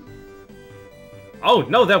soon. Oh,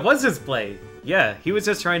 no, that was his play. Yeah, he was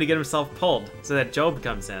just trying to get himself pulled so that Job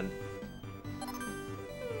comes in.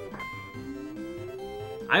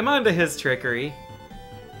 I'm onto his trickery.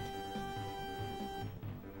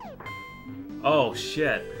 Oh,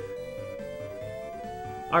 shit.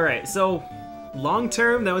 Alright, so long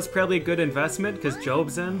term, that was probably a good investment because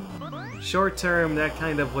Job's in. Short term, that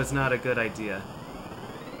kind of was not a good idea.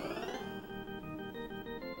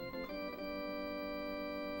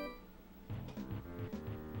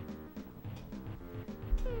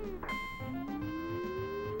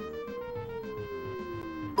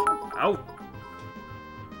 Out.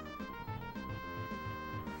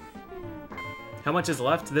 How much is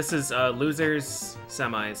left? This is losers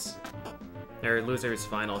semis. Or losers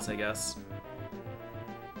finals, I guess.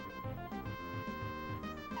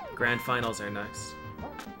 Grand finals are next.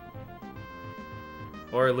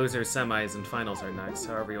 Or losers semis and finals are next,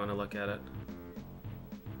 however you want to look at it.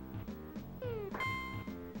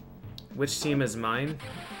 Which team is mine?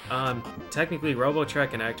 Technically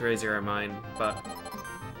Robotrek and ActRaiser are mine, but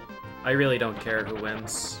I really don't care who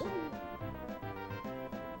wins.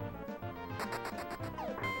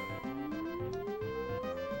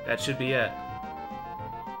 That should be it.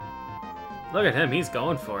 Look at him, he's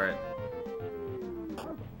going for it.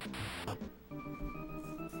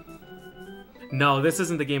 No, this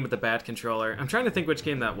isn't the game with the bat controller. I'm trying to think which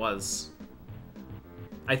game that was.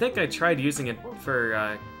 I think I tried using it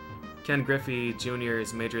for Ken Griffey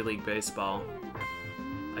Jr.'s Major League Baseball.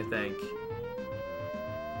 I think.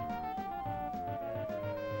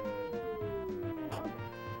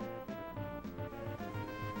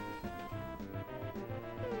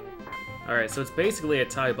 Alright, so it's basically a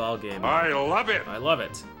tie ball game. I love it! I love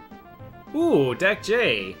it. Ooh, Dak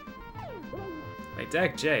J! Wait,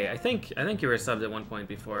 Dak J, I think you were subbed at one point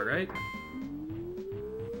before, right?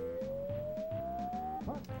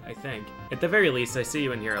 I think. At the very least, I see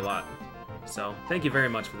you in here a lot. So, thank you very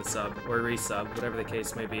much for the sub, or resub, whatever the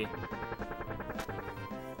case may be.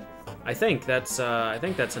 I think that's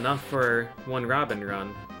enough for one Robin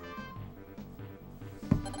run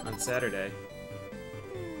on Saturday.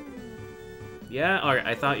 Yeah? Alright,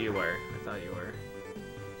 I thought you were.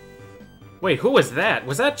 Wait, who was that?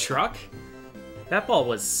 Was that Truck? That ball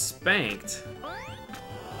was spanked.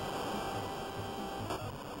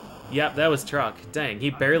 Yep, that was Truck. Dang, he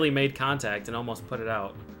barely made contact and almost put it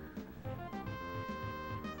out.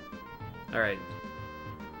 Alright.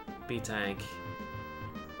 B-Tank.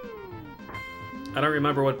 I don't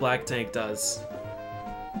remember what Black Tank does.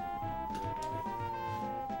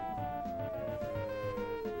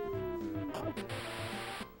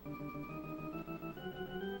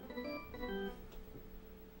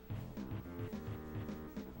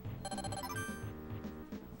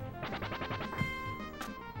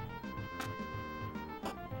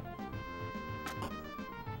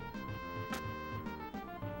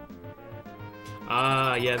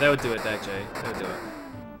 Ah, yeah, that would do it, Dak J. That would do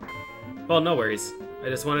it. Well, no worries. I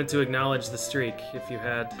just wanted to acknowledge the streak, if you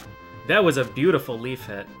had... That was a beautiful leaf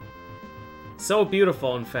hit. So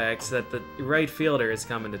beautiful, in fact, that the right fielder is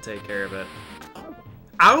coming to take care of it.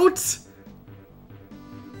 Out?!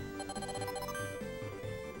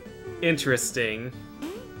 Interesting.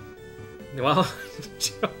 Well,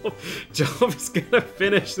 Job's gonna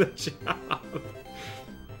finish the job.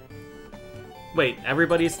 Wait,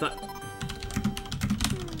 everybody's not...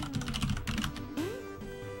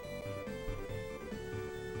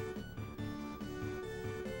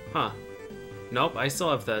 Huh. Nope, I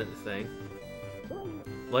still have the thing.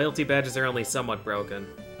 Loyalty badges are only somewhat broken.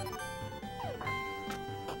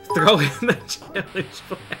 Throw in the challenge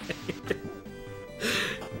flag.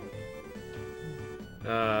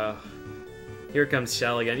 Here comes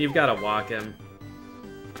Shell again. You've got to walk him.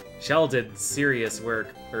 Shell did serious work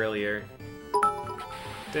earlier.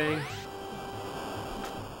 Dang.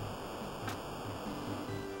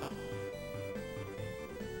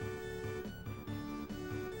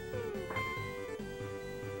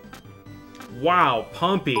 Wow,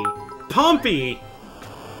 Pumpy! Pumpy!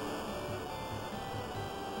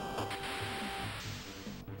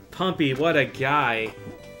 Pumpy, what a guy.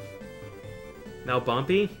 Now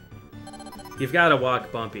Bumpy? You've got to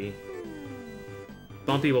walk Bumpy.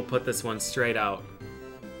 Bumpy will put this one straight out.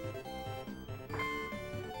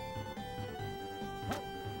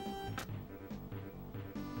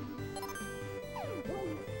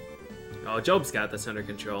 Oh, Job's got this under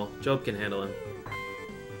control. Job can handle him.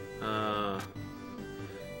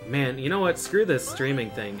 Man, you know what? Screw this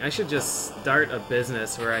streaming thing. I should just start a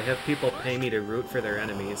business where I have people pay me to root for their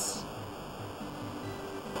enemies.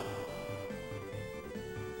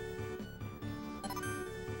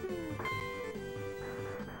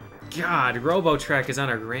 God, Robotrek is on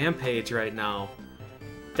a rampage right now.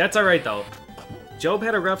 That's alright, though. Job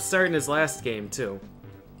had a rough start in his last game, too.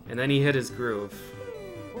 And then he hit his groove.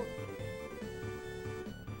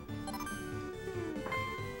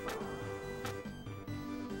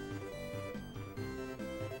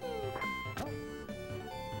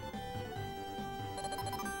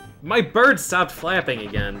 My bird stopped flapping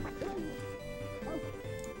again.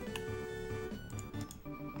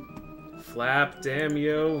 Flap, damn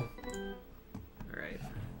you. Alright.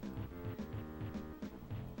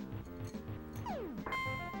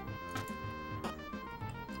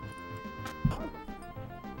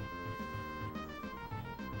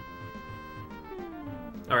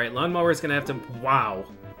 Alright, Lawnmower's gonna have to... Wow.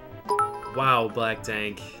 Wow, Black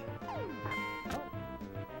Tank.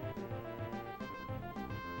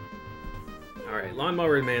 Alright,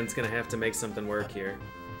 Lawnmower Man's gonna have to make something work here.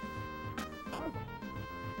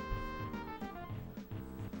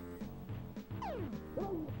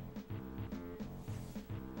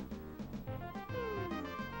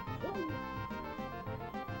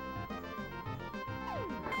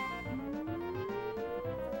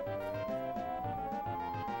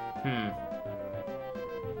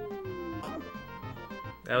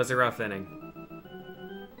 That was a rough inning.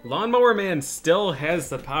 Lawnmower Man still has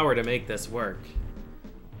the power to make this work.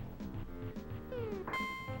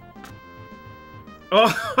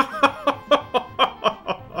 Oh!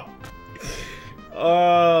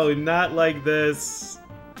 Oh, not like this.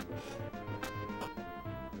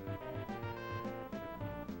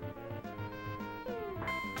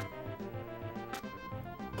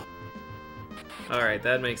 Alright,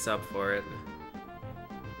 that makes up for it.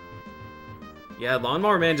 Yeah,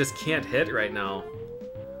 Lawnmower Man just can't hit right now.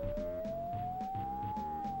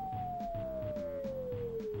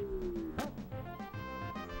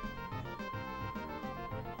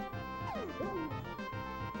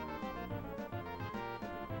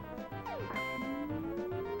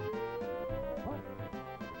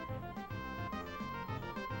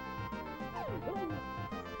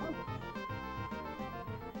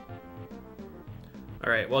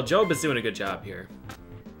 Alright, well, Job is doing a good job here.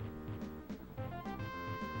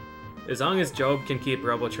 As long as Job can keep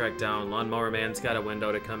Robotrek down, Lawnmower Man's got a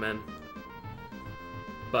window to come in.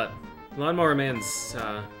 But Lawnmower Man's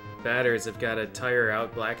batters have got to tire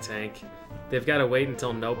out Black Tank. They've got to wait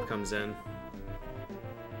until Nope comes in.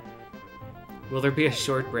 Will there be a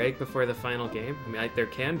short break before the final game? I mean, there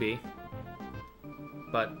can be.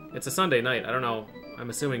 But it's a Sunday night. I don't know. I'm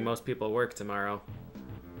assuming most people work tomorrow.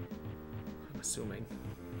 I'm assuming.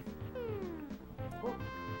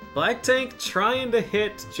 Black Tank trying to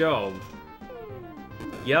hit Job.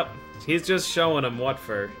 Yep, he's just showing him what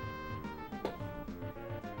for.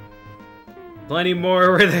 Plenty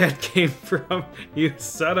more where that came from, you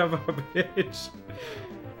son of a bitch.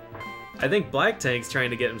 I think Black Tank's trying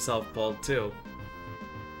to get himself pulled too.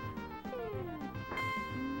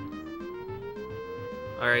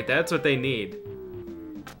 Alright, that's what they need.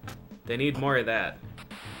 They need more of that.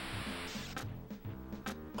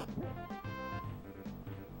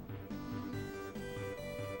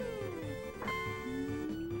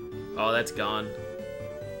 Oh, that's gone.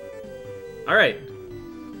 Alright.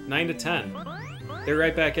 9 to 10. They're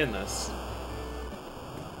right back in this.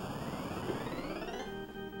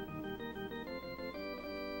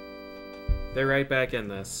 They're right back in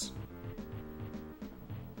this.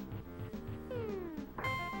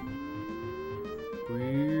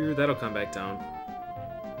 That'll come back down.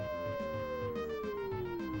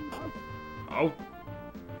 Oh.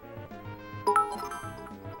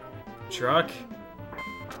 Truck.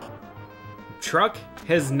 Truck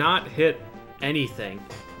has not hit anything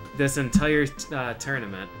this entire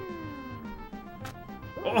tournament.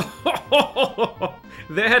 Oh,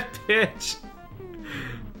 that pitch.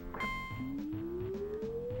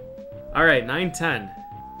 All right, 9-10.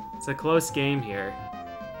 It's a close game here.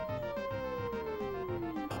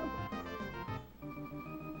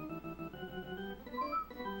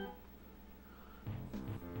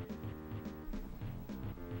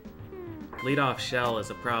 Leadoff Shell is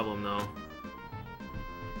a problem, though.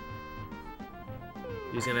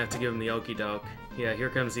 He's gonna have to give him the okie doke. Yeah, here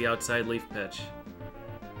comes the outside leaf pitch.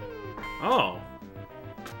 Oh!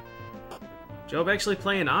 Job actually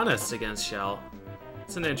playing honest against Shell.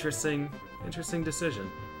 It's an interesting decision.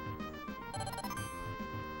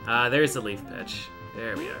 There's the leaf pitch.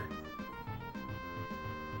 There we are.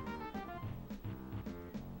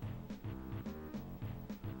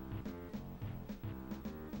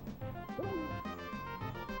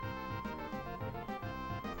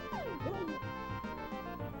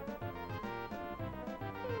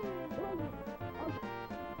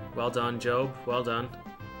 Well done, Job. Well done.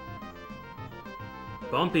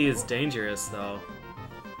 Bumpy is dangerous, though.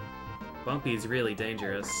 Bumpy is really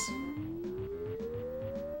dangerous.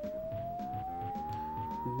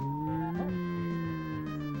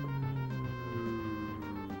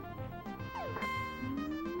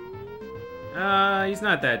 He's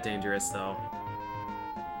not that dangerous, though.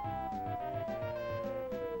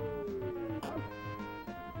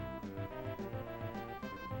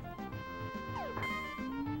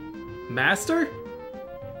 Master?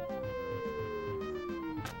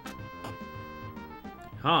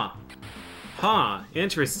 Huh. Huh.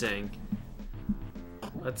 Interesting.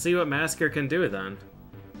 Let's see what Masker can do, then.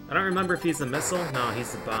 I don't remember if he's the missile. No,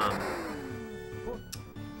 he's the bomb.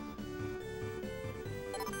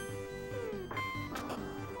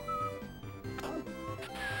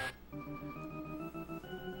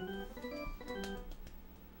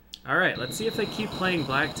 Alright, let's see if they keep playing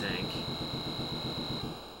Black Tank.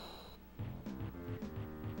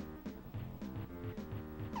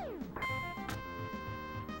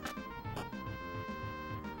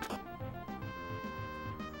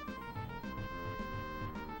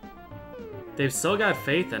 They've still got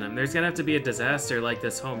faith in him. There's gonna have to be a disaster like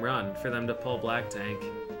this home run for them to pull Black Tank.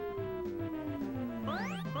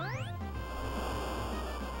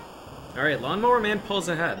 Alright, Lawnmower Man pulls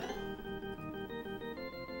ahead.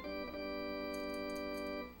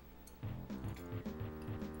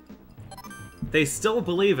 They still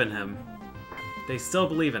believe in him. They still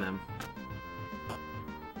believe in him.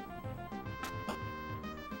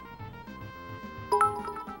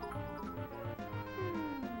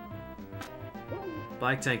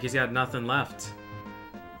 Black Tank, he's got nothing left.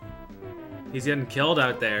 He's getting killed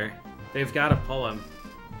out there. They've got to pull him.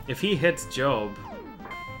 If he hits Job...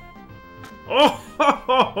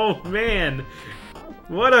 Oh, man!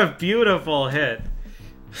 What a beautiful hit.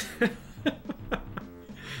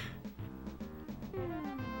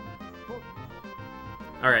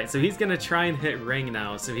 Alright, so he's gonna try and hit Ring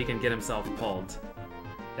now so he can get himself pulled.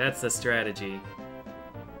 That's the strategy.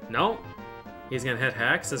 No? He's gonna hit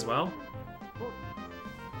Hex as well?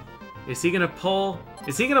 Is he gonna pull...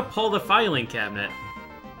 Is he gonna pull the filing cabinet?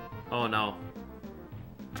 Oh no.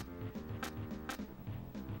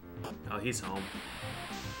 Oh, he's home.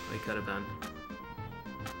 He could have been.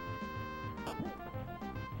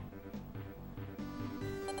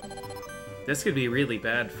 This could be really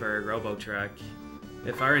bad for Robotruck.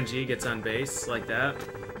 If RNG gets on base like that.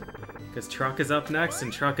 Because Truck is up next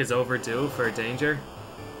and Truck is overdue for danger.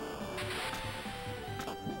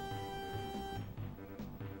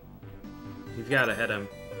 You've got to hit him.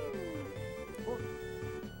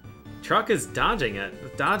 Truck is dodging it. The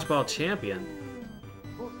dodgeball champion.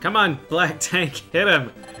 Come on, Black Tank, hit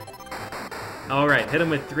him. Alright, hit him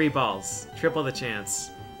with 3 balls. Triple the chance.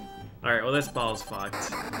 Alright, well this ball's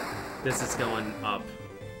fucked. This is going up.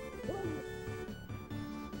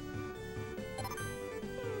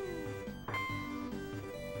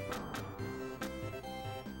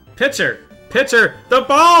 Pitcher! Pitcher! The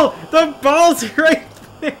ball! The ball's right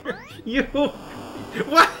there! You...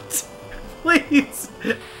 What? Please!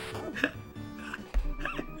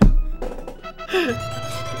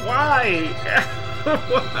 Why?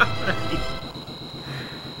 Why?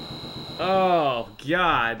 Oh,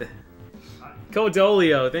 God.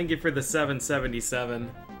 Codolio, thank you for the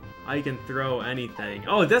 777. I can throw anything.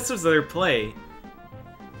 Oh, this was their play.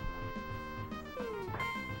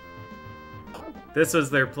 This was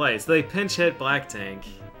their play. So they pinch hit Black Tank.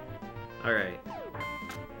 Alright.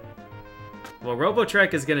 Well,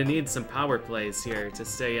 Robotrek is gonna need some power plays here to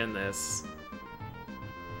stay in this.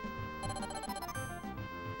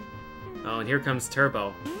 Oh, and here comes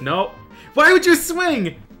Turbo. Nope. Why would you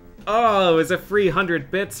swing? Oh, it was a free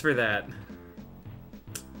 100 bits for that.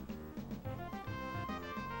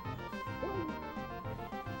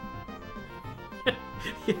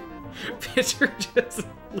 Pitcher just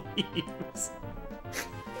leaves.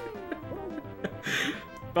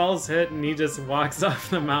 Ball's hit and he just walks off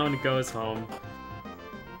the mound and goes home.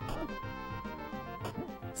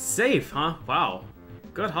 Safe, huh? Wow.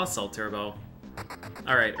 Good hustle, Turbo.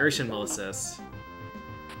 Alright, Urshin will assist.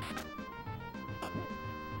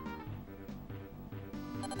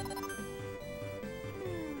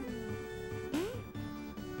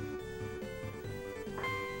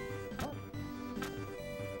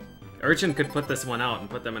 Urshin could put this one out and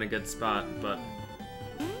put them in a good spot, but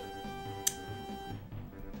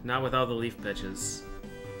not with all the leaf pitches.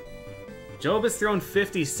 Job has thrown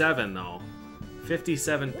 57, though.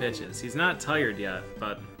 57 pitches. He's not tired yet,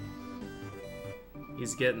 but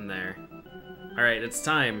he's getting there. Alright, it's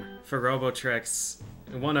time for Robotrek's...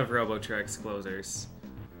 one of Robotrek's closers.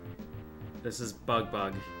 This is Bug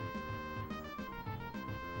Bug.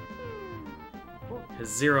 His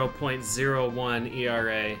 0.01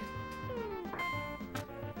 ERA.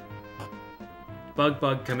 Bug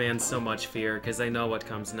Bug commands so much fear, because I know what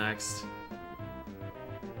comes next.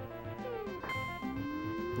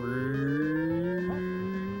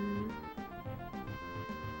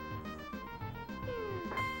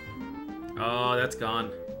 Oh, that's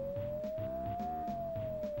gone.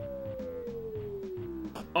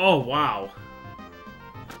 Oh, wow.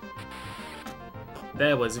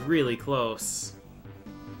 That was really close.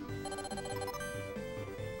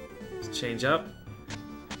 Let's change up.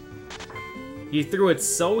 He threw it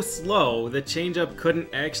so slow, the changeup couldn't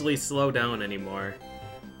actually slow down anymore.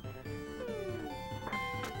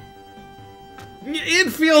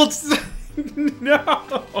 Infield!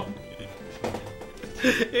 No!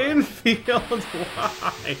 Infield,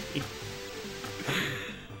 why?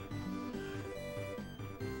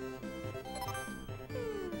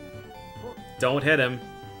 Don't hit him.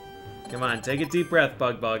 Come on, take a deep breath,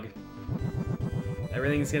 Bug Bug.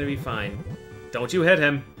 Everything's gonna be fine. Don't you hit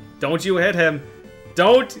him. Don't you hit him.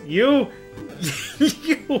 Don't you...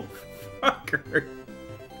 you fucker.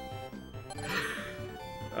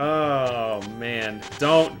 Oh, man.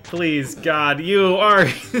 Don't, please, God. You are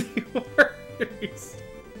the worst.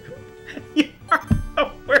 You are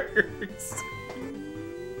the worst.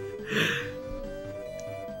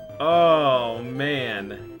 Oh,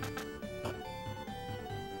 man.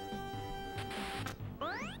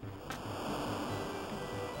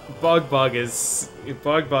 Bug Bug is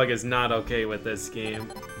not okay with this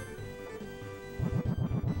game.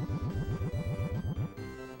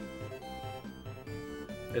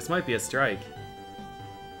 This might be a strike.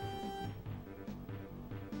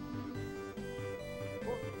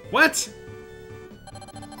 What?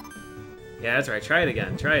 Yeah, that's right. Try it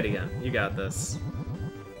again. Try it again. You got this.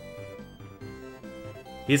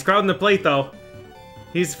 He's crowding the plate, though.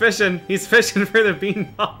 He's fishing. He's fishing for the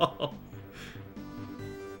beanball.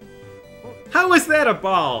 How is that a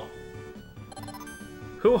ball?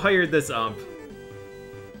 Who hired this ump?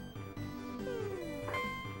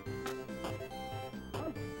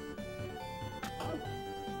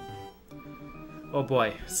 Oh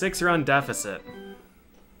boy, 6-run deficit.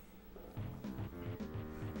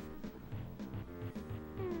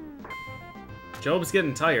 Job's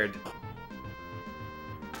getting tired.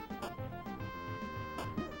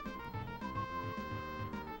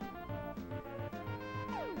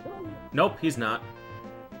 Nope, he's not.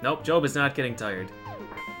 Nope, Job is not getting tired.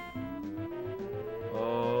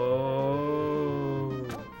 Oh.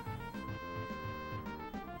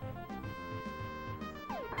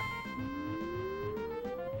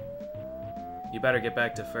 You better get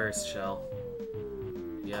back to first, Shell.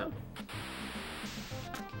 Yep.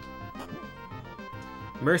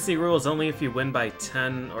 Mercy rules only if you win by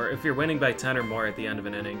 10, or if you're winning by 10 or more at the end of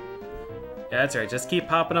an inning. Yeah, that's right. Just keep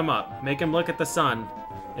popping them up. Make them look at the sun.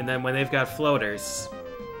 And then when they've got floaters,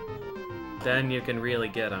 then you can really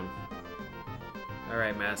get him.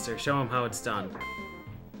 Alright, Master, show him how it's done.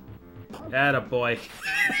 Attaboy.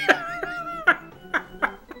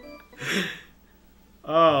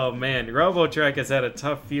 Oh man, Robotrek has had a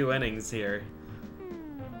tough few innings here.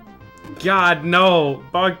 God, no!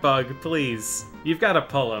 Bug, please. You've got to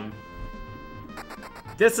pull him.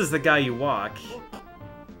 This is the guy you walk.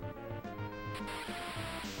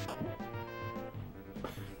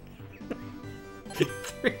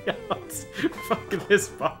 Three outs. Fuck this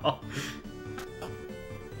ball.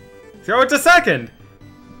 Throw it to second!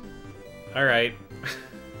 Alright.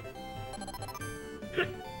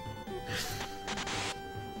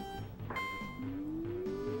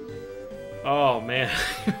 Oh man.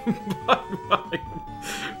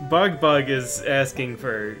 Bug is asking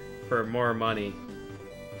for more money.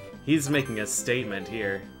 He's making a statement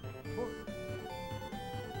here.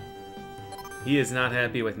 He is not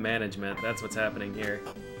happy with management. That's what's happening here.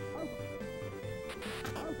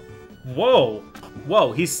 Whoa!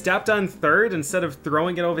 Whoa, he stepped on third instead of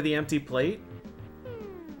throwing it over the empty plate?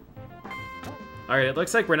 Alright, it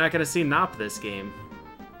looks like we're not going to see Nop this game.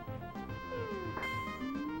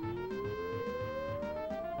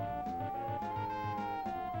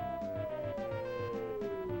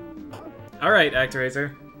 Alright,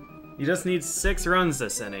 ActRaiser. You just need 6 runs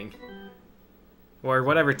this inning. Or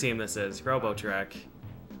whatever team this is. Robotrek.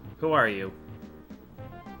 Who are you?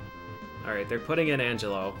 Alright, they're putting in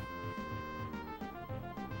Angelo.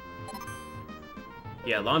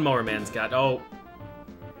 Yeah, Lawnmower Man's got... Oh!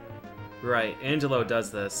 Right, Angelo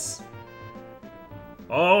does this.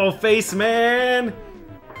 Oh, Face Man!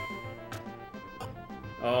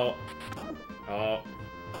 Oh. Oh.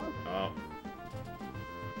 Oh.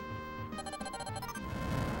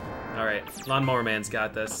 Alright, Lawnmower Man's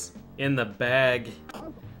got this. In the bag.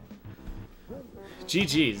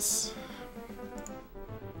 GG's.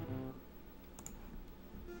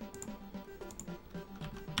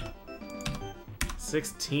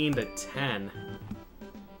 $16-10.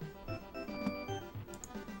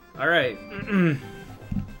 Alright.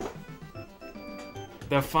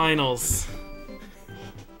 The finals.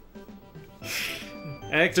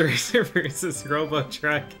 ActRaiser versus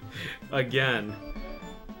Robotrek again.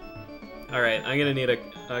 Alright, I'm gonna need a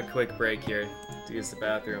quick break here to use the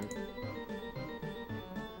bathroom.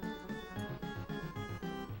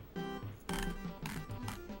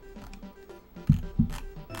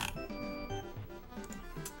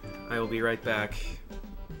 I will be right back.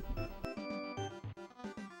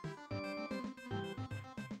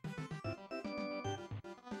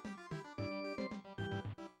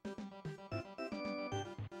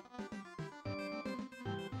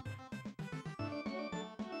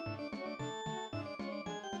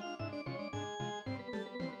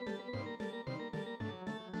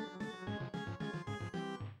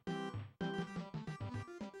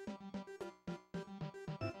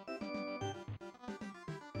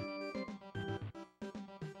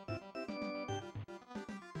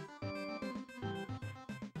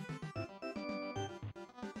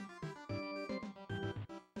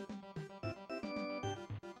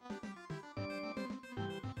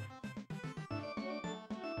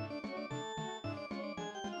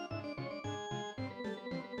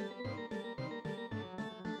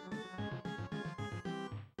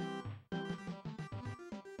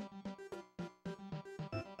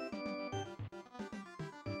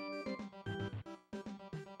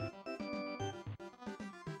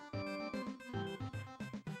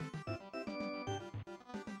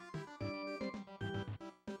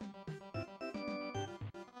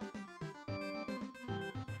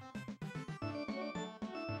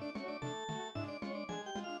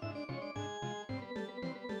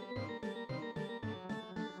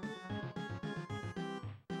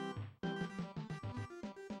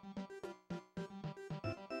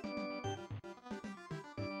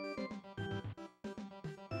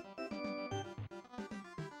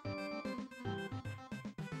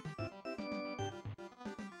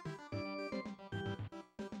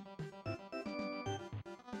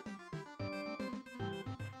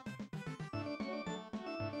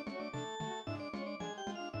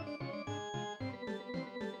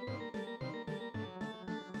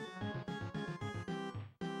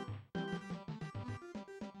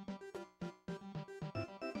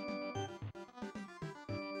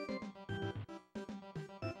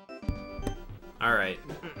 Alright.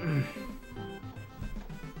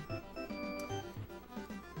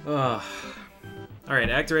 Alright,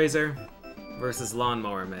 ActRaiser versus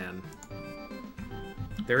Lawnmower Man.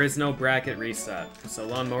 There is no bracket reset, so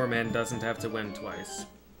Lawnmower Man doesn't have to win twice.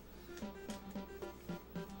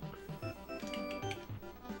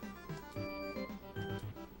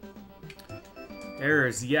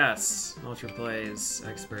 Errors, yes. Ultra plays,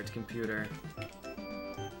 expert computer.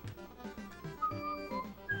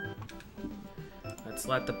 Let's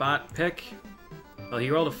let the bot pick. Well,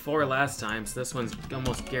 he rolled a 4 last time, so this one's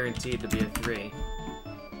almost guaranteed to be a 3.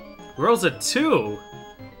 Rolls a 2!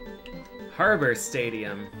 Harbor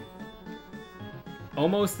Stadium.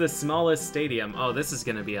 Almost the smallest stadium. Oh, this is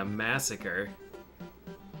gonna be a massacre.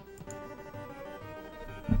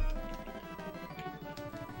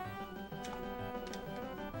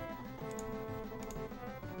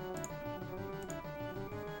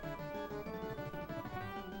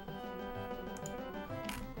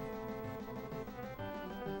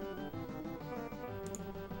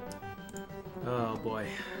 Oh boy.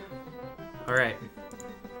 Alright.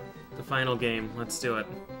 The final game. Let's do it.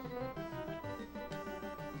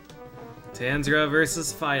 Tanzra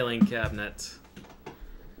versus Filing Cabinet.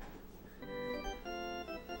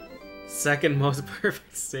 Second most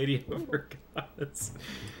perfect stadium for gods.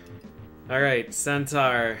 Alright,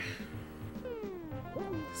 Centaur.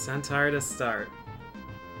 Centaur to start.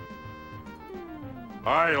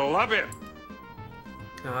 I love it.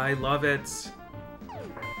 I love it.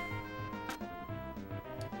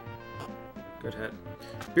 Good hit.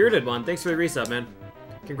 Bearded One, thanks for the resub, man.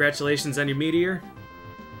 Congratulations on your meteor.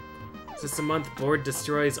 Is this the month Board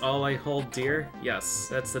destroys all I hold dear? Yes,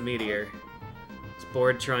 that's the meteor. It's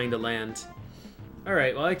Board trying to land.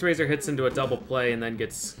 Alright, well, Actraiser hits into a double play and then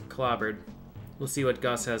gets clobbered. We'll see what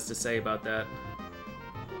Gus has to say about that.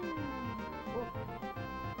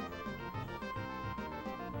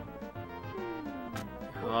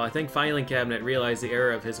 Oh, I think Filing Cabinet realized the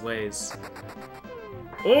error of his ways.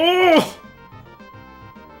 Oh!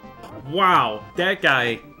 Wow, that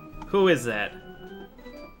guy. Who is that?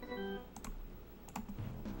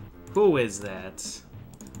 Who is that?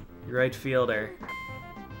 Right fielder.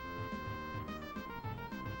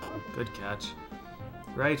 Good catch.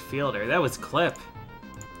 Right fielder. That was Clip.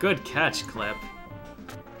 Good catch, Clip.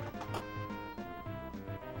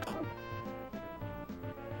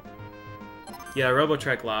 Yeah,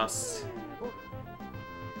 Robotrek lost.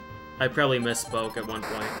 I probably misspoke at one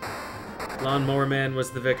point. Lawnmower Man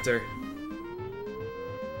was the victor.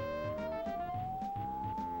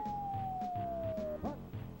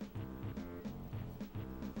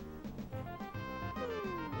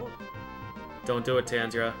 Don't do it,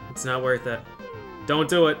 Tanzra. It's not worth it. Don't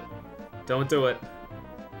do it. Don't do it.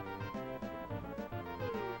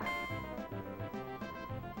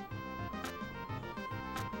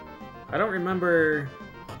 I don't remember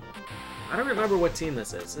what team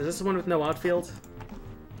this is. Is this the one with no outfield?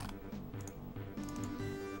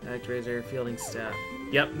 Actraiser fielding stat.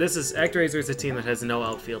 Yep, this is Actraiser is a team that has no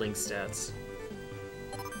outfielding stats.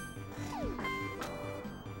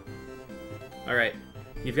 Alright.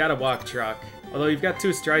 You've got to walk Truck. Although you've got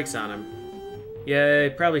 2 strikes on him. Yeah,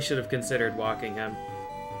 probably should have considered walking him.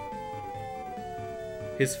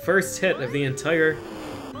 His first hit of the entire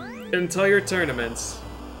tournament.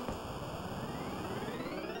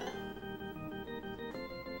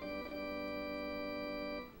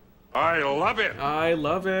 I love it. I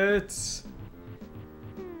love it.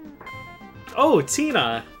 Oh,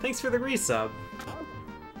 Tina! Thanks for the resub.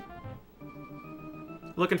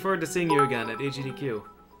 Looking forward to seeing you again at AGDQ.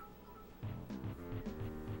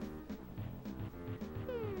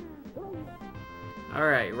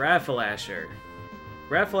 Alright, Raffleasher.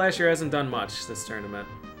 Raffleasher hasn't done much this tournament.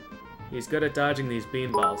 He's good at dodging these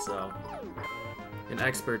beanballs, though. An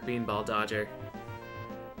expert beanball dodger.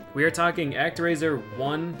 We are talking Actraiser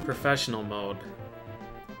 1 Professional Mode.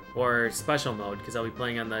 Or Special Mode, because I'll be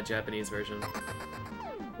playing on the Japanese version.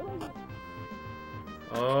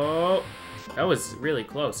 Oh! That was really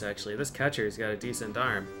close, actually. This catcher's got a decent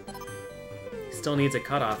arm. He still needs a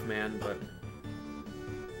cutoff man, but...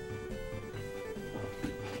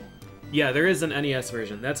 Yeah, there is an NES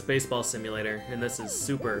version. That's Baseball Simulator, and this is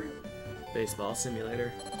Super Baseball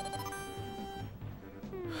Simulator.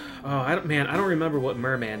 Oh, I don't remember what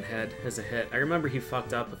Merman had as a hit. I remember he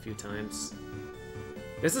fucked up a few times.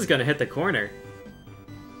 This is gonna hit the corner.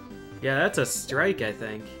 Yeah, that's a strike, I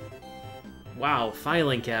think. Wow,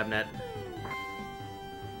 Filing Cabinet.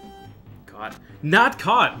 Caught. Not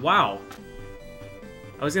caught! Wow!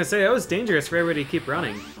 I was gonna say, that was dangerous for everybody to keep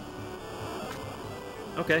running.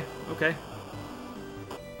 Okay, okay.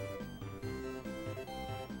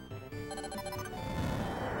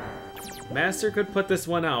 Master could put this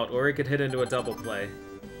one out, or he could hit into a double play.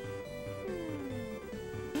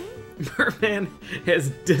 Merman has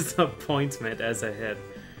disappointment as a hit.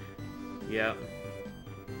 Yep.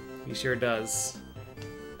 He sure does.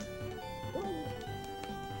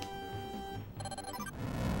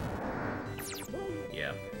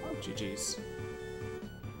 Yeah. GG's.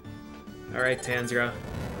 Alright, Tanzra.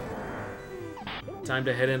 Time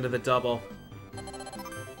to hit into the double.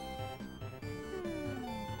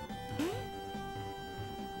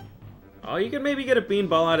 Oh, you can maybe get a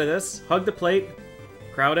beanball out of this. Hug the plate.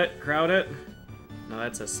 Crowd it, crowd it. No,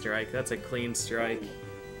 that's a strike. That's a clean strike.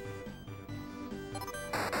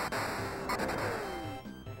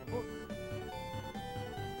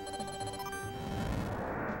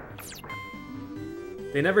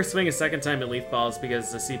 They never swing a second time at leaf balls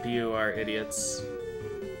because the CPU are idiots.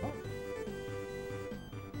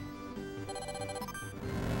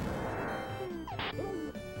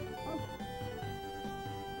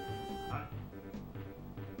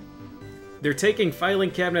 They're taking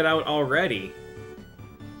filing cabinet out already.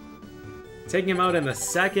 Taking him out in the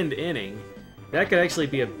second inning. That could actually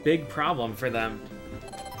be a big problem for them.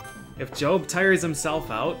 If Job tires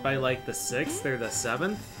himself out by like the 6th or the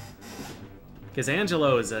 7th. Because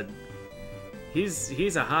Angelo is a...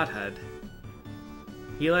 He's a hothead.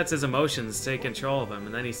 He lets his emotions take control of him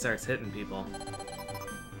and then he starts hitting people.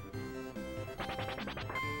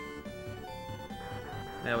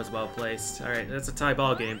 That was well placed. Alright, that's a tie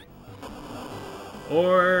ball game.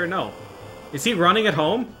 Or no. Is he running at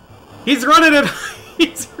home? He's running at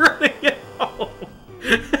he's running at home.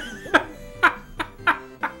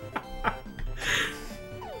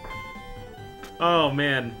 Oh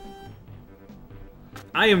man.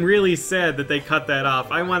 I am really sad that they cut that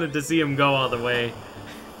off. I wanted to see him go all the way.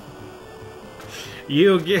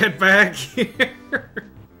 You get back here.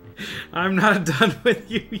 I'm not done with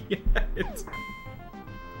you yet.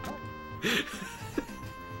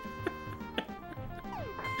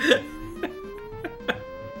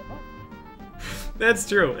 That's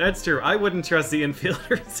true, that's true. I wouldn't trust the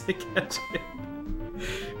infielders to catch it.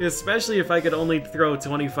 Especially if I could only throw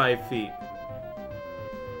 25 feet.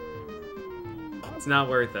 It's not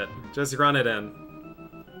worth it. Just run it in.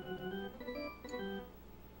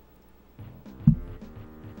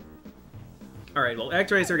 Alright, well,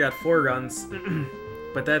 Actraiser got 4 runs,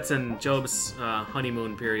 but that's in Job's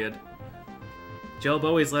honeymoon period. Job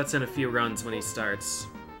always lets in a few runs when he starts.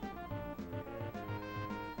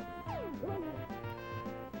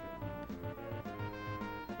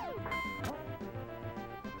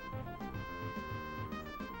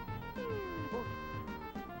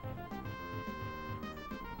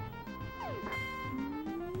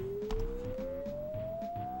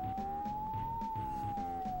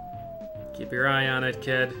 Keep your eye on it,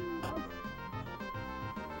 kid.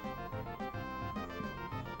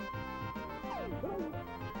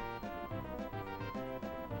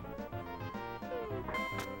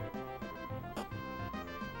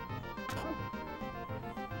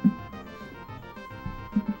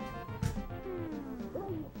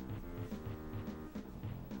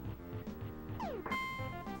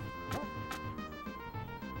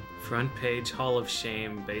 Front page Hall of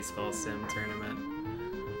Shame baseball sim tournament.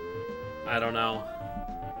 I don't know.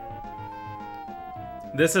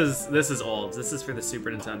 This is old. This is for the Super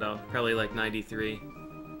Nintendo. Probably like 93.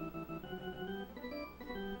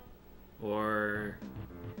 Or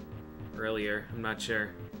earlier. I'm not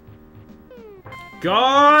sure.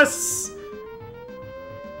 Gus!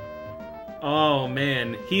 Oh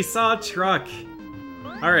man, he saw Truck.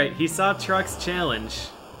 Alright, he saw Truck's challenge.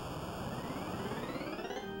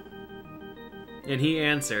 And he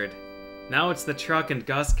answered. Now it's the Truck and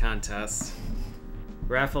Gus contest.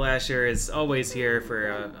 Raffle Asher is always here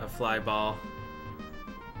for a fly ball.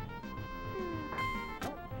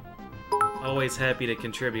 Always happy to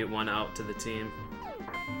contribute one out to the team.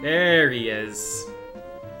 There he is.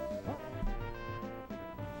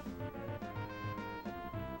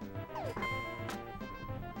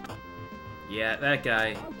 Yeah, that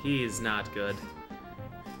guy, he's not good.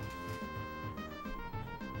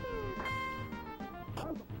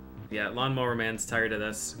 Yeah, Lawnmower Man's tired of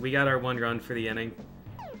this. We got our 1 run for the inning.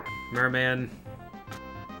 Merman?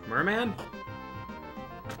 Merman?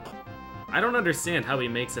 I don't understand how he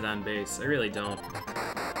makes it on base. I really don't.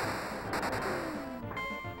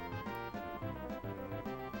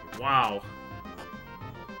 Wow.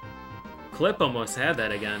 Clip almost had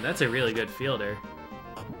that again. That's a really good fielder.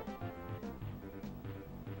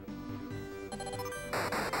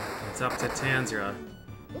 It's up to Tanzra.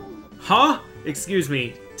 Huh? Excuse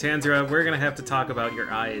me, Tanzra, we're gonna have to talk about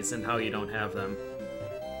your eyes and how you don't have them.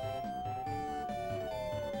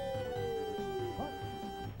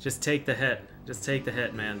 Just take the hit. Just take the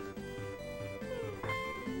hit, man.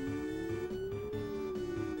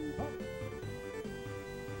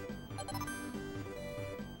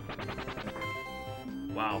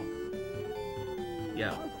 Wow.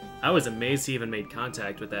 Yeah. I was amazed he even made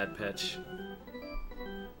contact with that pitch.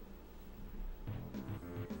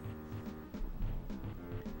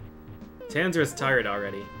 Tanzra's tired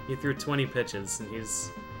already. He threw 20 pitches, and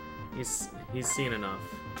he's seen enough.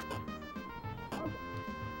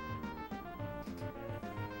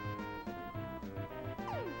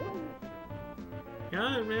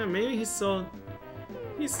 Yeah, man, maybe he's still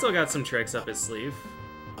got some tricks up his sleeve.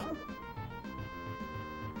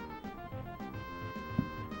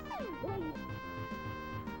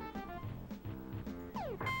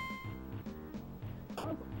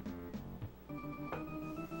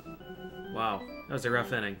 Wow, that was a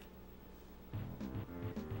rough inning.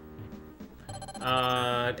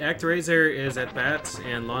 ActRaiser is at bat,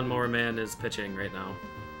 and Lawnmower Man is pitching right now.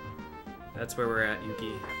 That's where we're at,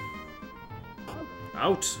 Yuki.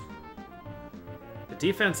 Out! The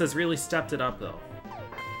defense has really stepped it up, though.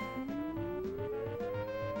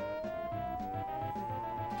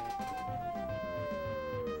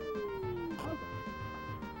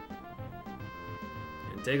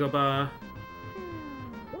 And Dagobah.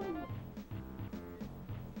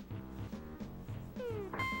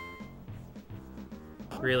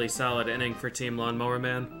 Really solid inning for Team Lawnmower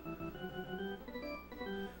Man.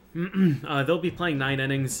 They'll be playing 9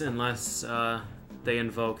 innings unless they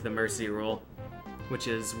invoke the Mercy Rule, which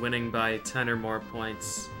is winning by 10 or more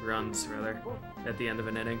runs, at the end of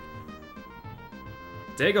an inning.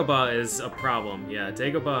 Dagobah is a problem, yeah.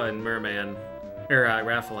 Dagobah and Merman, or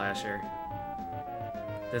Raffleasher.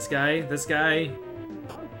 This guy,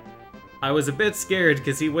 I was a bit scared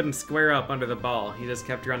because he wouldn't square up under the ball. He just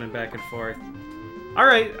kept running back and forth.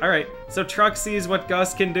 Alright. So Truck sees what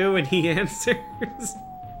Gus can do and he answers.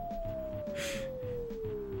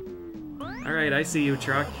 Alright, I see you,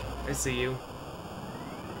 Truck. I see you.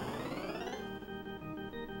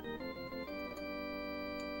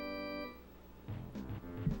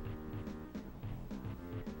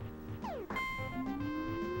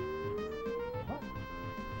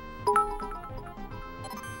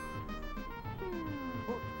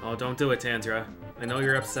 Oh, don't do it, Tanzra. I know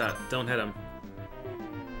you're upset. Don't hit him.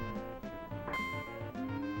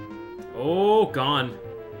 Oh, gone.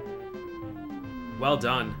 Well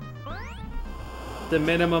done. The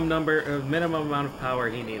minimum amount of power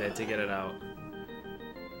he needed to get it out.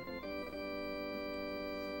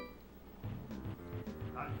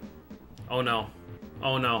 Oh no.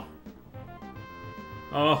 Oh no.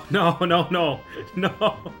 Oh no, no, no.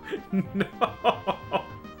 No. No. Oh,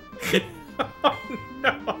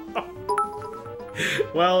 no.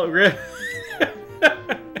 Well, rip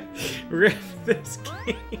this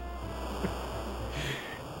game.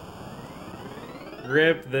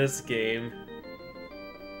 Rip this game.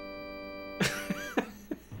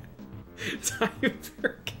 Time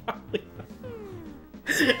for Kalia.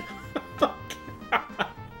 Oh, God.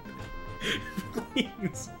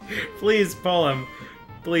 Please pull him.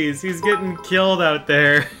 Please, he's getting killed out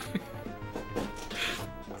there.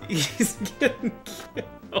 He's getting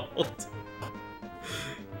killed.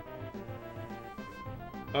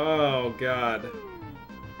 Oh, God.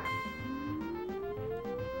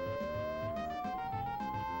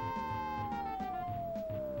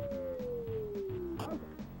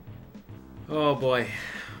 Oh boy.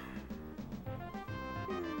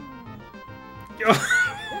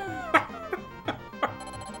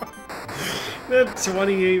 That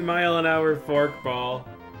 28-mile-an-hour forkball.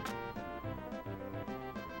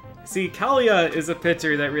 See, Kalia is a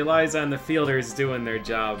pitcher that relies on the fielders doing their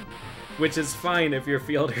job, which is fine if your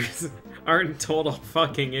fielders aren't total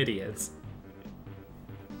fucking idiots.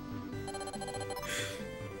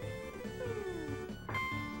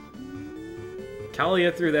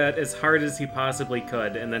 Kalia threw that as hard as he possibly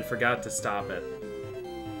could and then forgot to stop it.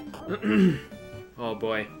 Oh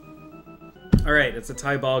boy. Alright, it's a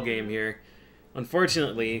tie ball game here.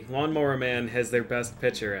 Unfortunately, Lawnmower Man has their best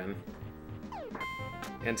pitcher in.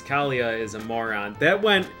 And Kalia is a moron. That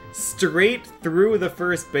went straight through the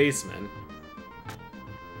first baseman.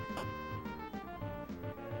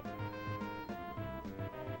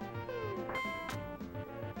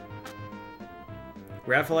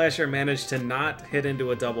 Raffleasher managed to not hit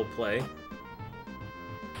into a double play.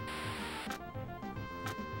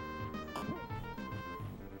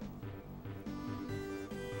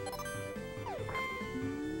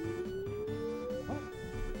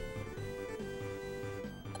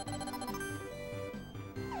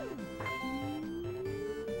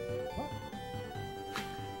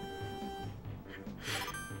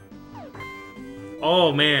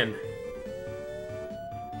 Oh man.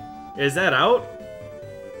 Is that out?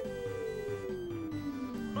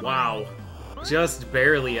 Wow. Just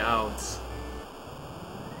barely out.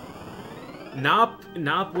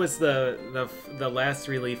 Nop was the last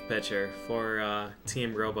relief pitcher for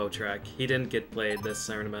Team Robotrek. He didn't get played this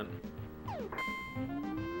tournament.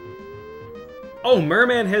 Oh,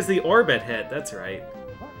 Merman has the orbit hit. That's right.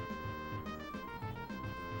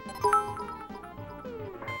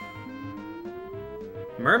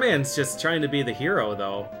 Merman's just trying to be the hero,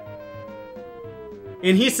 though.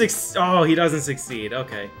 And he oh, he doesn't succeed.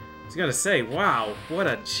 Okay. I was gonna say, wow, what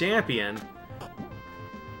a champion.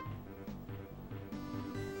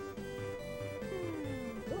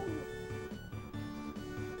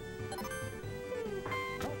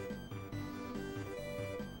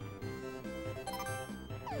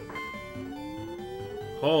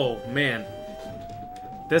 Oh, man.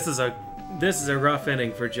 This is a rough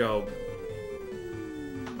inning for Job.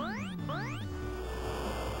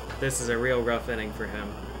 This is a real rough inning for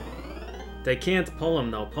him. They can't pull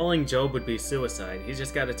him, though. Pulling Job would be suicide. He's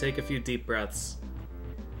just got to take a few deep breaths.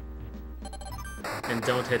 And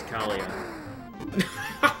don't hit Kalia.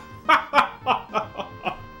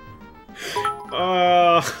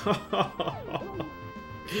 Oh.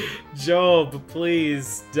 Job,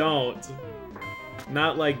 please don't.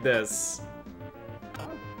 Not like this.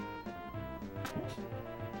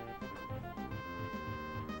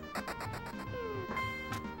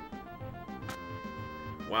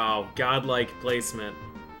 Wow, godlike placement.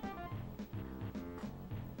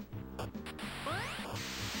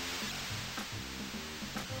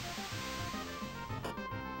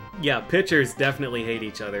 Yeah, pitchers definitely hate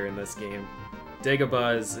each other in this game.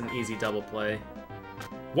 Dagobah is an easy double play.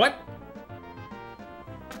 What?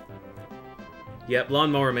 Yep,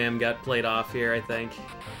 Lawnmower Man got played off here, I think.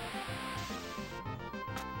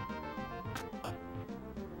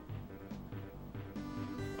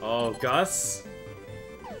 Oh, Gus?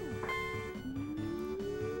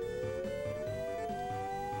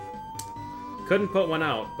 Couldn't put one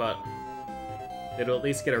out, but it'll at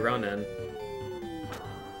least get a run in.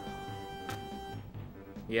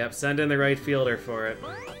 Yep, send in the right fielder for it.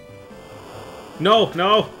 No,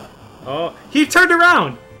 no! Oh, he turned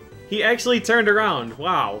around! He actually turned around.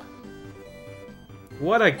 Wow.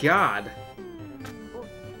 What a god.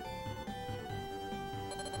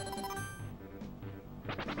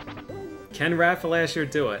 Can Raffleasher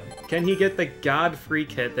do it? Can he get the god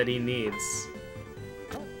freak hit that he needs?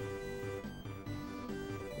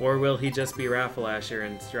 Or will he just be Raffleasher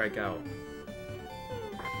and strike out?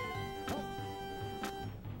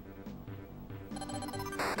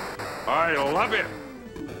 I love it!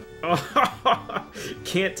 Oh,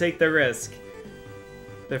 can't take the risk.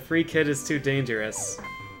 The freak hit is too dangerous.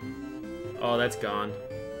 Oh, that's gone.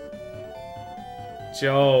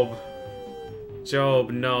 Job.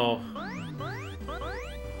 Job, no.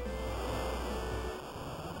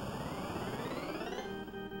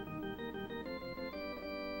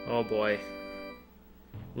 Oh boy.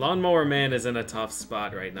 Lawnmower Man is in a tough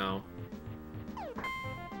spot right now.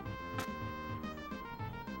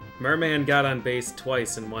 Merman got on base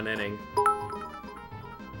twice in one inning.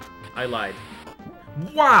 I lied.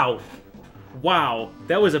 Wow! Wow,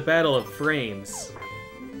 that was a battle of frames.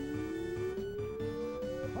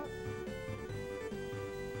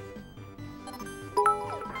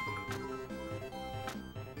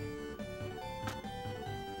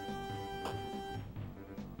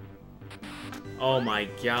 Oh my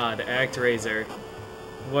god, ActRaiser.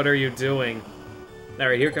 What are you doing?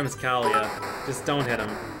 Alright, here comes Kalia. Just don't hit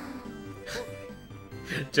him.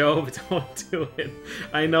 Job, don't do it.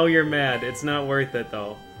 I know you're mad. It's not worth it,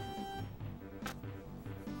 though.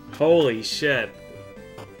 Holy shit.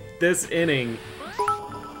 This inning,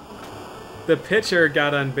 the pitcher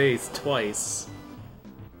got on base twice.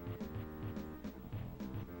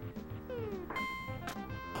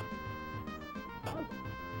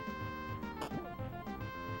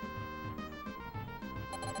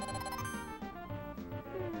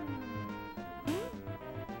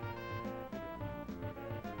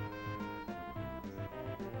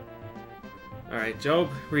 Alright, Job,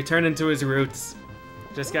 returning to his roots.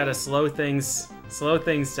 Just gotta slow things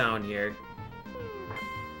down here.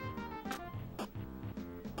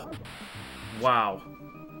 Wow.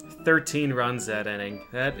 13 runs that inning.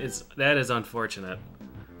 That is unfortunate.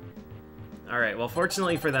 Alright, well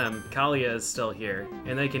fortunately for them, Kalia is still here,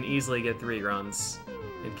 and they can easily get 3 runs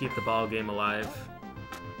and keep the ball game alive.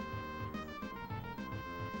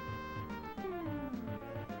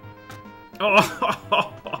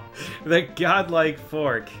 Oh, the godlike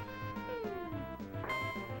fork.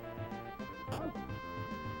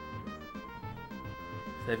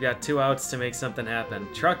 They've got 2 outs to make something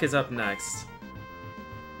happen. Truck is up next.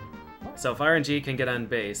 So if RNG can get on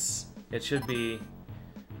base, it should be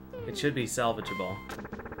salvageable.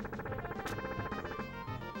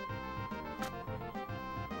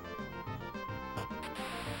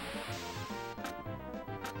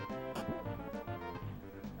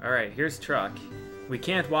 Alright, here's Truck. We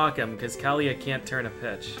can't walk him because Kalia can't turn a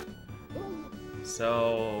pitch.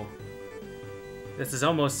 So... this is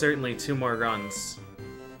almost certainly 2 more runs.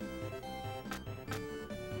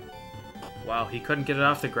 Wow, he couldn't get it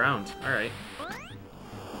off the ground. Alright.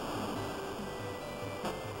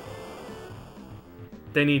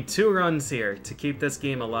 They need 2 runs here to keep this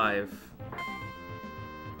game alive.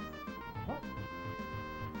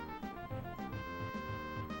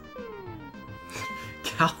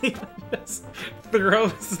 Kalia just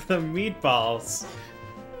throws the meatballs.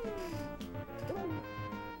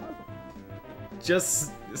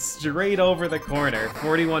 Just straight over the corner.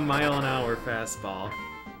 41-mile-an-hour fastball.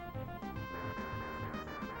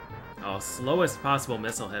 Oh, slowest possible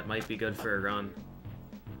missile hit might be good for a run.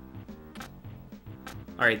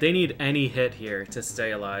 Alright, they need any hit here to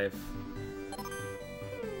stay alive.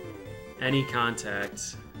 Any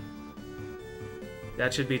contact.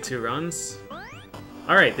 That should be 2 runs.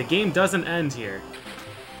 Alright, the game doesn't end here.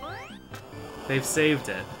 They've saved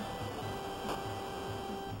it.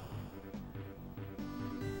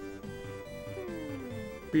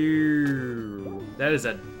 That is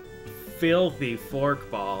a filthy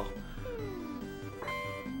forkball.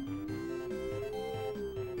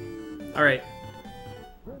 Alright.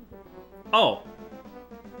 Oh!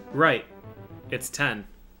 Right. It's 10.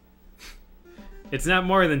 It's not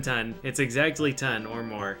more than 10. It's exactly 10 or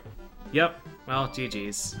more. Yep. Well,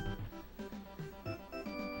 GG's.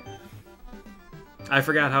 I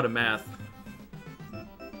forgot how to math.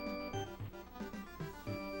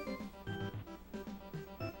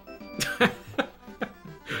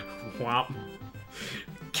 Wow.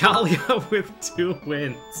 Kalia with 2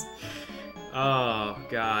 wins. Oh,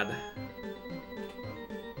 God.